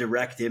the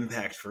direct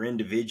impact for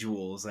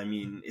individuals, I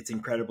mean, it's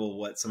incredible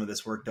what some of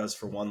this work does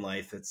for one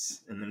life.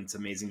 And then it's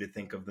amazing to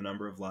think of the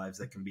number of lives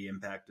that can be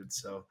impacted.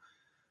 So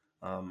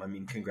I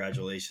mean,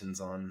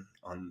 congratulations on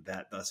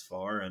that thus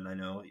far, and I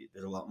know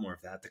there's a lot more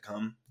of that to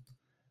come.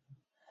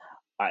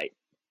 I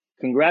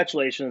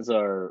Congratulations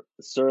are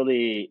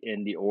certainly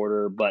in the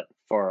order, but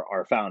for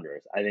our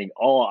founders, I think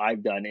all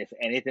I've done, if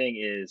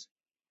anything, is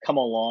come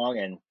along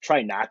and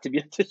try not to be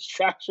a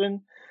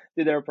distraction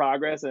to their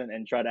progress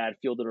and try to add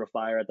fuel to the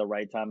fire at the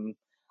right time.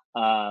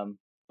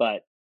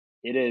 But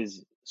it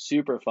is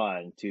super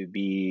fun to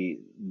be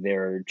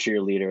their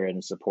cheerleader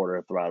and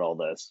supporter throughout all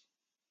this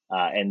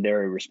and their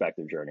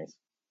respective journeys.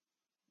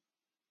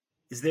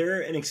 Is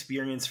there an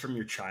experience from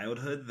your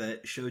childhood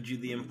that showed you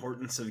the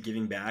importance of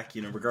giving back,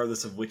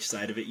 regardless of which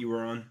side of it you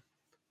were on?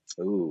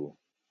 Ooh,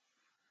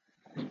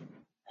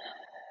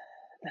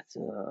 that's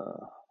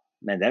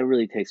man, that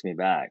really takes me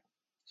back.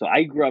 So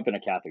I grew up in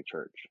a Catholic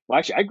church. Well,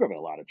 actually, I grew up in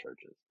a lot of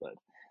churches, but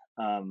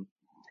um,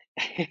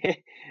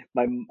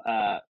 my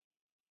uh,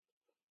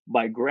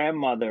 my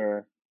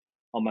grandmother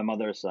on my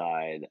mother's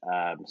side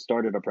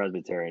started a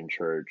Presbyterian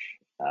church.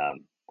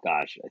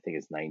 Gosh, I think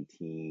it's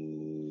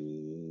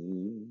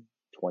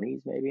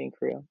 1920s maybe in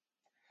Korea,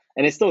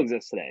 and it still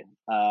exists today.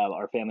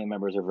 Our family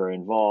members are very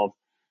involved,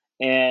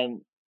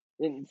 and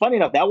funny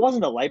enough, that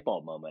wasn't a light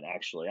bulb moment.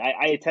 Actually,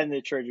 I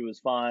attended church. It was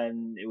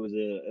fun. It was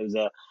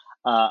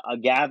a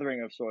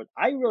gathering of sorts.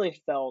 I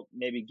really felt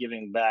maybe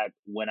giving back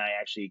when I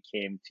actually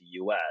came to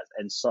US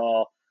and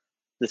saw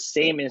the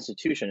same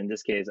institution. In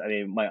this case, I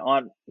mean, my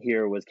aunt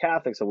here was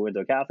Catholic, so we went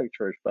to a Catholic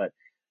church, but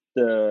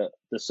the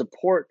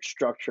support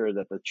structure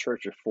that the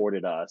church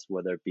afforded us,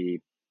 whether it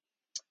be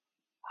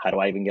how do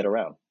I even get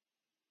around?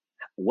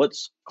 What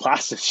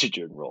classes should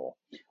you enroll?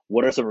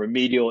 What are some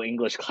remedial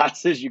English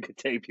classes you could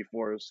take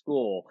before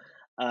school?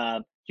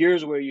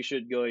 Here's where you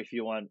should go if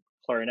you want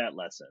clarinet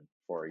lesson,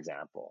 for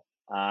example,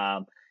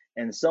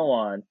 and so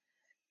on.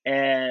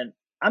 And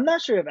I'm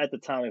not sure if at the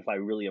time if I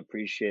really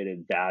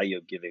appreciated value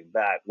of giving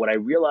back. What I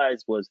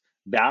realized was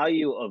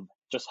value of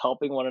just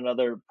helping one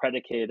another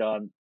predicated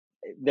on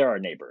they're our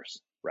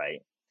neighbors,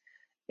 right?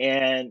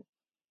 And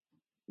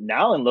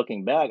now in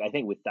looking back, I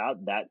think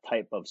without that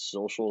type of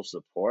social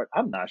support,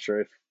 I'm not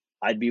sure if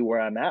I'd be where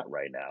I'm at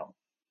right now.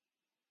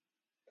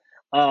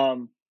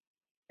 Um,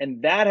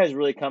 and that has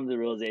really come to the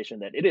realization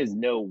that it is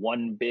no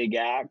one big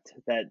act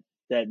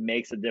that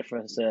makes a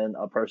difference in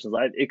a person's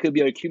life. It could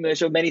be an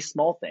accumulation of many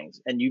small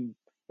things, and you.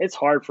 It's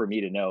hard for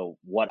me to know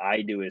what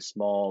I do is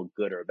small,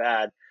 good, or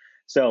bad.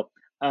 So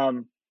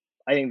um,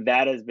 I think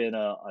that has been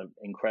a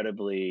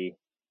incredibly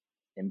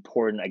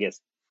important, I guess,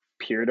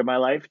 period of my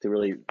life to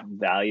really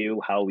value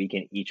how we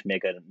can each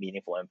make a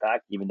meaningful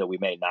impact, even though we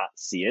may not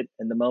see it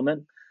in the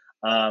moment.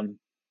 Um,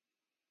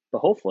 but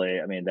hopefully,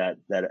 I mean that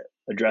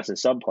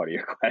addresses some part of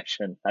your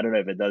question. I don't know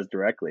if it does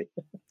directly.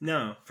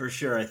 No, for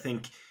sure. I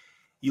think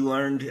you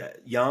learned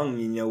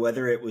young,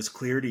 whether it was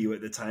clear to you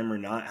at the time or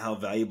not, how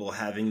valuable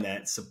having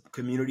that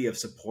community of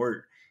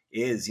support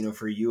is.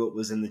 For you, it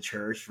was in the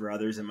church. For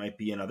others, it might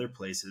be in other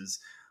places.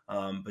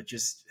 But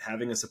just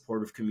having a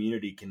supportive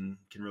community can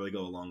really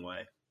go a long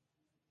way.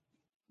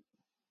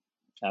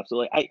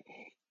 Absolutely.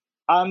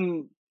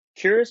 I'm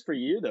curious for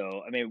you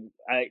though. I mean,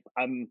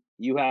 I'm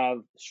you have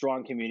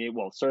strong community.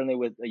 Well, certainly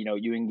with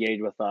you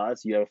engage with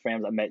us. You have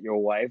friends. I met your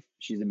wife.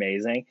 She's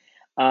amazing.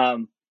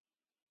 Um,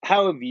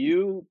 how have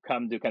you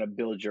come to kind of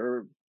build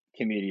your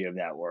community of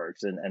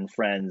networks and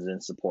friends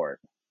and support?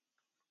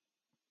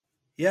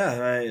 Yeah,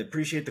 I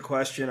appreciate the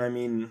question. I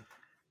mean,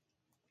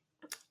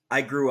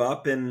 I grew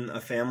up in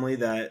a family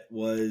that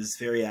was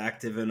very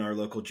active in our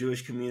local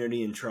Jewish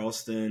community in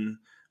Charleston,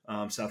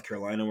 South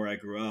Carolina, where I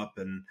grew up,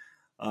 and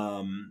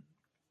um,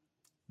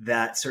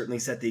 that certainly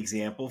set the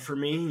example for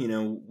me.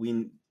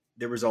 We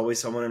there was always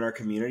someone in our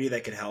community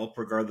that could help,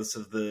 regardless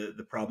of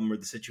the problem or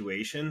the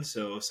situation.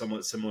 So,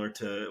 somewhat similar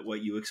to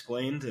what you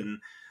explained, and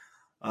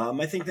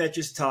I think that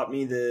just taught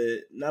me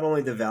the not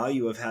only the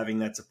value of having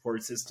that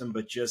support system,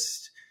 but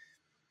just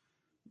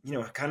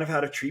kind of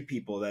how to treat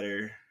people that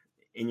are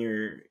in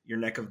your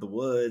neck of the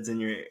woods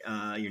and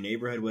your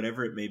neighborhood,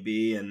 whatever it may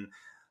be. And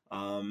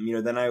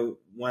then I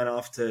went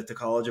off to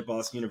college at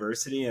Boston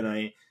University, and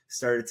I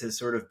started to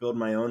sort of build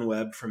my own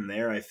web from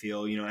there. I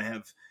feel I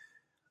have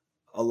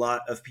a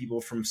lot of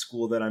people from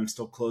school that I'm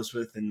still close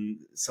with, and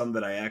some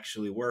that I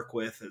actually work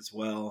with as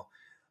well.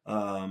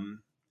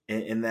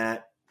 And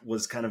that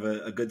was kind of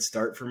a good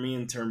start for me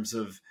in terms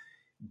of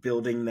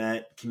building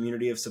that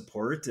community of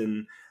support.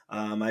 And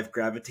I've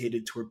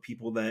gravitated toward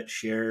people that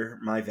share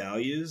my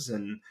values,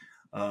 and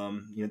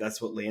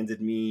that's what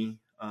landed me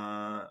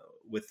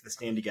with the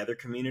Stand Together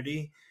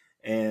community.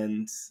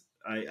 And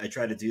I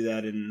try to do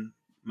that in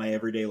my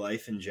everyday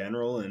life in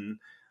general. And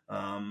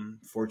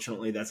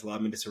fortunately, that's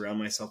allowed me to surround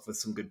myself with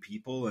some good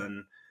people,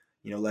 and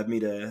led me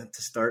to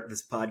start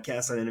this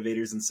podcast on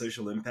innovators and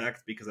social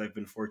impact, because I've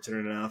been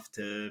fortunate enough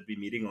to be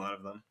meeting a lot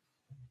of them.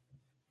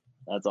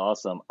 That's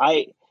awesome.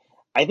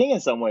 I think in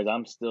some ways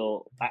I'm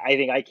still. I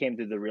think I came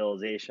to the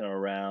realization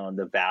around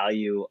the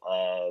value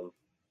of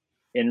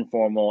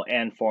informal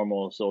and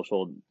formal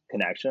social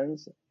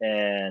connections,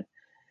 and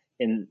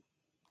in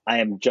I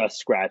am just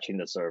scratching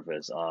the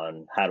surface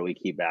on how do we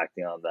keep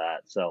acting on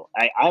that. So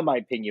I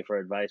might ping you for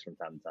advice from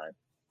time to time.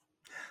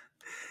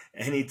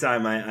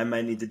 Anytime I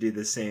might need to do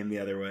the same the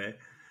other way.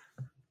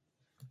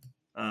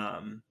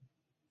 Um,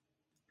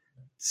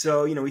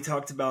 so, we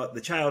talked about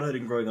the childhood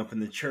and growing up in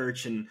the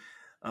church and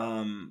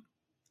um,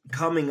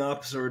 coming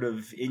up sort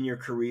of in your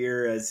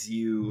career as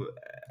you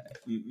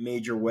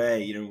made your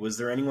way. Was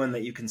there anyone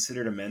that you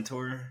considered a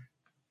mentor?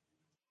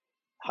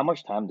 How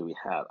much time do we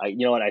have?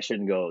 You know what? I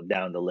shouldn't go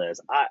down the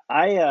list.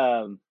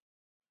 I'm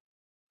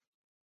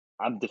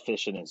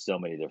deficient in so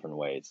many different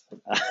ways,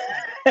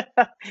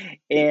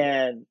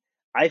 and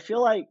I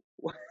feel like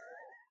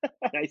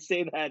and I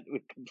say that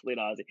with complete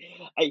honesty.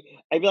 I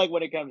I feel like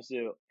when it comes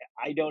to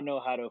I don't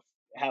know how to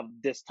have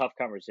this tough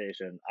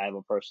conversation. I have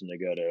a person to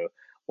go to,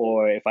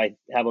 or if I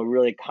have a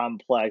really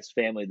complex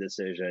family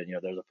decision,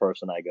 there's a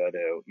person I go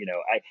to.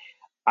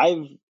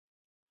 I've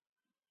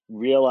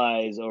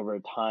realized over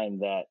time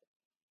that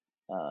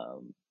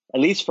at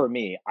least for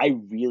me, I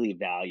really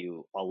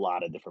value a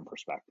lot of different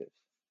perspectives.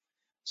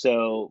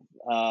 So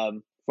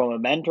from a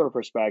mentor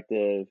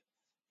perspective,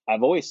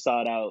 I've always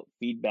sought out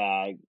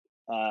feedback,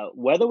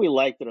 whether we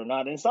liked it or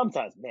not. And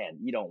sometimes, man,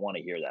 you don't want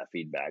to hear that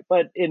feedback.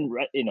 But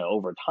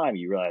over time,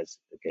 you realize,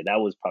 okay, that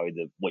was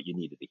probably what you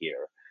needed to hear.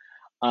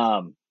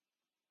 Um,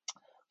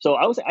 so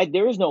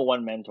there is no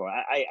one mentor.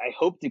 I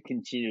hope to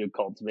continue to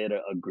cultivate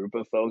a group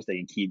of folks that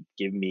can keep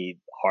giving me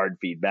hard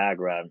feedback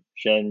around,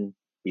 Shen,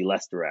 be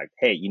less direct.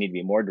 Hey, you need to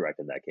be more direct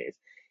in that case.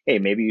 Hey,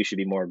 maybe you should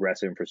be more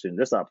aggressive in pursuing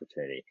this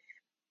opportunity.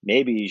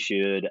 Maybe you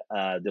should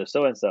do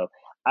so and so.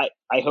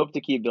 I hope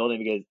to keep building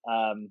because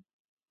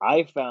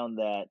I found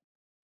that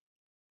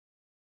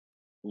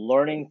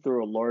learning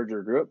through a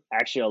larger group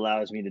actually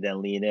allows me to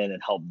then lean in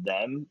and help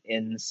them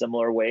in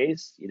similar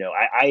ways.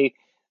 I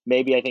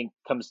maybe I think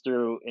comes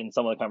through in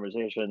some of the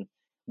conversation,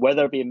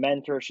 whether it be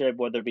mentorship,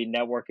 whether it be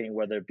networking,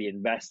 whether it be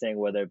investing,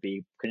 whether it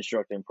be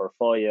constructing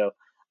portfolio.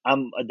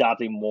 I'm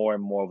adopting more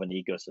and more of an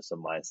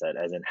ecosystem mindset,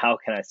 as in how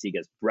can I seek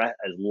as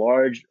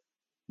large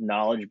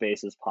knowledge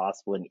base as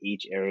possible in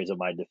each areas of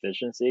my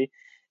deficiency,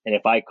 and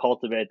if I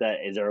cultivate that,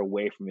 is there a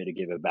way for me to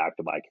give it back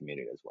to my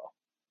community as well?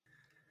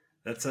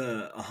 That's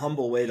a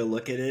humble way to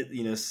look at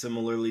it,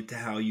 similarly to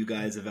how you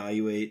guys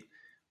evaluate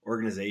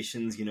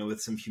organizations,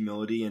 with some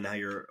humility and how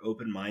you're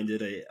open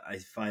minded. I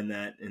find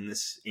that in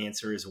this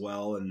answer as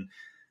well. And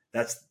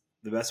that's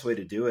the best way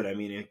to do it. I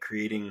mean,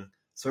 creating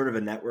sort of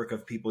a network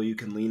of people you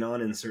can lean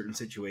on in certain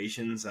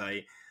situations.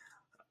 I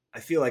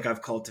feel like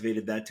I've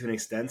cultivated that to an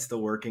extent,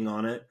 still working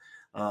on it.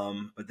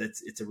 But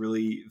it's a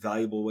really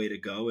valuable way to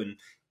go. And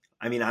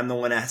I mean, I'm the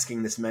one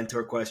asking this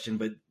mentor question,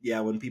 but yeah,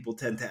 when people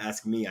tend to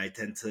ask me, I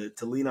tend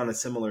to lean on a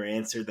similar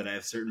answer that I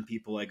have certain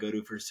people I go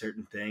to for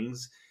certain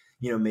things.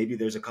 Maybe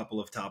there's a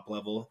couple of top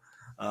level,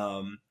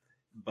 um,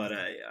 but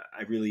I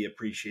really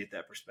appreciate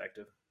that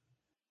perspective.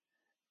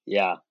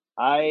 Yeah,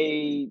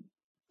 I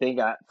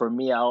think for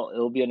me,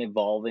 it'll be an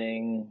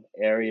evolving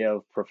area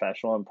of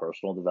professional and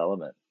personal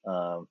development.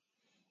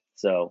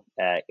 So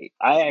I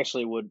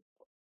actually would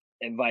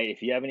invite,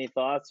 if you have any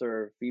thoughts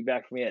or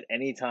feedback for me at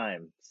any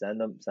time, send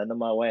them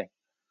my way.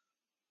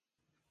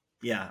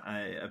 Yeah, I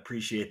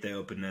appreciate the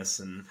openness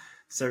and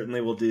certainly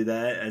will do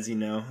that, as you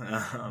know.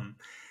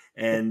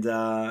 And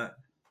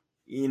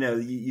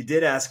you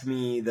did ask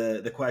me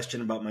the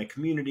question about my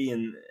community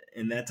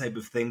and that type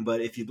of thing,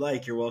 but if you'd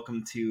like, you're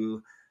welcome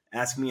to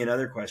ask me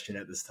another question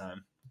at this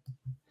time.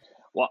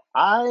 Well,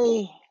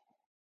 I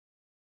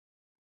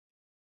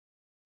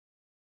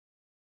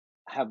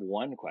have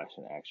one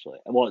question actually.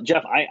 Well,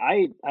 Jeff,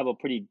 I have a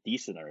pretty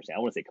decent understanding.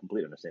 I want to say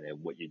complete understanding of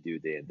what you do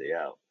day in day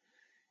out.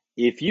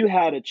 If you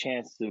had a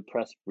chance to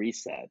press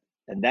reset,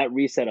 and that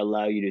reset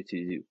allow you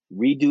to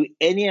redo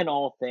any and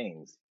all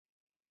things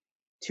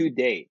to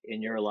date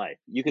in your life,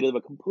 you could live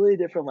a completely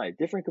different life,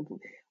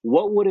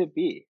 what would it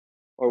be?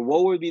 Or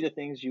what would be the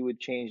things you would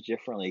change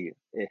differently?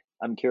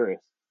 I'm curious.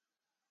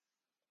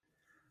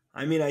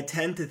 I mean, I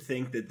tend to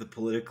think that the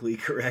politically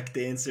correct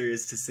answer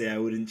is to say I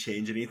wouldn't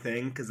change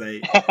anything because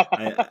I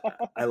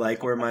I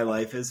like where my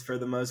life is for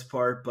the most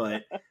part,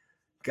 but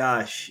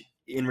gosh,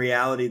 in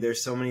reality,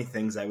 there's so many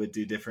things I would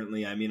do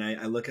differently. I mean,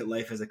 I look at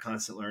life as a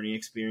constant learning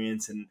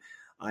experience, and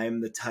I'm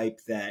the type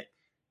that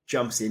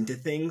jumps into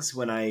things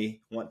when I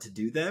want to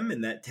do them,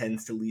 and that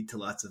tends to lead to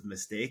lots of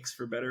mistakes,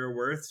 for better or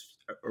worse.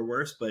 Or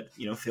worse, but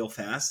fail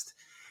fast.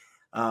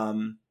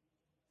 Um,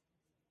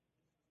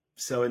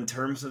 so, in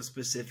terms of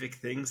specific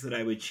things that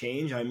I would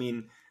change, I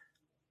mean,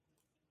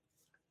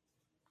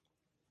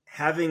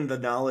 having the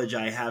knowledge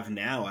I have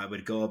now, I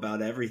would go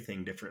about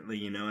everything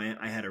differently.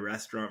 I had a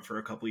restaurant for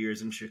a couple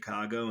years in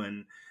Chicago,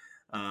 and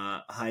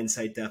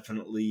hindsight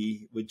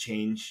definitely would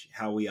change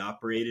how we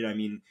operated. I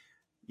mean,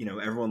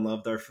 everyone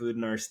loved our food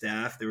and our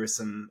staff. There were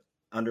some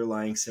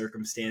underlying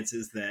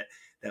circumstances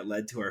that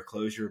led to our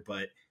closure,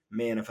 but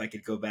man, if I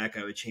could go back,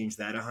 I would change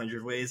that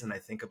 100 ways. And I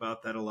think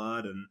about that a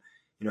lot. And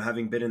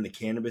having been in the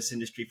cannabis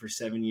industry for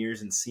 7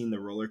 years and seen the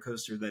roller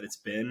coaster that it's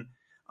been,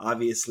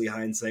 obviously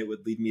hindsight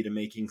would lead me to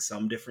making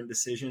some different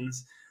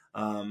decisions.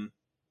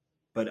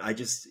 But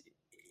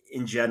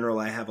in general,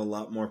 I have a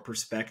lot more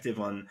perspective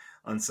on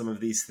some of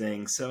these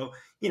things. So,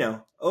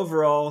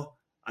 overall,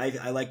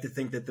 I like to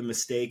think that the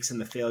mistakes and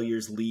the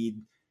failures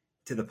lead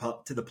to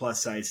the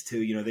plus sides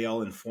too. They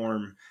all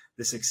inform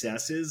the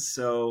successes.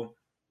 So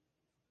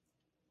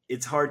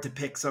it's hard to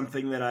pick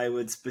something that I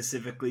would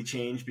specifically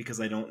change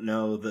because I don't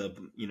know the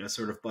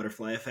sort of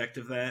butterfly effect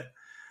of that.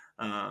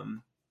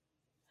 And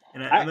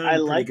I'm in I a pretty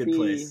like good the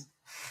place.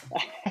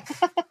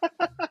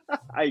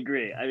 I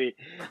agree. I mean,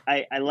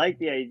 I like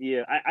the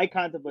idea. I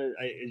contemplate,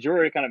 as you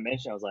already kind of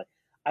mentioned, I was like,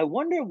 I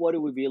wonder what it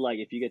would be like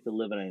if you get to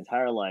live an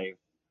entire life,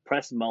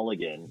 press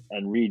mulligan,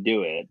 and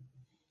redo it.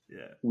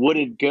 Yeah. Would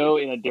it go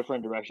in a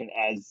different direction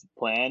as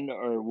planned,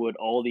 or would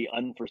all the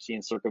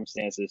unforeseen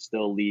circumstances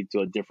still lead to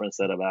a different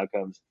set of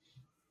outcomes?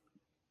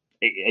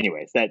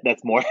 Anyways,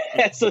 that's more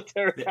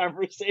esoteric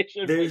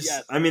conversation, but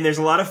yes. There's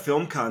a lot of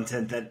film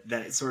content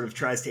that sort of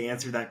tries to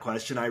answer that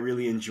question. I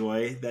really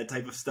enjoy that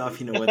type of stuff,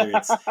 whether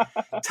it's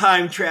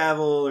time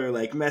travel or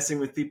like messing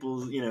with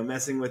people,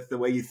 messing with the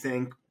way you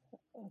think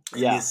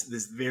and Yeah.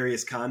 this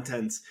various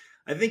contents.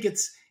 I think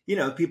it's,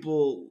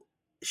 people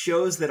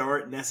shows that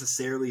aren't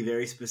necessarily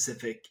very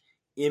specific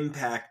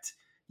impact,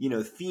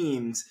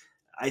 themes,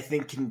 I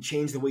think can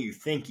change the way you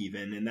think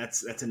even, and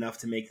that's enough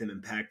to make them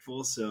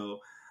impactful. So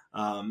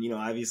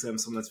obviously I'm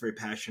someone that's very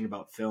passionate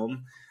about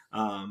film,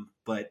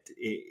 but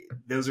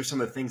those are some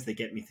of the things that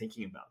get me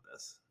thinking about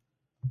this.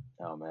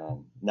 Oh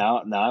man,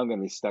 now I'm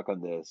gonna be stuck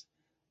on this,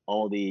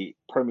 all the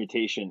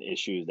permutation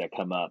issues that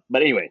come up.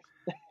 But anyway,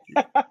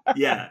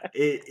 Yeah,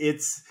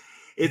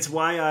 it's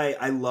why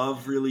I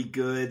love really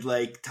good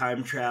like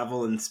time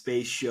travel and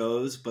space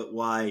shows, but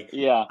why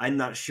yeah, I'm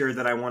not sure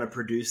that I want to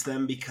produce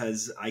them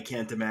because I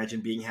can't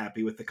imagine being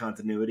happy with the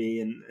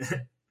continuity and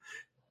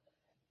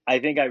I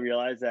think I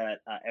realize that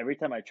every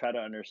time I try to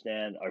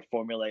understand or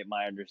formulate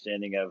my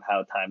understanding of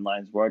how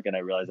timelines work, and I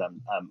realize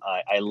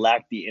I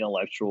lack the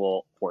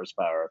intellectual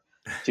horsepower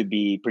to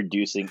be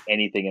producing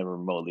anything in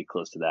remotely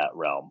close to that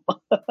realm.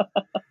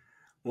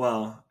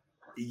 well,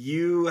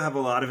 you have a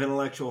lot of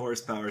intellectual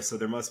horsepower, so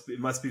it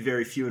must be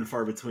very few and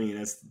far between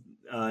as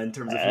in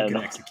terms of I who don't can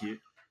know. execute.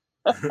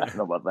 I don't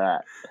know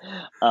about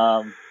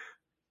that.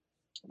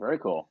 Very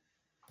cool.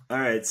 All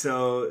right,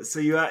 so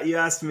you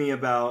asked me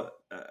about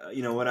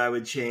what I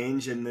would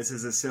change, and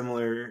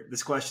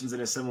this question's in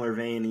a similar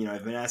vein.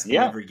 I've been asking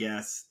Yeah. every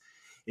guest,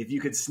 if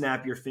you could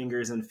snap your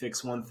fingers and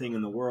fix one thing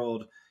in the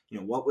world,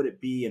 what would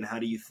it be, and how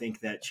do you think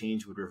that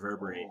change would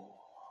reverberate?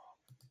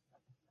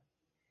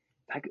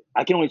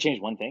 I can only change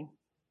one thing.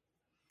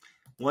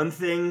 One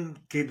thing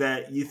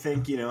that you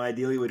think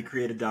ideally would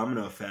create a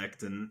domino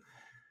effect, and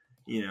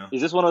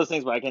Is this one of those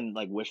things where I can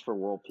like wish for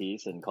world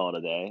peace and call it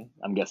a day?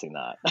 I'm guessing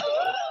not.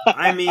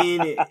 I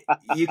mean,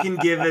 you can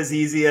give as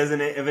easy as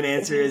of an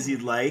answer as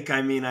you'd like.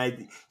 I mean,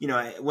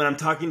 when I'm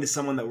talking to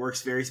someone that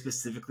works very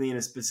specifically in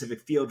a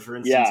specific field, for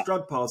instance, Yeah.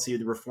 drug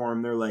policy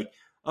reform, they're like,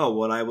 "Oh,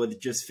 well, I would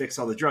just fix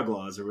all the drug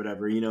laws or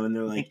whatever," and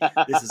they're like,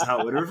 "This is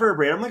how it would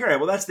reverberate." I'm like, "All right,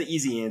 well, that's the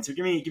easy answer.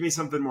 Give me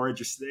something more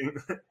interesting."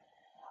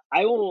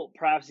 I will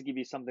perhaps give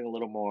you something a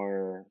little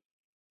more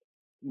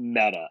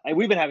meta.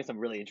 We've been having some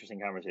really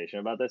interesting conversation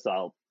about this. So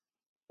I'll,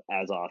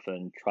 as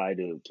often, try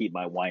to keep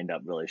my wind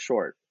up really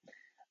short.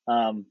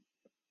 Um,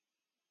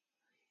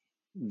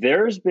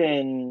 there's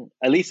been,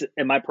 at least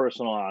in my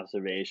personal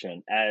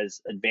observation,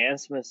 as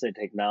advancements in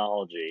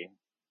technology,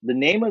 the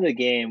name of the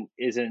game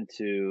isn't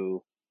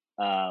to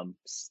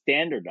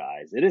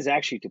standardize, it is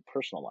actually to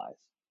personalize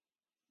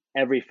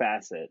every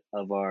facet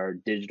of our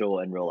digital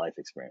and real life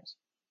experience,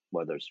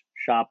 whether it's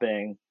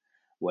shopping,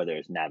 whether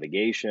it's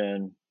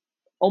navigation,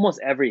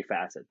 almost every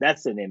facet.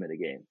 That's the name of the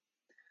game.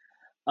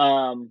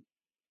 Um,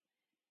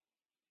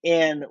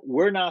 and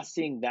we're not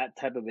seeing that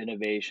type of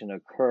innovation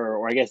occur,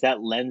 or I guess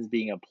that lens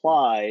being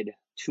applied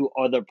to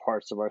other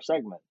parts of our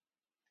segment.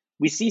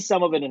 We see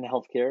some of it in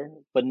healthcare,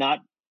 but not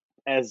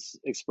as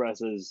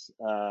express as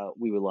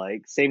we would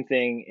like. Same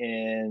thing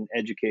in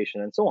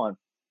education and so on.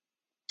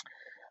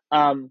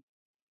 Um,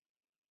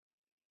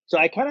 so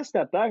I kind of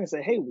step back and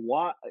say, hey,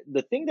 why?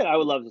 The thing that I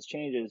would love to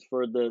change is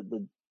for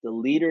the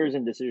leaders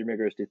and decision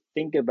makers to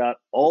think about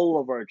all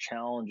of our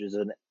challenges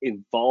and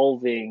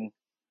evolving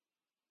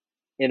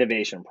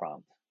innovation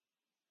prompt.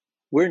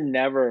 We're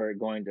never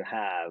going to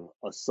have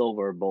a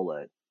silver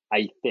bullet,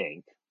 I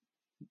think,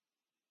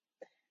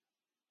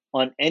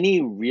 on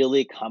any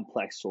really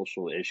complex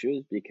social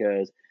issues,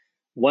 because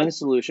one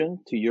solution,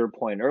 to your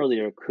point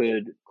earlier,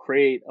 could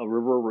create a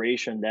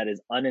reverberation that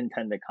is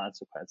unintended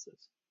consequences,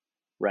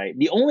 right?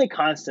 The only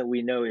constant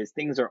we know is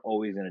things are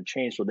always going to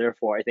change. So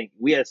therefore, I think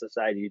we as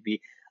society would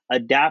be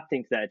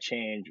adapting to that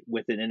change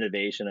with an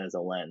innovation as a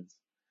lens.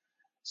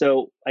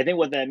 So I think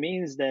what that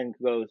means then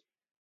goes,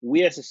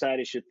 we as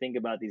society should think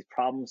about these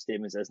problem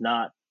statements as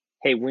not,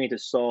 hey, we need to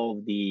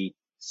solve the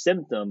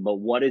symptom, but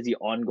what is the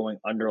ongoing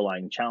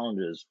underlying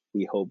challenges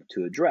we hope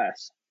to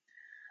address?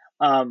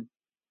 Um,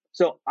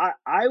 so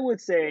I would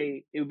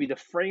say it would be the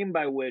frame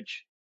by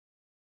which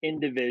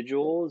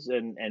individuals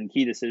and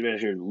key decision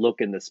makers look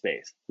in the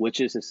space,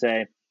 which is to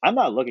say, I'm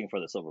not looking for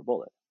the silver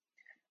bullet.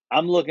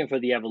 I'm looking for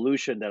the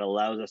evolution that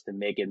allows us to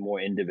make it more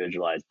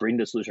individualized, bring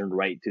the solution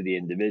right to the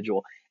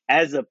individual,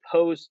 as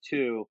opposed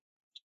to,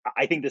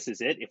 I think this is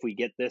it. If we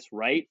get this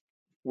right,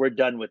 we're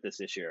done with this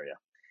issue area.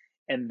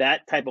 And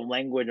that type of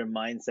language and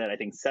mindset, I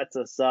think, sets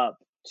us up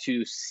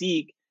to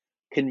seek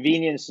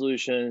convenient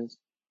solutions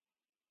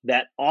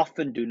that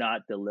often do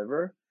not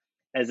deliver,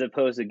 as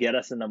opposed to get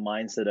us in the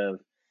mindset of,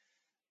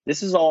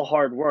 this is all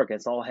hard work.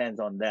 It's all hands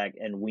on deck,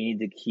 and we need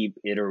to keep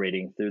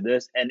iterating through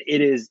this. And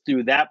it is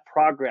through that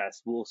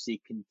progress we'll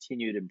see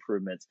continued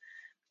improvements.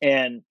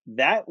 And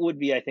that would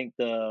be, I think,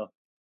 the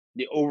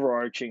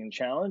overarching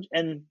challenge.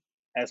 And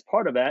as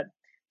part of that,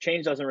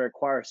 change doesn't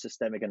require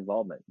systemic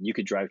involvement. You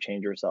could drive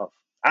change yourself.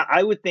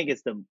 I would think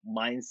it's the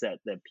mindset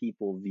that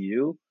people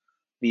view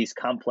these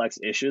complex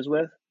issues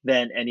with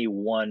than any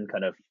one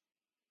kind of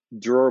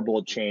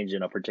durable change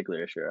in a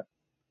particular issue.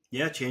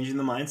 Yeah, changing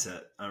the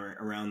mindset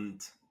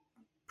around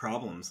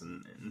problems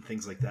and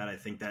things like that. I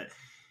think that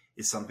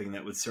is something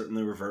that would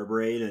certainly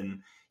reverberate.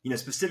 And,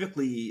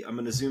 specifically, I'm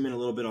going to zoom in a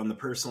little bit on the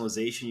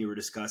personalization you were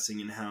discussing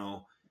and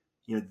how,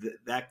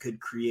 that could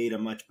create a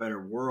much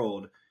better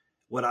world.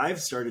 What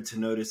I've started to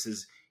notice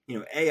is,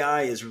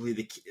 AI is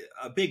really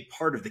a big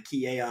part of the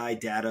key AI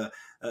data,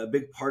 a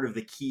big part of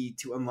the key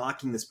to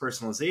unlocking this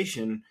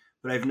personalization.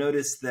 But I've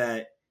noticed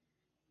that,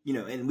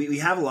 and we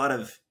have a lot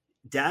of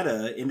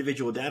data,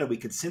 individual data we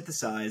could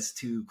synthesize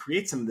to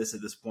create some of this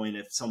at this point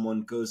if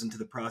someone goes into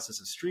the process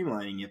of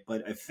streamlining it.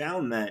 But I've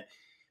found that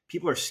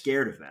people are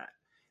scared of that.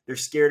 They're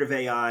scared of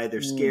AI.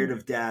 They're scared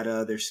of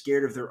data. They're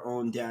scared of their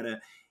own data.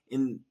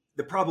 And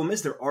the problem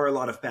is there are a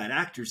lot of bad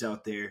actors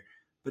out there.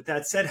 But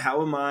that said,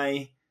 how am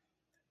I,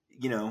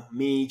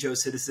 me, Joe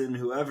Citizen,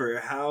 whoever,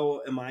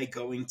 how am I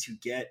going to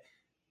get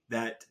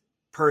that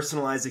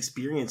personalized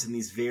experience in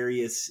these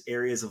various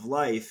areas of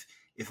life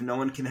if no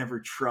one can ever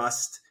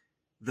trust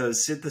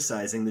those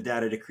synthesizing the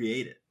data to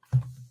create it?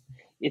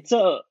 It's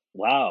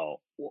wow.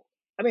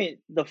 I mean,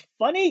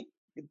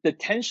 the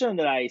tension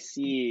that I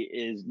see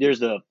is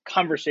there's a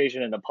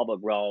conversation in the public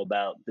realm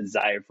about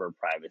desire for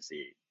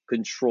privacy,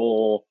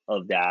 control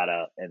of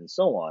data, and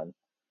so on.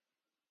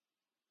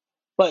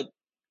 But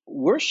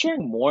we're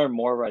sharing more and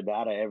more of our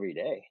data every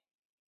day,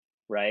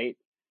 right?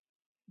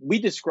 We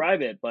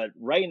describe it, but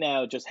right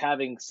now, just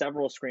having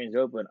several screens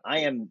open,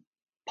 I am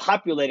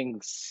populating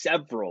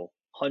several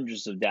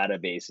hundreds of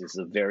databases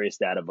of various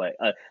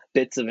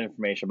bits of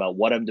information about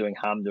what I'm doing,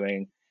 how I'm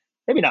doing.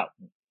 Maybe not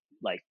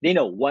like they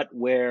know what,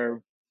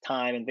 where,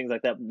 time, and things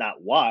like that, not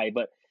why,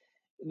 but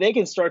they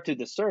can start to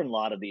discern a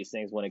lot of these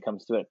things when it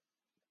comes to it.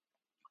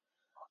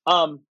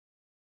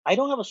 I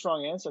don't have a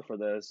strong answer for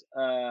this,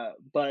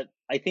 but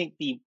I think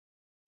the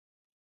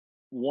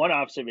one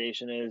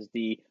observation is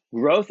the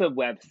growth of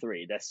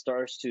Web3 that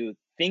starts to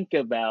think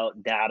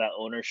about data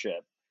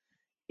ownership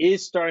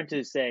is starting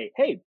to say,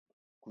 hey,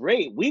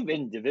 great, we've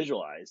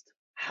individualized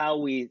how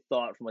we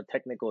thought from a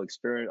technical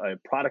experience,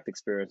 a product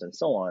experience, and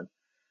so on.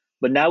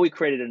 But now we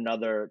created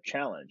another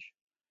challenge.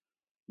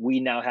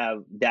 We now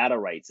have data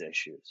rights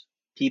issues.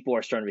 People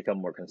are starting to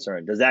become more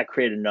concerned. Does that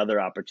create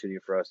another opportunity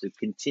for us to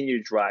continue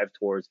to drive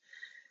towards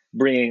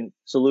bringing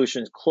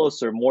solutions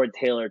closer, more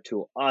tailored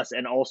to us,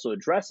 and also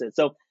address it?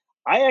 So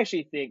I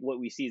actually think what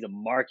we see is a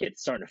market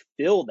starting to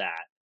fill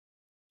that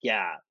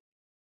gap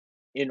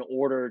in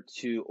order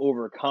to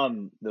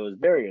overcome those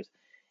barriers.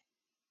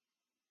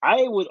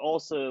 I would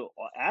also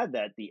add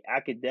that the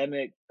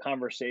academic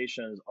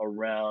conversations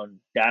around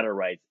data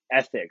rights,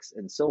 ethics,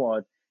 and so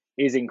on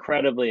is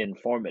incredibly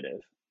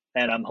informative.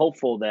 And I'm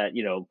hopeful that,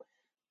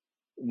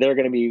 there are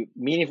going to be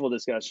meaningful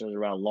discussions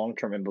around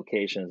long-term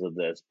implications of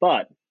this.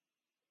 But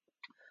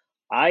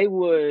I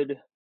would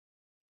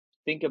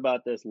think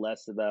about this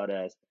less about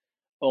as,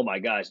 oh my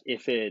gosh,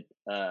 if it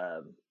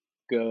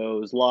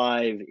goes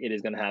live, it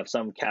is going to have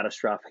some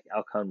catastrophic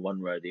outcome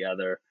one way or the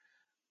other.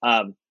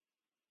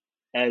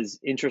 As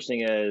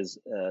interesting as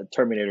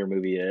Terminator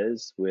movie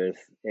is, with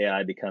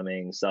AI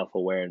becoming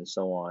self-aware and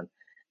so on,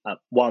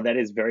 while that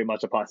is very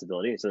much a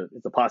possibility, so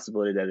it's a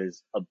possibility that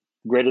is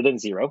greater than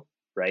zero,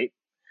 right?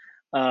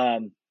 I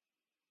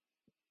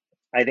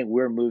think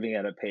we're moving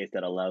at a pace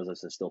that allows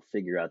us to still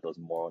figure out those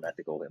moral and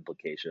ethical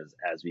implications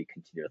as we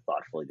continue to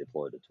thoughtfully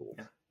deploy the tools.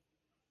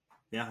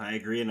 Yeah, I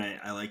agree. And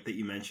I like that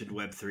you mentioned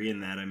Web3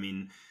 in that. I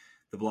mean,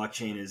 the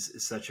blockchain is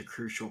such a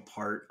crucial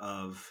part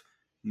of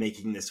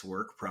making this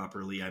work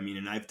properly. I mean,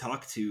 and I've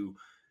talked to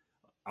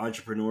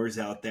entrepreneurs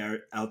out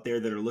there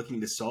that are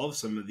looking to solve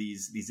some of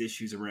these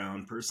issues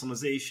around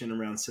personalization,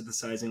 around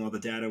synthesizing all the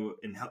data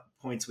and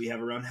points we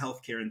have around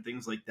healthcare and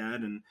things like that.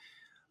 And,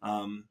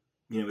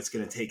 it's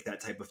going to take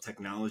that type of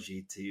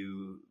technology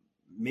to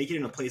make it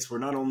in a place where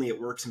not only it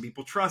works and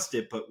people trust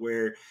it, but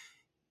where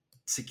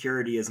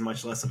security is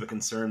much less of a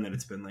concern than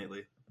it's been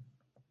lately.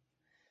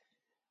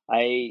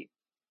 I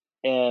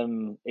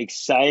am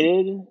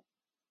excited,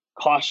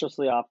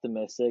 cautiously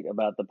optimistic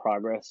about the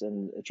progress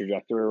and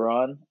trajectory we're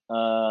on.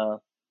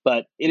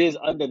 But it is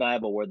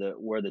undeniable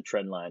where the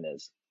trend line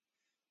is.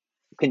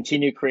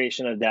 Continued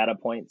creation of data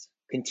points,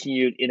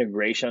 continued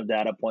integration of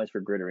data points for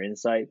greater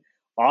insight,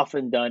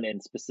 often done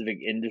in specific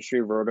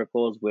industry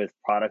verticals with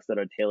products that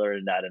are tailored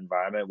in that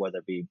environment, whether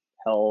it be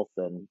health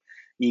and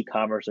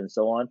e-commerce and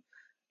so on.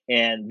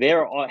 And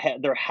there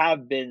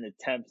have been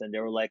attempts, and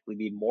there will likely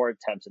be more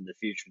attempts in the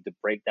future to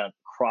break down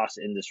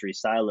cross-industry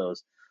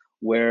silos,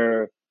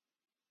 where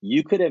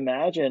you could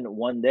imagine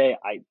one day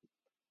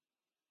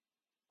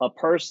a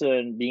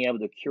person being able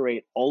to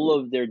curate all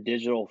of their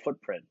digital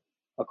footprint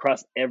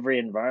across every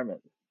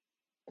environment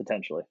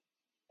potentially,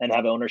 and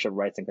have ownership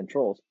rights and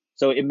controls.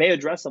 So it may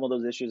address some of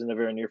those issues in the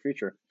very near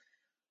future.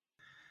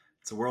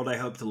 It's a world I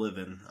hope to live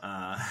in.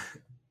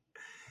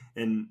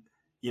 And,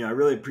 I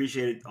really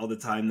appreciate all the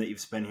time that you've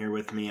spent here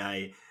with me.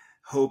 I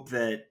hope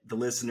that the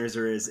listeners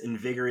are as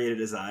invigorated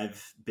as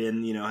I've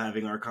been,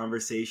 having our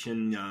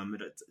conversation.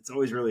 It's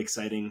always really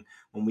exciting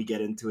when we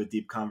get into a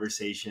deep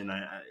conversation.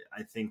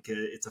 I think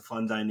it's a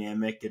fun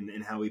dynamic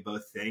in how we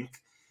both think.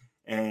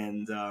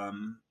 And,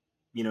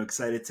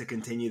 excited to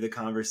continue the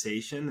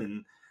conversation.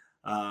 And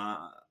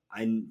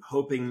I'm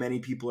hoping many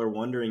people are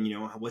wondering,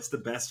 what's the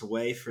best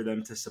way for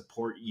them to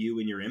support you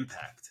and your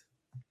impact?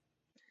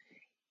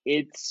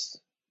 It's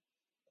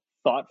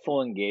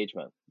thoughtful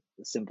engagement,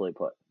 simply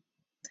put.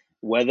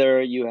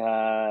 Whether you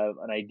have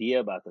an idea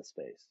about the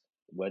space,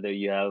 whether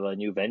you have a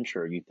new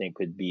venture you think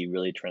could be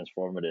really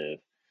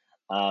transformative,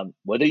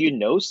 whether you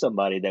know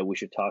somebody that we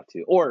should talk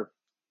to, or,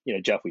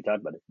 Jeff, we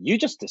talked about it, you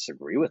just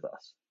disagree with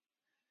us.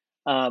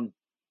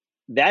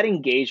 That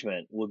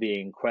engagement will be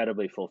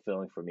incredibly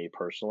fulfilling for me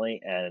personally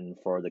and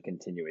for the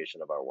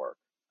continuation of our work.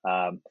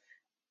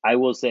 I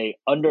will say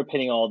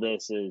underpinning all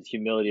this is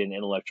humility and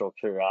intellectual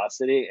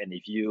curiosity. And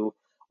if you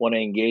want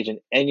to engage in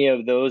any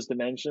of those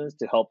dimensions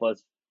to help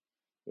us,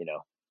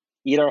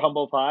 eat our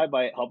humble pie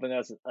by helping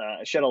us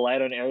shed a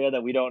light on an area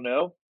that we don't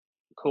know,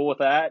 cool with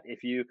that.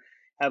 If you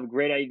have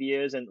great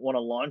ideas and want to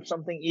launch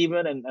something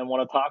even and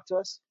want to talk to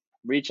us,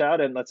 reach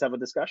out and let's have a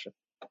discussion.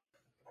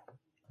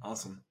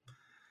 Awesome.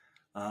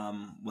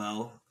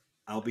 Well,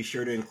 I'll be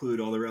sure to include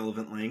all the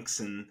relevant links,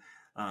 and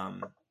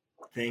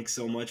thanks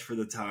so much for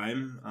the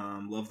time.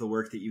 Love the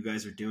work that you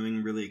guys are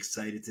doing. Really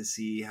excited to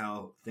see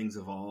how things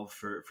evolve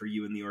for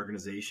you and the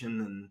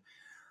organization, and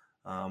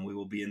we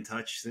will be in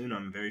touch soon,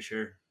 I'm very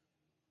sure.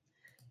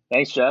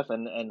 Thanks, Jeff,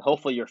 and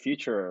hopefully your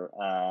future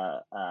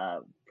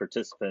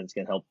participants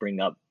can help bring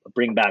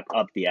back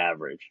up the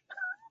average.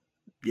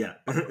 Yeah.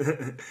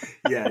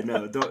 Yeah,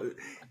 no,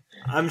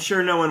 I'm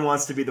sure no one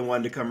wants to be the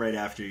one to come right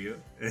after you.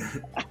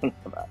 All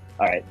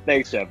right.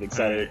 Thanks, Jeff.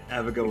 Excited. Right,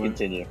 have a good one.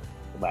 Continue.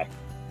 Bye.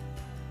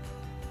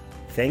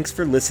 Thanks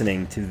for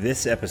listening to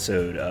this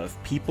episode of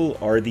People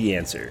Are the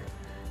Answer.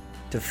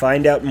 To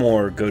find out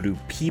more, go to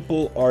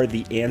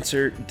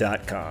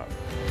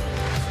peoplearetheanswer.com.